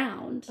still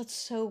around. That's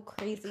so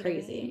crazy.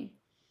 Crazy.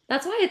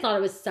 That's why I thought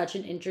it was such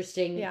an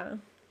interesting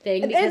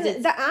thing. Because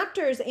and the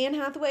actors, Anne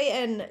Hathaway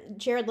and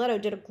Jared Leto,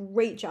 did a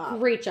great job.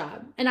 Great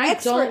job. And I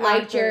don't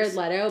like Jared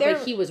Leto,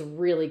 but he was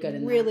really good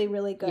in that. Really,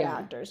 really good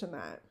actors in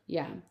that.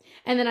 Yeah.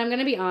 And then I'm going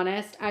to be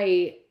honest,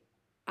 I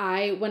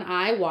when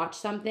I watch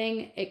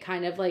something, it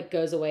kind of like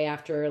goes away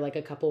after like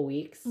a couple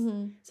weeks.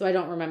 Mm-hmm. So I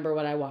don't remember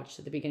what I watched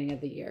at the beginning of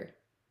the year.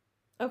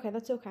 Okay,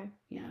 that's okay.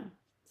 Yeah. So.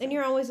 And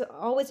you're always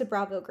a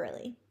Bravo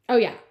girly. Oh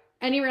yeah.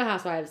 Any Real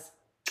Housewives.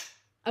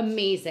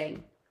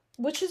 Amazing.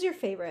 Which is your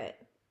favorite?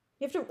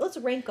 Let's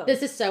rank them.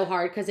 This is so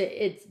hard because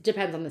it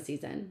depends on the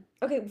season.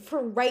 Okay,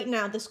 for right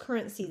now, this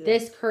current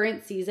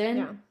season.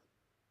 Yeah.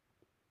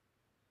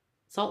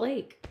 Salt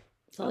Lake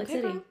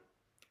City. Girl.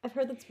 I've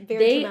heard that's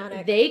very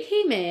dramatic. They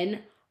came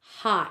in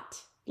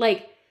hot.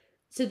 Like,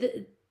 so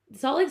the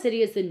Salt Lake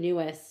City is the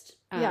newest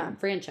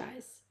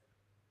franchise.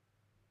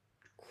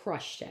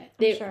 Crushed it.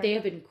 They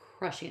have been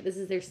crushing it. This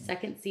is their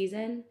second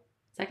season.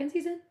 Second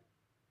season?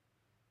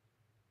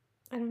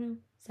 I don't know.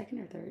 Second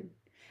or third.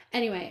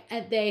 Anyway,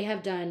 they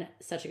have done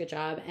such a good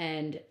job,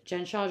 and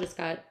Jen Shaw just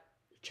got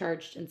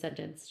charged and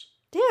sentenced.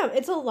 Damn,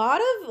 it's a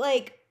lot of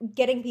like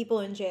getting people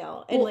in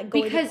jail and like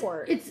going to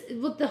court. It's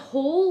the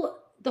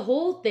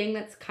whole thing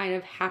that's kind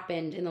of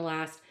happened in the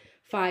last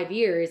 5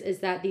 years is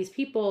that these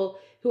people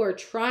who are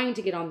trying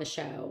to get on the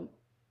show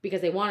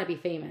because they want to be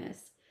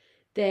famous,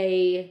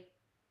 they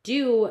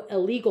do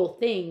illegal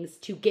things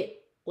to get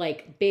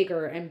like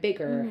bigger and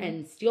bigger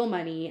and steal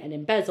money and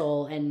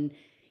embezzle and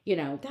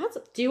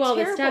do all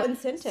this stuff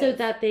so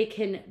that they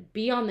can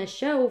be on the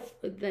show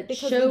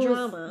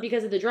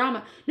because of the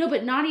drama. No,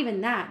 but not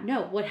even that.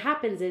 No, what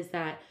happens is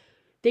that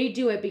they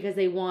do it because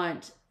they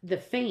want the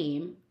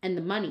fame and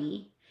the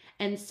money,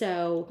 and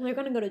so they're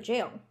going to go to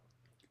jail.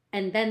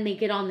 And then they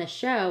get on the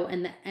show,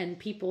 and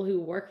people who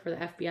work for the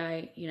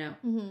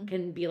FBI,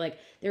 can be like,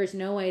 "There's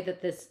no way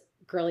that this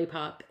girly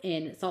pop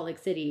in Salt Lake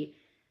City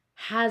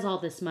has all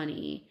this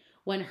money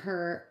when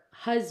her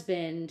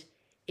husband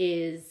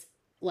is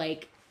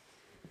like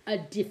a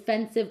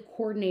defensive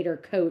coordinator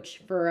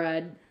coach for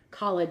a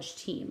college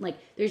team. Like,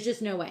 there's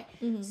just no way."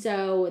 Mm-hmm.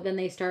 So then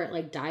they start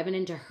like diving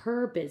into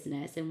her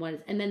business and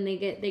then they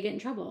get in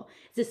trouble.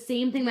 It's the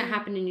same thing that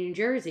happened in New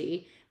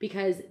Jersey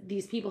because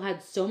these people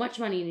had so much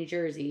money in New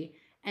Jersey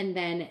and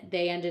then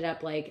they ended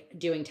up like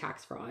doing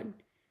tax fraud.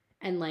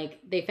 And like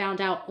they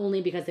found out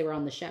only because they were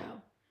on the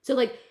show. So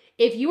like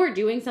if you are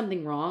doing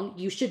something wrong,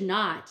 you should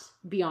not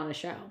be on a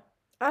show.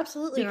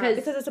 Absolutely because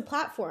it's a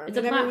platform. It's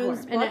a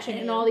platform,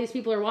 and all these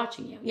people are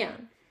watching you. Yeah,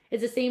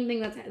 it's the same thing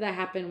that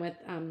happened with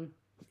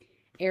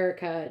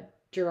Erica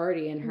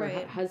Girardi and her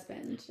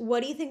husband.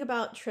 What do you think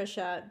about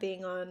Trisha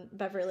being on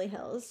Beverly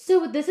Hills?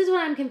 So this is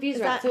what I'm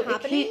confused about. So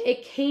happening?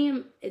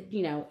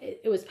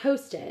 It was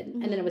posted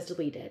and then it was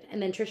deleted,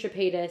 and then Trisha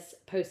Paytas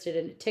posted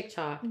a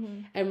TikTok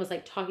and was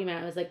like talking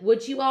about it. I was like,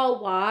 would you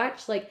all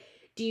watch? Like,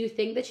 do you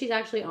think that she's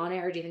actually on it,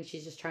 or do you think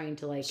she's just trying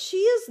to like? She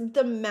is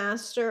the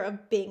master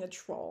of being a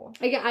troll.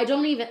 I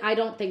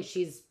don't think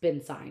she's been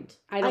signed.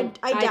 I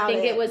doubt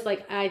it was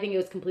I think it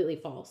was completely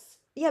false.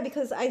 Yeah,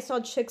 because I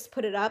saw chicks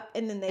put it up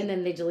and then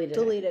they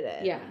deleted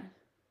it. Yeah.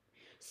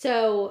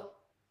 So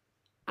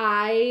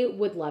I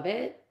would love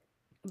it,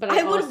 but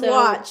I would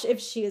watch if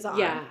she is on.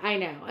 Yeah, I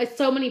know.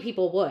 So many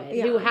people would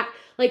who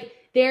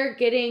they're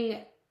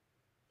getting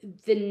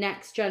the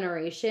next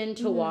generation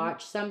to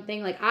watch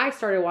something. Like I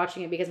started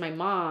watching it because my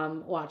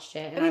mom watched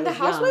it. And the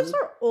Housewives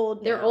are old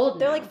now. They're old now.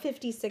 They're like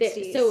 50s,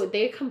 60s. So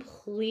they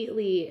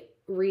completely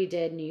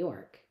redid New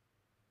York.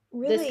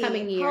 Really? This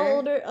coming year. How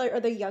old are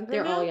they younger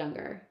They're now? all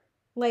younger.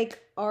 Like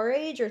our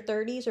age or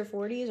 30s or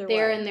 40s or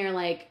They're what? in their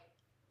like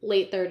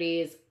late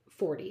 30s,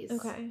 40s.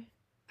 Okay.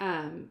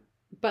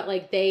 But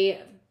like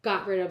they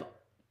got rid of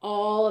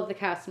all of the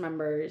cast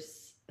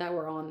members that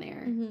were on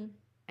there. Mm-hmm.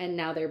 And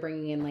now they're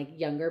bringing in like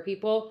younger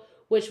people,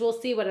 which we'll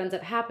see what ends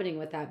up happening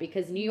with that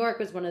because New York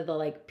was one of the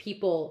like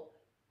people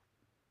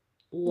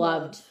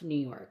loved New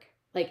York.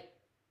 Like,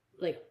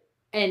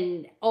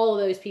 and all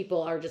of those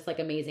people are just like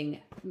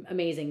amazing,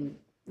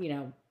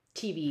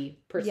 TV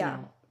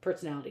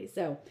personalities.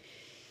 So,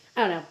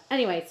 I don't know.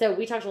 Anyway, so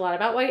we talked a lot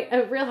about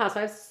Real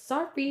Housewives.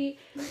 Sorry.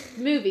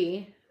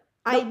 Movie.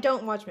 I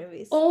don't watch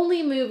movies.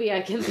 Only movie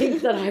I can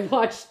think that I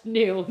watched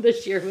new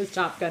this year was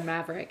Top Gun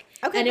Maverick.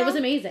 Okay, and it was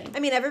amazing. I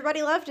mean,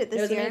 everybody loved it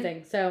this year. It was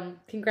amazing. So,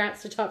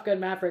 congrats to Top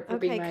Gun Maverick for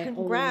being my only movie.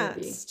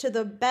 Congrats to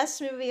the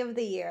best movie of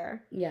the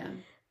year. Yeah.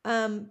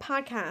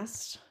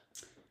 Podcast.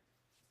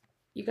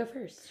 You go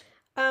first.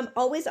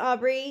 Always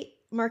Aubrey,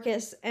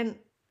 Marcus, and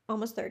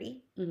Almost 30.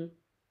 Mm-hmm.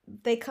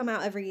 They come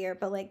out every year,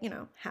 but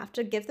have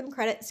to give them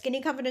credit.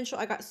 Skinny Confidential,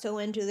 I got so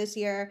into this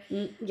year.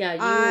 Yeah,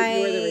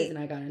 you were the reason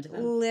I got into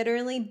them.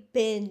 Literally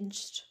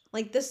binged.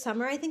 Like this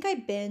summer, I think I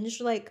binged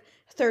like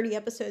 30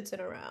 episodes in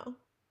a row.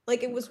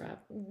 Like it was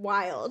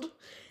wild.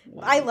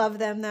 Wow. I love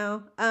them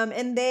though.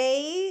 And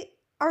they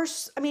are,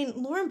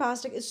 Lauren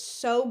Bostic is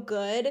so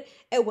good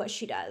at what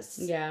she does.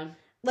 Yeah.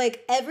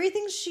 Like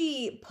everything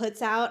she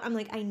puts out, I'm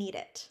like, I need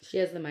it. She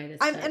has the Midas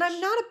touch. And I'm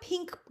not a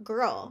pink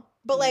girl.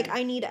 But,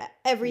 I need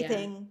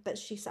everything that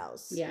she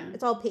sells. Yeah.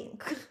 It's all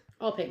pink.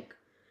 All pink.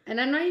 And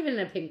I'm not even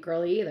a pink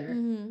girly either.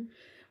 Mm-hmm.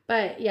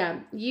 But, yeah,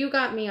 you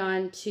got me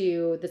on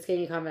to the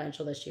Skinny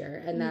Confidential this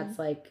year. And that's,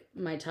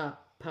 my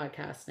top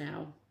podcast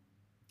now.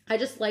 I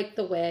just like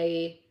the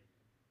way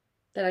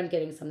that I'm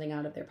getting something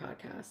out of their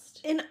podcast.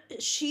 And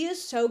she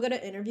is so good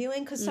at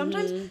interviewing. Because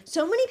sometimes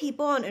so many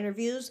people on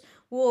interviews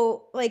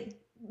will,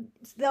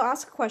 they'll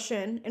ask a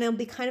question. And it'll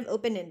be kind of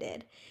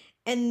open-ended.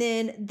 And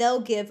then they'll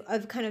give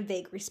a kind of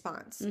vague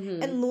response.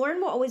 Mm-hmm. And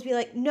Lauren will always be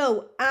like,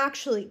 no,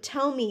 actually,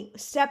 tell me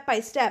step by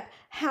step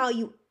how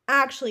you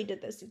actually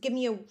did this. Give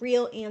me a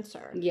real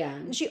answer. Yeah.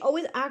 And she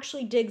always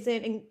actually digs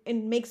in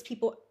and makes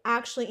people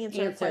actually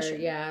answer a question.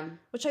 Yeah.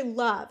 Which I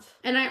love.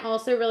 And I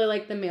also really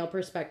like the male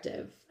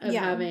perspective of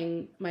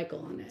having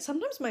Michael on it.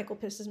 Sometimes Michael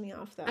pisses me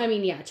off, though. I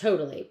mean, yeah,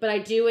 totally. But I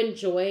do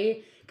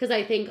enjoy, because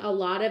I think a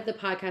lot of the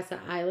podcasts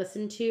that I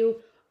listen to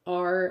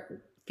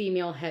are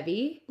female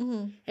heavy.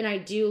 Mm-hmm. And I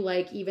do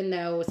like, even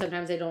though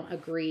sometimes I don't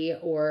agree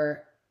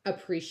or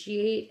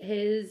appreciate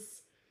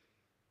his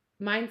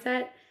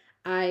mindset,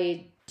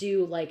 I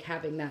do like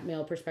having that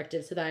male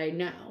perspective so that I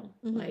know,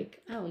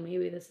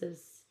 maybe this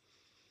is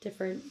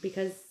different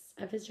because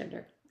of his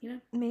gender,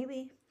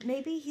 Maybe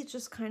he's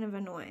just kind of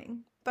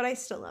annoying, but I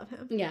still love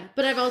him. Yeah,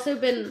 but I've also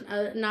been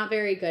not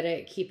very good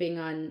at keeping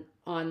on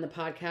the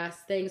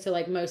podcast thing.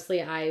 So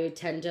mostly I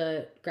tend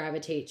to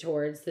gravitate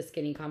towards the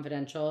Skinny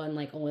Confidential and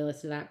only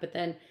listen to that. But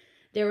then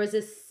there was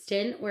a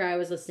stint where I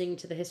was listening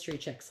to the History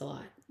Chicks a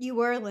lot. You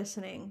were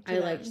listening to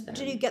them. Liked them.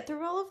 Did you get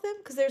through all of them?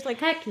 Because there's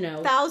heck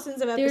no,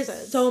 thousands of episodes.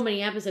 There's so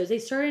many episodes. They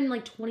started in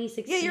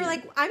 2016. Yeah,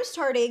 you're I'm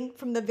starting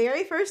from the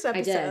very first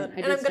episode.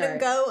 I did I'm gonna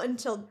go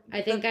until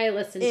I think I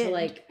listened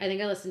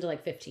to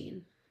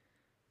 15.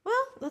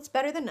 Well, that's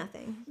better than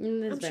nothing.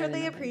 I'm sure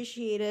they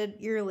appreciated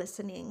your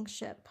listening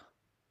ship.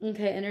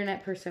 Okay,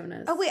 internet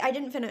personas. Oh, wait, I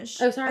didn't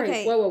finish. Oh, sorry.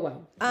 Okay.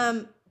 Whoa.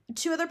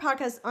 Two other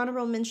podcasts,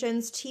 honorable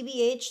mentions,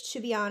 TBH, to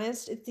be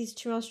honest. It's these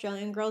two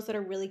Australian girls that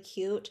are really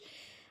cute.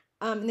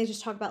 And they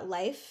just talk about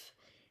life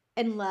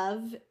and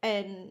love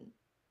and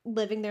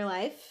living their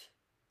life.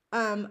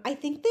 I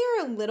think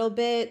they're a little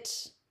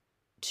bit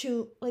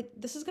too,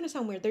 this is going to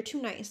sound weird. They're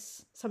too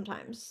nice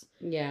sometimes.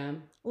 Yeah.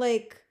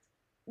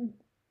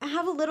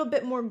 Have a little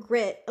bit more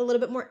grit, a little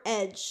bit more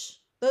edge.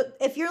 But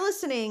if you're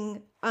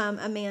listening,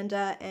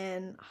 Amanda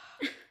and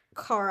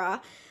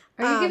Cara.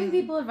 Are you giving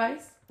people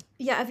advice?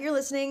 Yeah, if you're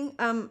listening,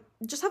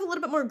 just have a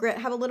little bit more grit,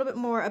 have a little bit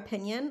more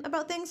opinion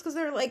about things, because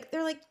they're like,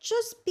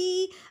 just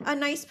be a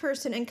nice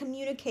person and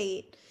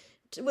communicate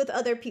with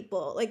other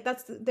people.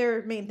 That's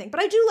their main thing. But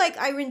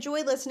I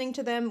enjoy listening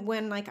to them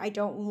when I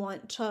don't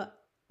want to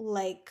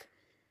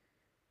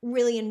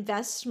really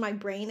invest my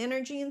brain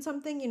energy in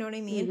something, you know what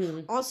I mean? Mm-hmm.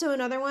 Also,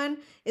 another one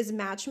is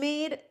Match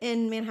Made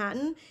in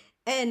Manhattan.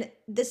 And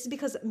this is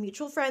because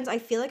mutual friends, I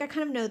feel like I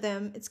kind of know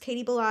them. It's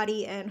Katie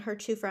Bellotti and her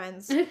two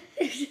friends. You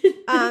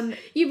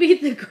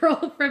mean the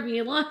girl from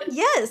Elon?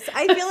 Yes,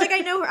 I feel like I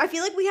know her. I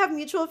feel like we have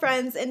mutual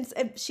friends and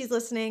she's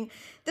listening.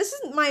 This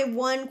is my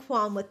one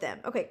qualm with them.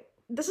 Okay,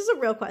 this is a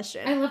real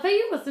question. I love that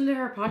you listen to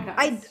her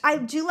podcast. I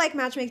do like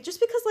matchmaking just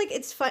because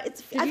it's fun.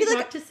 Did you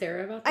talk to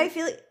Sarah about that? I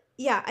feel like...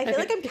 Yeah, I feel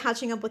like I'm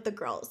catching up with the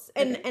girls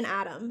and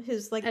Adam,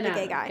 who's the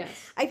gay guy.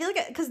 Yes. I feel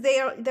like because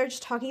they're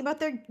just talking about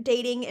their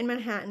dating in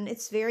Manhattan.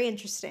 It's very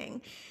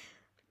interesting.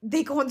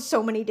 They go on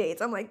so many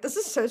dates. I'm like, this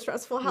is so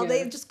stressful how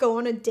they just go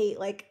on a date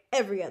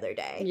every other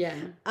day. Yeah.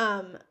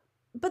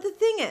 But the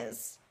thing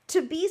is,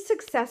 to be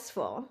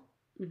successful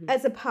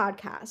as a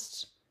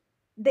podcast,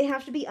 they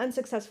have to be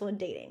unsuccessful in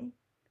dating.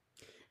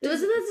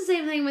 Wasn't that the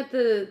same thing with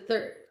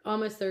the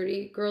Almost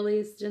 30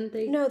 girlies? Didn't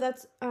they? No,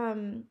 that's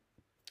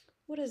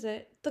what is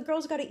it? The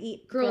Girls Gotta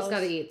Eat. Girls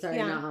Gotta Eat. Sorry,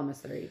 not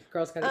Almost 30.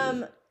 Girls Gotta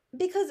Eat.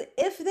 Because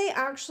if they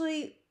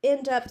actually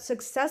end up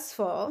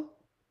successful...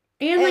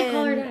 And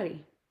Call Her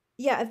Daddy.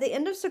 Yeah, if they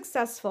end up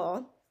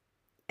successful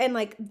and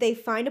they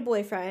find a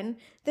boyfriend,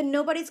 then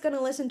nobody's going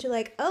to listen to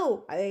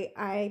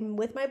I'm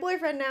with my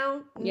boyfriend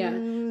now. Yeah.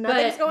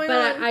 Nothing's going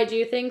on. But I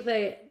do think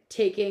that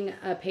taking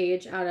a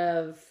page out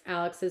of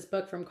Alex's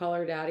book from Call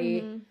Her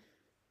Daddy... Mm-hmm.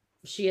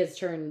 she has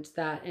turned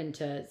that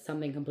into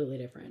something completely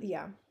different.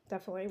 Yeah,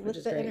 definitely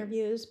with the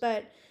interviews.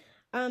 But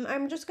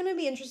I'm just gonna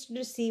be interested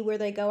to see where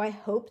they go. I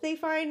hope they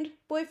find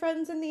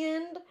boyfriends in the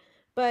end.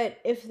 But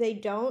if they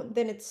don't,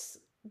 then it's,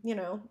 you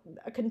know,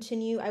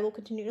 I will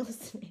continue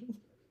listening.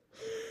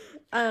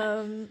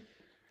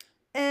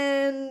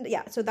 And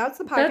yeah, so that's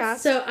the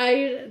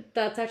podcast.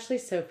 That's actually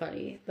so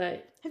funny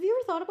that. Have you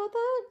ever thought about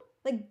that?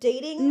 Like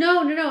dating?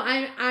 No.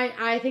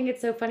 I think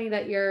it's so funny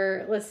that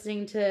you're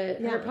listening to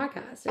her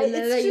podcast and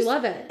that you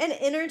love it. An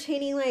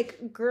entertaining,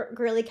 like,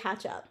 girly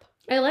catch up.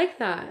 I like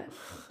that.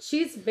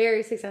 She's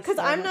very successful.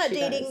 Because I'm not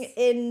dating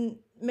in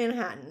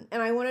Manhattan,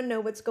 and I want to know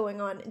what's going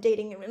on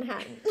dating in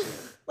Manhattan.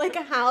 Like,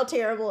 how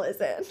terrible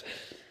is it?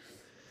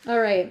 All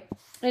right,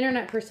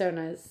 internet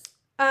personas.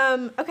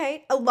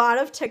 Okay, a lot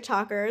of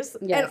TikTokers.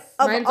 Yes,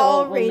 and of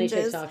all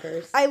ranges.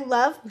 TikTokers. I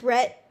love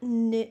Brett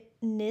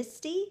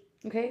Nisty.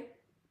 Okay,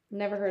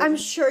 never heard of him. I'm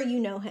sure you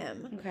know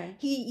him. Okay.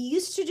 He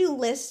used to do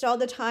lists all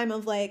the time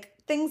of, like,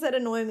 things that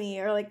annoy me,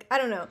 or, like, I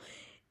don't know.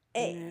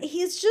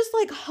 He's just,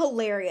 like,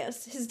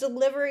 hilarious. His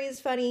delivery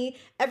is funny.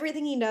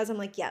 Everything he does, I'm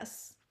like,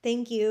 yes,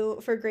 thank you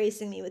for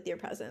gracing me with your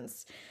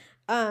presence.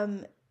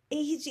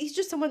 He's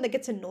just someone that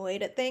gets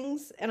annoyed at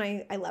things, and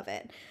I love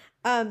it.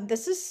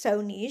 This is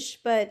so niche,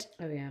 but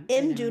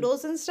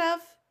Doodles and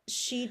stuff,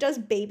 she does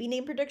baby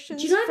name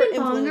predictions. Do you know I've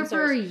been following her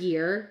for a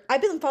year?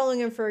 I've been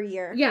following her for a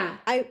year. Yeah.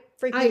 I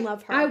freaking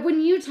love her.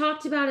 When you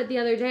talked about it the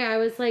other day, I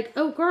was like,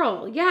 oh,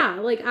 girl, yeah.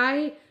 Like,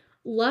 I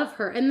love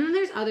her. And then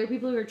there's other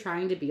people who are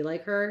trying to be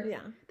like her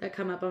that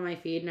come up on my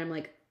feed, and I'm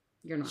like,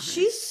 you're not her.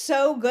 She's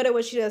so good at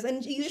what she does.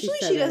 And usually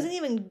she doesn't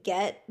even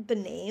get the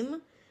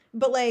name.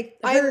 But, like,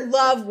 I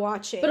love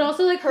watching. But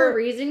also, like, her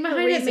reasoning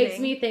behind it makes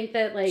me think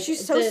that, like...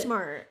 She's so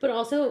smart. But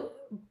also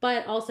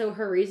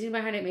her reasoning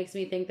behind it makes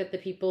me think that the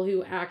people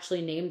who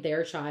actually named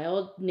their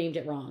child named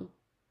it wrong.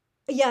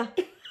 Yeah.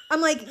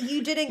 I'm like,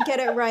 you didn't get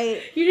it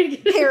right. You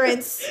didn't get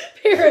Parents.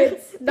 It right.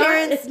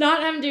 Parents. It's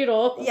not M.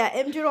 Doodle. Yeah,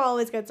 M. Doodle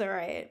always gets it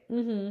right.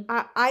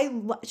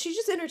 Mm-hmm. She's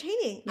just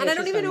entertaining. Yeah, and I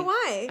don't even know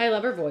why. I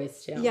love her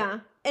voice, too.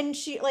 Yeah. And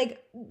she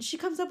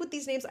comes up with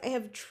these names I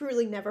have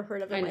truly never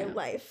heard of in my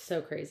life.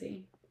 So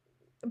crazy.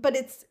 But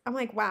I'm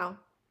like, wow,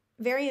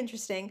 very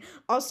interesting.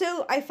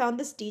 Also, I found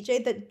this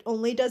DJ that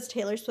only does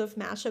Taylor Swift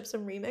mashups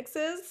and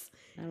remixes.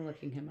 I'm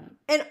looking him up.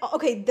 And,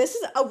 okay, this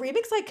is a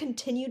remix I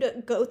continue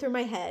to go through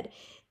my head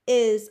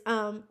is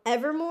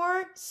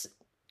Evermore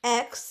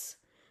X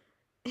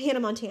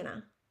Hannah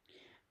Montana.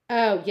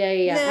 Oh,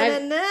 yeah. Na,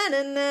 na,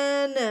 na,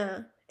 na,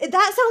 na.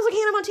 That sounds like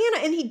Hannah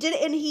Montana, and he did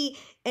it, and he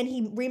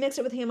remixed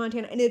it with Hannah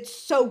Montana, and it's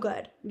so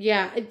good.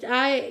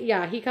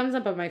 Yeah, he comes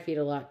up on my feed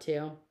a lot,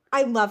 too.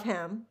 I love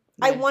him.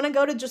 Yeah. I want to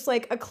go to just,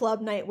 like, a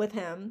club night with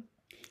him.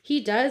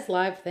 He does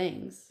live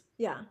things.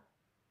 Yeah.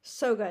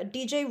 So good.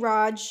 DJ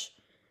Raj,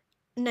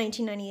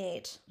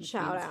 1998.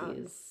 Shout out.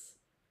 He's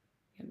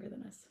younger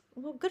than us.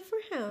 Well, good for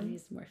him. And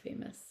he's more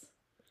famous.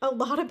 A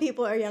lot of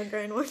people are younger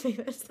and more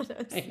famous than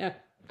us. I know.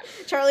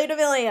 Charlie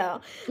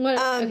D'Amelio.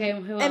 Okay,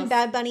 who else? And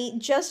Bad Bunny,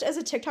 just as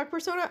a TikTok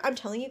persona, I'm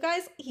telling you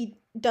guys,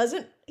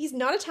 he's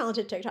not a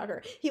talented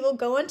TikToker. He will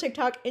go on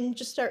TikTok and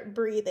just start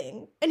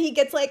breathing. And he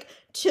gets like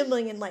 2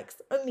 million likes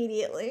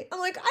immediately. I'm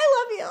like, I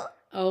love you.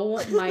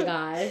 Oh my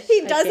gosh.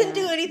 He doesn't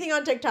do anything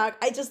on TikTok.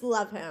 I just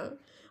love him.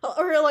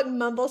 Or he'll like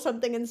mumble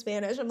something in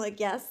Spanish. I'm like,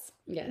 yes.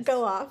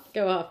 Go off.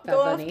 Go off, Bad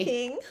Go Bunny. off,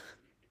 King.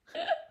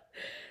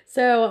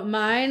 So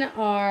mine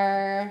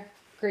are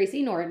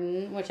Gracie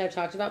Norton, which I've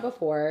talked about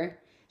before.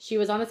 She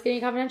was on the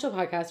Skinny Confidential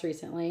podcast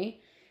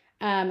recently.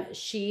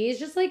 She's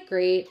just like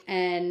great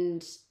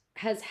and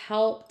has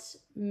helped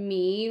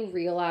me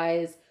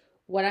realize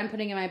what I'm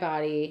putting in my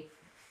body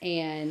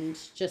and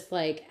just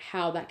like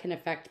how that can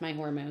affect my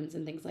hormones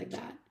and things like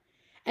that.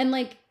 And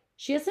like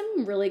she has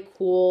some really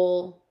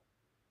cool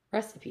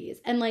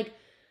recipes and like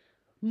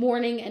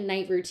morning and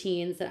night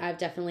routines that I've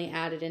definitely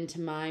added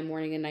into my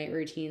morning and night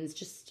routines.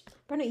 Just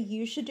Brenna,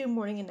 you should do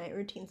morning and night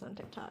routines on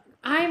TikTok.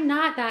 I'm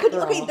not that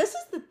girl. Okay, this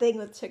is the thing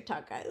with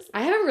TikTok, guys.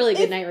 I have a really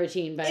good night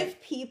routine, but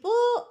if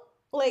people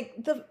like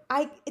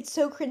it's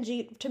so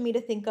cringy to me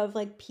to think of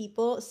like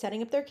people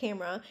setting up their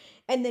camera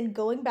and then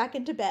going back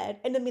into bed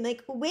and then being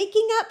like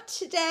waking up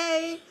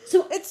today.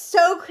 So it's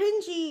so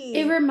cringy.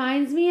 It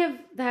reminds me of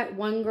that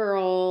one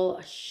girl.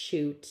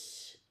 Shoot,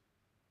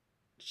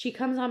 she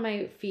comes on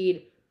my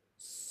feed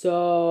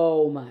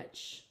so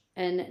much,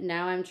 and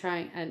now I'm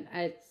trying, and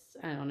I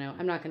don't know.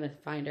 I'm not going to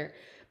find her.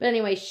 But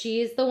anyway,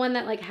 she's the one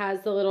that like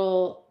has the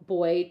little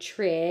boy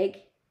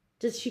Trig.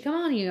 Does she come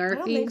on your feed? I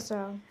don't think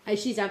so.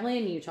 She's definitely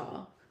in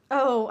Utah.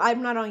 Oh,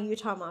 I'm not on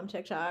Utah Mom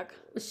TikTok.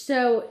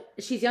 So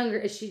she's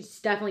younger. She's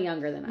definitely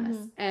younger than us.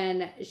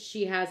 And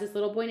she has this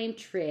little boy named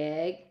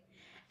Trig.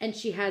 And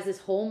she has this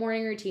whole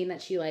morning routine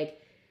that she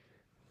like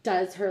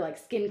does her like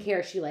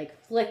skincare. She like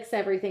flicks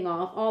everything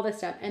off, all this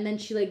stuff. And then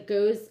she like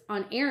goes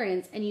on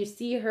errands and you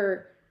see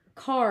her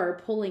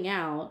car pulling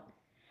out.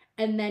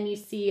 And then you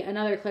see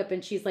another clip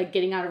and she's like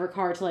getting out of her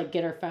car to like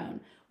get her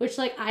phone, which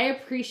like I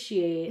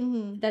appreciate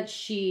that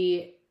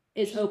she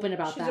is open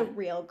about that. She's a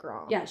real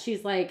girl. Yeah.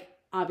 She's like,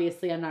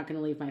 obviously I'm not going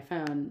to leave my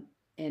phone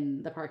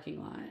in the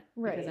parking lot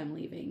because I'm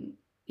leaving.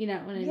 You know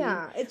what I mean?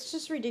 Yeah, it's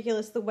just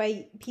ridiculous the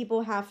way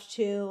people have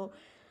to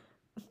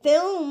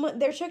film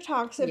their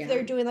TikToks if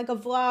they're doing like a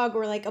vlog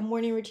or like a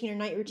morning routine or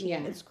night routine.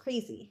 Yeah. It's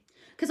crazy.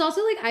 Because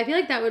also, like, I feel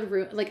like that would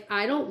ruin, like,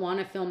 I don't want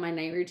to film my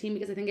night routine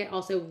because I think it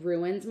also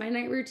ruins my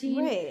night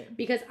routine. Right.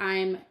 Because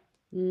I'm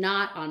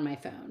not on my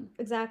phone.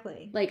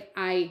 Exactly. Like,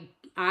 I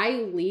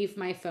leave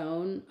my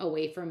phone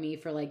away from me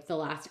for, like, the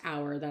last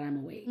hour that I'm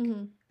awake.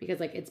 Mm-hmm. Because,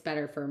 like, it's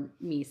better for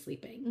me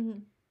sleeping. Mm-hmm.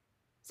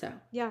 So.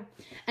 Yeah.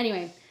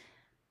 Anyway,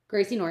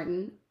 Gracie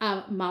Norton.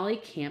 Molly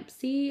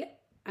Campsey.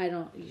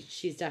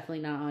 She's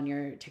definitely not on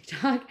your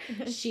TikTok.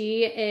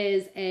 She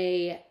is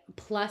a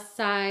plus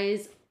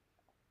size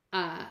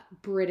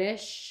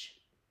British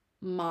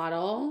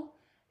model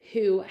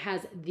who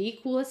has the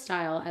coolest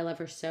style. I love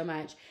her so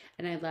much.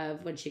 And I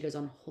love when she goes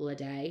on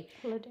holiday.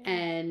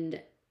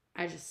 And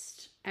I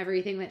just,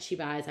 everything that she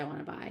buys, I want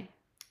to buy.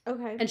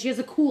 Okay. And she has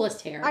the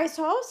coolest hair. I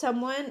saw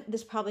someone,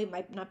 this probably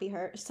might not be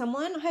her,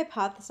 someone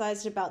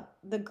hypothesized about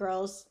the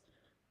girls,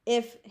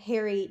 if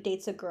Harry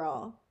dates a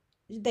girl,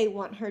 they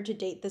want her to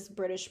date this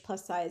British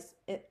plus size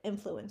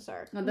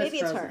influencer. No, maybe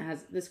it's her.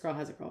 This girl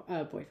has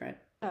a boyfriend.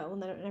 Oh, well,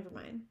 never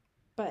mind.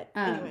 But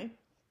anyway.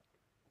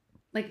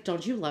 Like,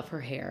 don't you love her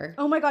hair?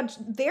 Oh my God.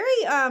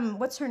 Very,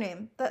 what's her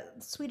name? The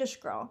Swedish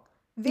girl.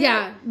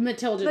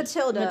 Matilda.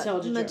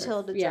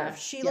 Yeah.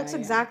 She looks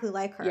exactly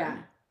like her. Yeah.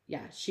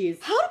 Yeah.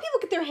 She's. How do people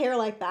get their hair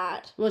like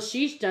that? Well,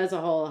 she does a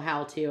whole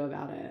how-to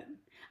about it.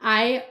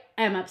 I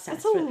am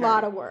obsessed with her. It's a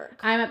lot of work.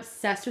 I'm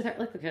obsessed with her.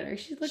 Look at her.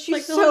 She looks she's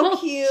like so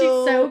cute. She's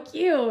so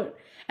cute.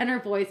 And her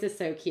voice is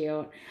so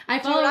cute.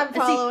 I'm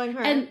following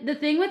her. And the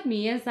thing with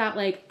me is that,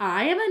 like,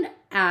 I am an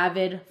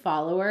avid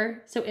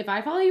follower. So if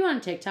I follow you on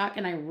TikTok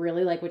and I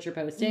really like what you're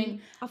posting,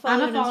 I'm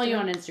going to follow you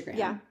on Instagram.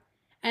 Yeah.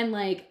 And,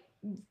 like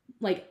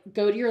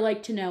go to your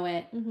like to know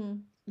it. Mm-hmm.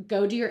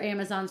 Go to your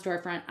Amazon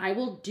storefront. I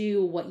will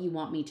do what you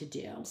want me to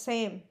do.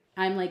 Same.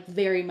 I'm, like,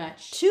 very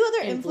much two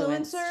other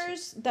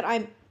influencers that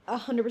I'm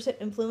 100%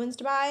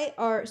 influenced by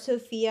are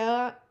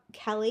Sophia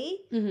Kelly.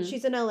 Mm-hmm.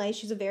 She's in LA.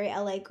 She's a very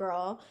LA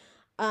girl.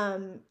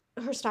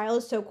 Her style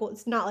is so cool.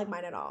 It's not like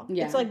mine at all.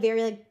 Yeah. It's like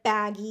very like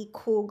baggy,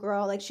 cool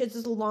girl. Like she has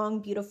this long,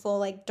 beautiful,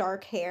 like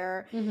dark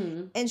hair.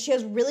 Mm-hmm. And she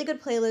has really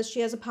good playlists. She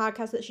has a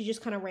podcast that she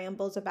just kind of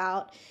rambles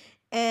about.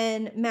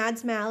 And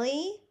Mads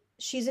Mally,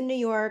 she's in New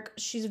York.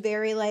 She's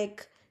very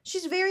like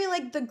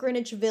the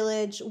Greenwich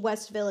Village,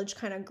 West Village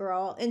kind of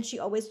girl. And she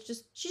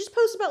just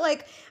posts about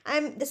like,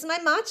 this is my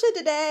matcha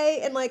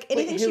today. And like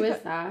anything. Wait, who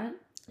is that?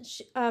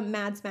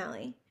 Mads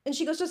Mally. And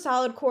she goes to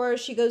Solid Core.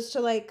 She goes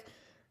to like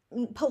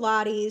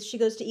Pilates. She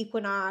goes to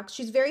Equinox.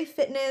 She's very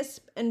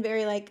fitness and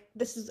very like,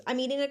 I'm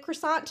eating a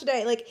croissant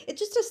today. Like, it's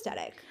just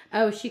aesthetic.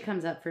 Oh, she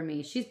comes up for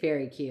me. She's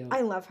very cute.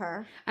 I love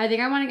her. I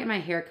think I want to get my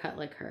hair cut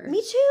like her.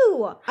 Me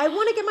too. I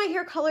want to get my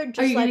hair colored just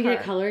like her. Are you going to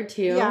get it colored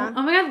too? Yeah.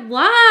 Oh my God,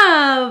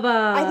 love!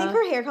 I think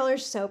her hair color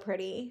is so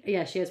pretty.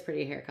 Yeah, she has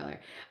pretty hair color.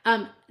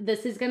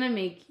 This is going to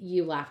make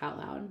you laugh out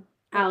loud.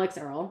 Alex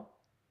Earl.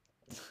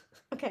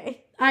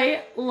 Okay.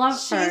 I love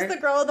her. She's the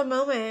girl of the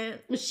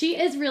moment. She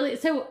is really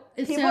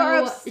people are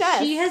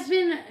obsessed.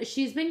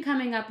 She's been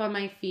coming up on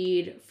my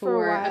feed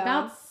for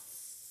about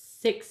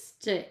 6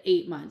 to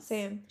 8 months.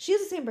 Same. She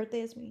has the same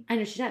birthday as me. I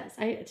know she does.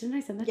 Didn't I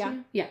send that to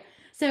you? Yeah.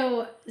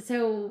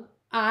 So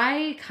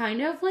I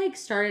kind of like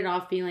started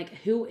off being like,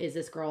 who is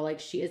this girl? Like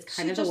she is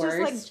kind of the worst.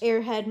 She's just like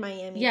Airhead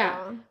Miami. Yeah.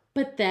 Girl.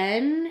 But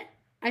then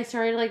I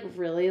started like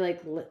really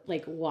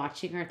like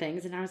watching her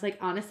things and I was like,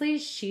 honestly,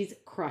 she's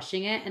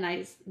crushing it.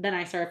 And then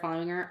I started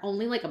following her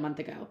only like a month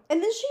ago.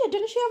 And then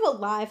didn't she have a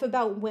live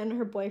about when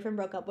her boyfriend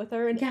broke up with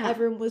her and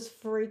everyone was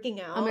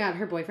freaking out? Oh my God,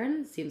 her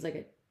boyfriend seems like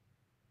a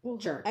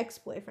jerk.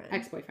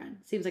 Ex-boyfriend.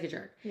 Seems like a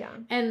jerk. Yeah.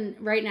 And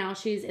right now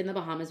she's in the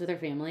Bahamas with her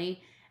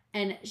family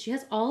and she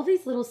has all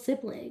these little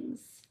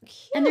siblings.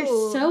 Cute. And they're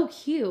so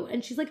cute.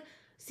 And she's like,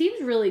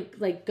 seems really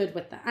like good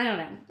with them. I don't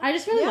know. I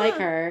just really like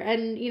her.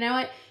 And you know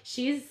what?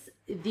 She's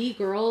the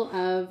girl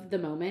of the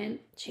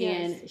moment. She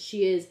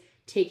is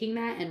taking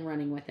that and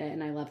running with it.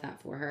 And I love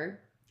that for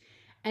her.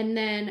 And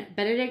then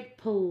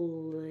Benedict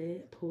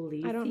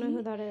Polizzi. I don't know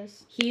who that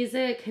is. He's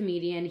a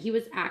comedian. He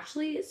was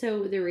actually,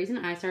 so the reason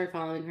I started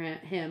following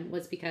him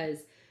was because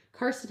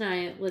Karsten and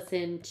I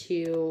listened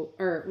to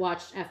or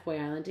watched F-Boy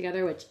Island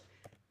together, which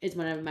is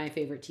one of my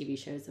favorite TV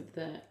shows of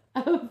the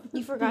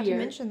You forgot to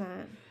mention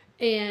that.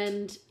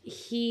 And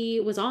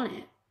he was on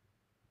it.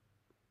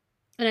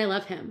 And I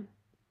love him.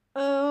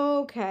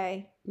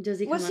 Okay. Does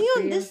he come Was he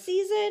on this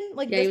season?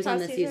 Like he was on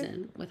this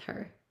season with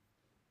her.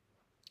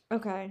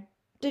 Okay.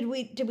 Did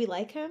we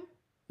like him?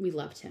 We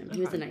loved him.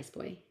 He was a nice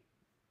boy.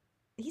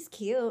 He's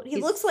cute. He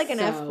looks like an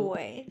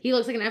F-boy. He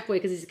looks like an F-boy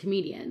because he's a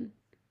comedian.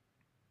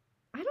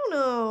 I don't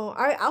know.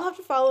 I'll have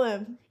to follow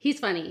him. He's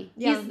funny.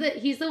 Yeah.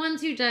 He's the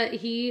ones who does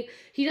he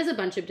does a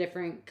bunch of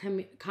different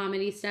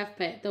comedy stuff,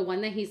 but the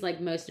one that he's like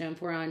most known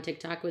for on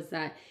TikTok was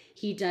that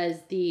he does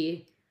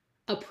the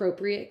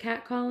appropriate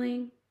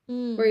catcalling.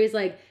 Where he's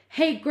like,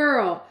 hey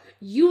girl,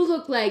 you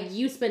look like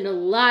you spend a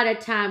lot of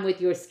time with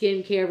your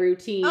skincare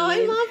routine. Oh, I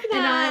love that.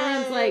 And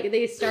everyone's like,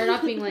 they start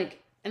off being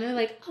like, And they're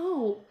like,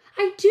 oh,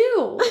 I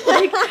do.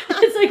 Like,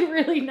 it's like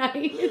really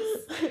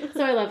nice.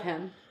 So I love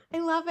him. I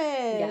love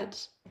it. Yeah.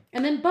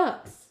 And then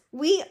books.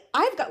 We've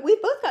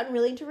both gotten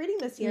really into reading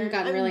this year.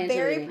 I'm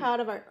very proud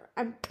of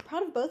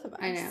both of us.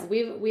 I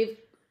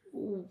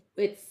know.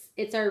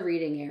 It's our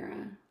reading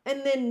era.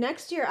 And then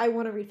next year I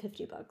want to read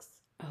 50 books.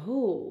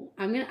 Oh,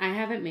 I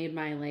haven't made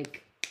my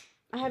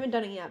I haven't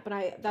done it yet, but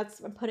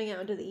I'm putting it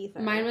into the ether.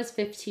 Mine was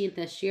 15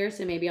 this year,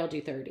 so maybe I'll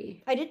do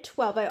 30. I did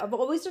 12. I've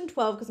always done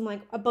 12 because I'm like,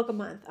 a book a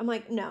month. I'm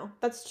like, no,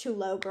 that's too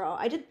low, girl.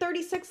 I did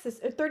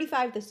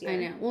 35 this year. I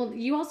know. Well,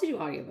 you also do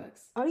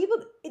audiobooks.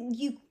 Audiobook,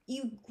 you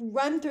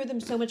run through them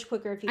so much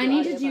quicker if you do I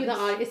need to do the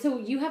audio. So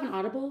you have an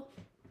Audible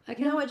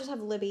account? No, I just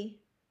have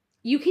Libby.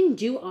 You can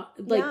do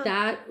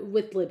that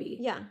with Libby.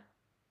 Yeah.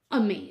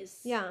 Amaze.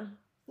 Yeah.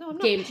 No, I'm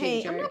not Game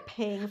paying. changer. I'm not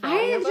paying for I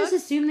audiobooks. just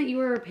assumed that you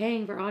were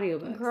paying for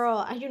audiobooks.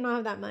 Girl, I do not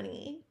have that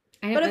money.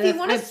 But if you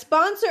want to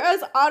sponsor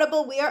us,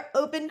 Audible, we are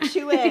open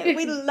to it.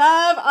 We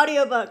love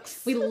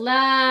audiobooks. We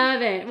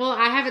love it. Well,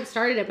 I haven't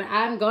started it, but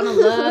I'm going to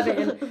love it.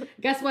 And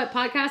guess what?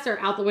 Podcasts are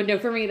out the window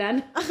for me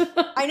then.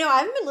 I know. I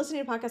haven't been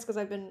listening to podcasts because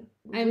I've been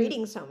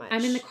reading so much.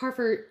 I'm in the car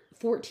for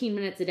 14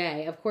 minutes a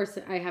day. Of course,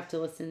 I have to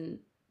listen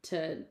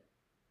to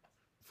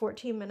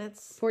 14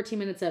 minutes. 14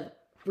 minutes of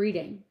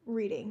reading.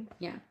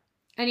 Yeah.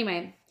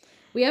 Anyway,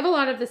 we have a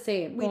lot of the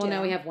same.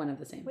 No, we have one of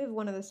the same. We have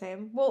one of the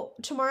same. Well,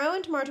 tomorrow,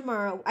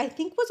 I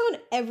think was on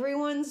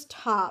everyone's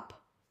top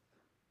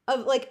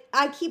of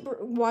I keep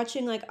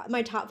watching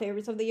my top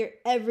favorites of the year.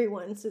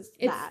 Everyone's is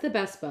It's the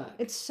best book.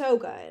 It's so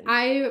good.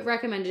 I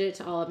recommended it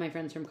to all of my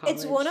friends from college.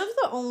 It's one of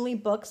the only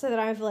books that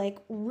I've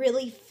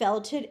really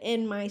felt it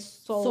in my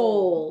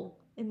soul.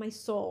 In my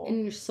soul.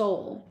 In your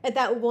soul. At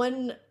that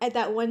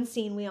one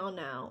scene we all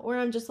know where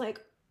I'm just like,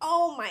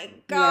 oh my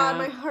God,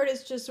 my heart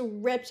is just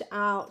ripped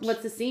out.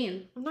 What's the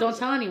scene? Don't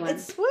tell anyone.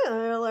 It's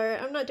spoiler alert.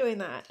 I'm not doing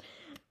that.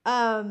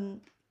 I'm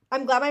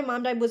glad my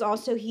mom died was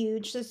also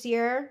huge this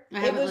year.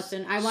 I haven't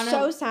listened.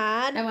 So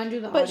sad. I want to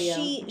do the but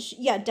audio.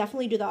 But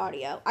definitely do the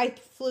audio. I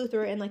flew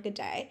through it in a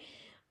day.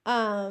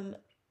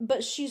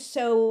 But she's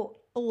so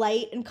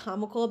light and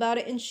comical about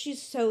it, and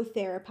she's so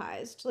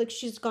therapized.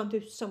 She's gone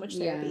through so much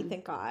therapy,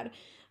 thank God.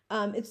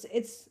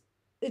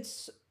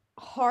 It's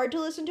hard to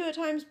listen to at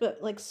times,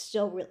 but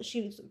still really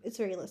it's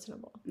very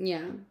listenable.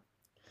 Yeah.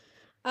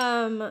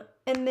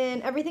 And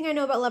then Everything I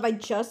Know About Love I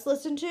just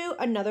listened to,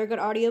 another good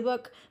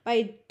audiobook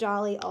by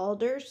Dolly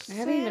Alderson. I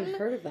haven't even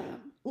heard of that.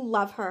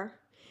 Love her.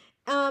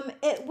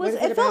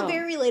 It felt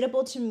very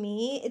relatable to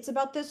me. It's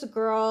about this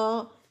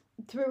girl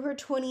through her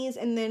 20s,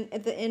 and then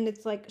at the end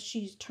it's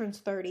she turns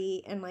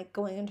 30 and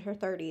going into her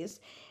 30s.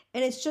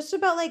 And it's just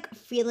about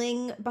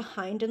feeling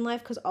behind in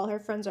life because all her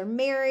friends are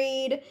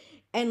married,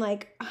 and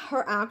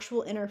her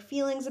actual inner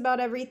feelings about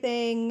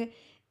everything,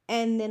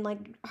 and then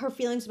her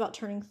feelings about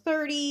turning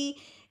 30,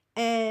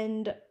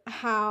 and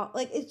how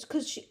it's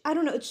because I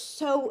don't know, it's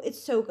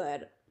so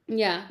good.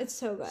 Yeah, it's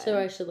so good. So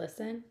I should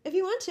listen if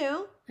you want to.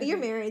 Okay. You're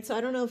married, so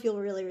I don't know if you'll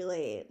really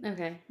relate.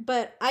 Okay,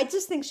 but I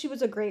just think she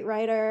was a great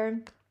writer.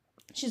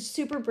 She's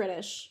super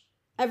British.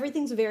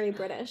 Everything's very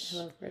British. I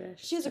love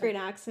British. She has a great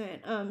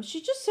accent.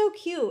 She's just so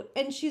cute,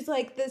 and she's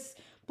this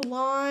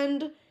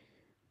blonde,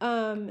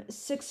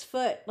 6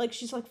 foot,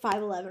 she's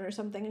 5'11" or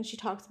something, and she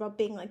talks about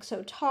being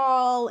so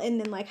tall,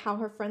 and then how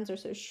her friends are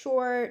so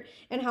short,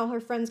 and how her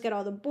friends get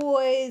all the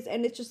boys,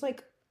 and it's just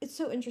it's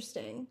so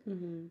interesting.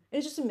 Mm-hmm. And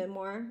it's just a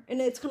memoir,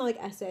 and it's kind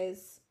of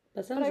essays.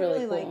 That sounds but I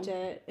really cool. liked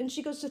it, and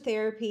she goes to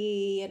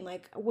therapy, and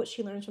what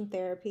she learns from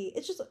therapy.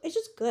 It's just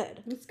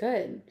good. It's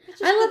good.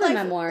 I love a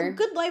memoir.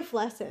 Good life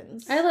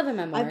lessons. I love a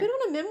memoir. I've been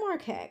on a memoir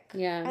kick.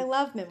 Yeah, I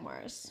love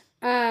memoirs.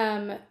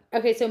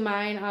 Okay, so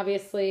mine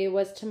obviously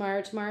was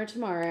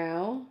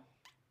Tomorrow.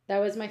 That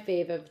was my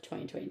fave of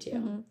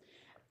 2022.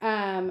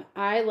 Mm-hmm.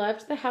 I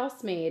loved The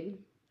Housemaid.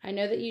 I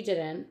know that you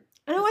didn't.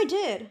 I know I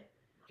did.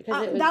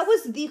 Because that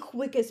was the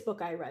quickest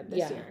book I read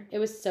this year. It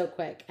was so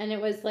quick, and it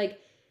was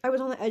I was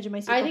on the edge of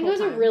my seat. I think it was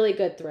a really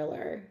good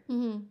thriller.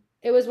 Mm-hmm.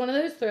 It was one of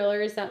those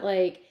thrillers that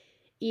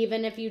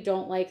even if you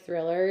don't like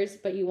thrillers,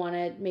 but you want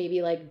to maybe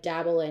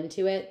dabble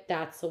into it,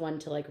 that's the one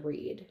to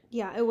read.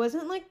 Yeah, it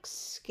wasn't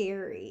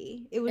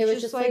scary. It was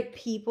just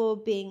people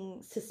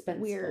being suspenseful.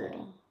 Weird.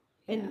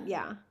 And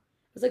yeah.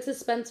 It was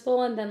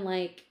suspenseful, and then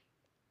I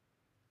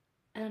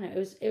don't know, it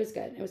was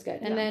good. It was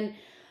good. And then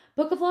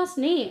Book of Lost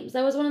Names.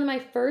 That was one of my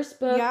first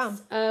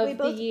books of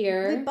the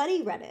year. We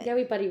buddy read it. Yeah,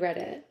 we buddy read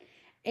it.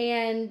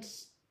 And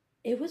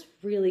it was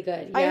really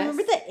good. Yes. I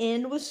remember the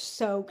end was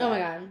so good. Oh my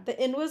God. The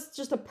end was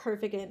just a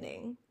perfect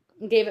ending.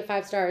 Gave it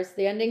 5 stars.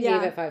 The ending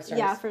gave it 5 stars.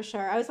 Yeah, for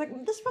sure. I was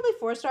this is probably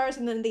 4 stars,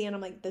 and then at the end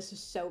I'm this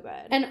is so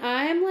good. And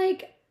I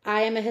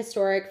am a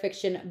historic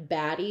fiction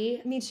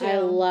baddie. Me too. I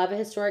love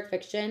historic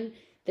fiction.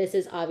 This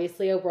is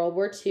obviously a World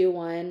War II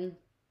one,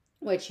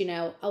 which,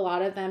 a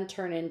lot of them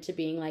turn into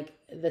being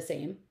the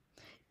same.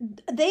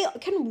 They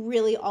can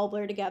really all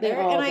blur together.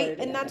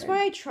 And that's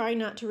why I try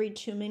not to read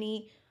too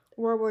many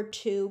World War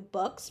II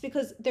books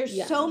because there's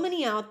Yeah. so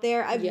many out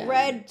there. I've Yeah.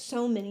 read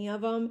so many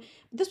of them.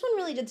 This one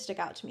really did stick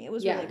out to me. It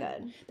was really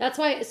good. That's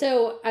why.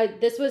 So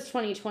this was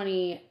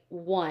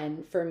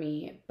 2021 for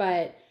me.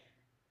 But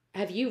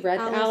have you read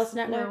the Alice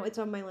Network? No, it's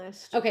on my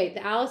list. Okay,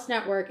 the Alice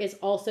Network is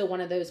also one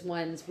of those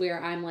ones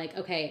where I'm like,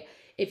 okay,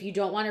 if you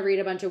don't want to read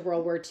a bunch of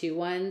World War II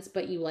ones,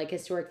 but you like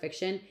historic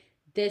fiction,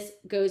 this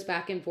goes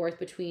back and forth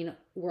between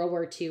World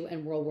War II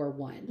and World War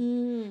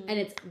One, and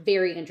it's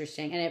very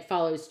interesting, and it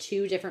follows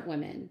two different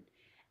women,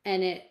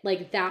 and it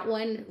like that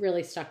one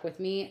really stuck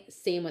with me.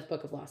 Same with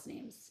Book of Lost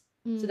Names,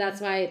 so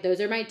that's why those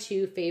are my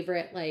two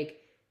favorite like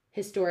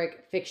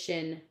historic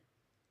fiction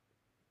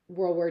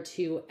World War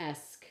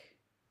II-esque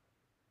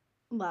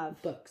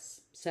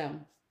books. So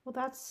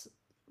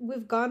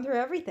we've gone through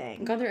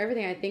everything.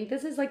 I think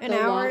this is like an the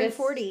hour longest. and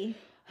 40.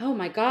 Oh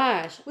my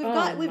gosh. We've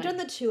done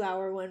the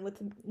 2-hour one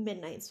with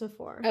Midnights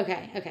before.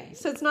 Okay.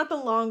 So it's not the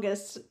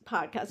longest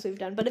podcast we've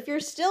done, but if you're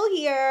still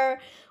here,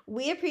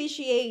 we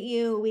appreciate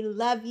you. We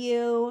love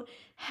you.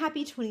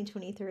 Happy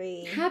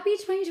 2023. Happy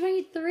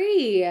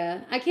 2023.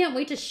 I can't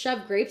wait to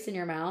shove grapes in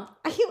your mouth.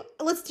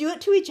 Let's do it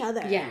to each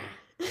other. Yeah.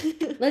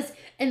 Let's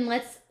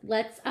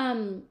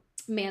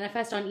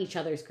manifest on each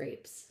other's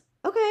grapes.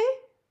 Okay.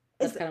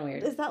 That's kind of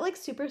weird. Is that like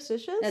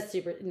superstitious? That's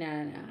super.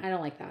 No. I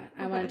don't like that.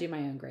 I want to do my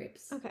own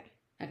grapes. Okay.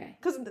 Okay.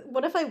 Because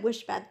what if I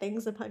wish bad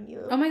things upon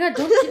you? Oh my God!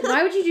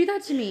 Why would you do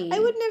that to me? I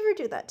would never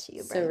do that to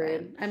you, So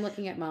rude. I'm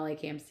looking at Molly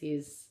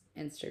Campsey's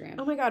Instagram.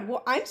 Oh my God!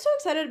 Well, I'm so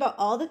excited about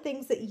all the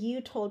things that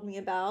you told me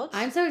about.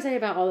 I'm so excited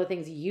about all the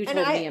things you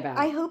told me about.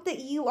 I hope that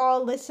you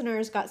all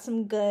listeners got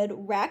some good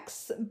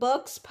recs,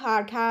 books,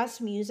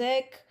 podcasts,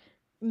 music,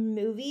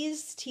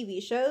 movies,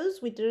 TV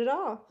shows. We did it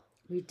all.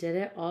 We did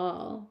it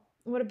all.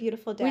 What a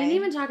beautiful day. We didn't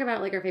even talk about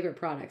like our favorite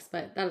products,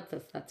 but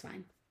that's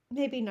fine.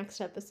 Maybe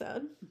next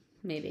episode.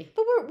 Maybe.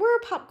 But we're a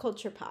pop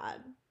culture pod.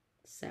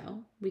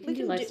 So we can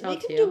do lifestyle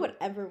too. We can do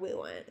whatever we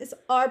want. It's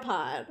our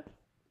pod.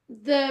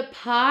 The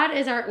pod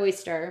is our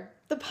oyster.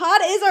 The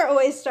pod is our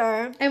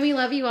oyster. And we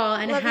love you all.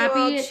 And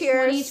happy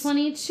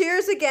 2023.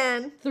 Cheers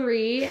again.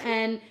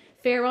 And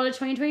farewell to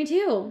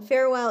 2022.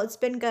 Farewell. It's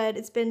been good.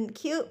 It's been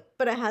cute,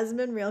 but it hasn't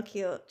been real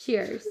cute.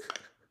 Cheers.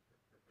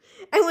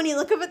 And when you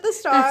look up at the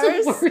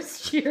stars... That's the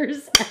worst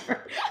cheers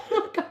ever.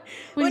 Oh my God.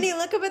 When you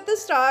look up at the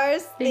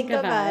stars, think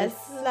of us.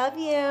 Love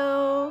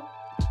you.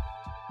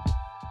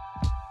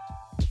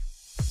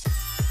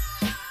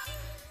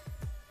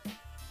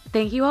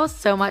 Thank you all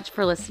so much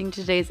for listening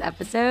to today's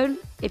episode.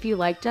 If you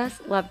liked us,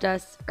 loved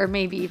us, or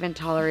maybe even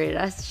tolerated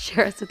us,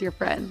 share us with your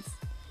friends.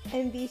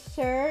 And be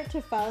sure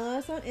to follow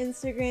us on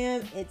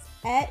Instagram. It's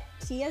at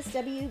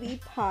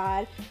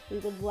TSWBpod. We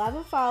would love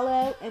a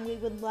follow, and we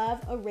would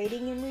love a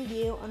rating and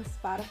review on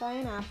Spotify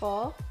and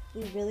Apple.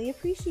 We really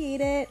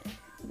appreciate it.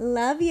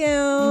 Love you.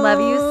 Love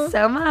you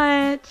so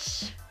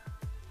much.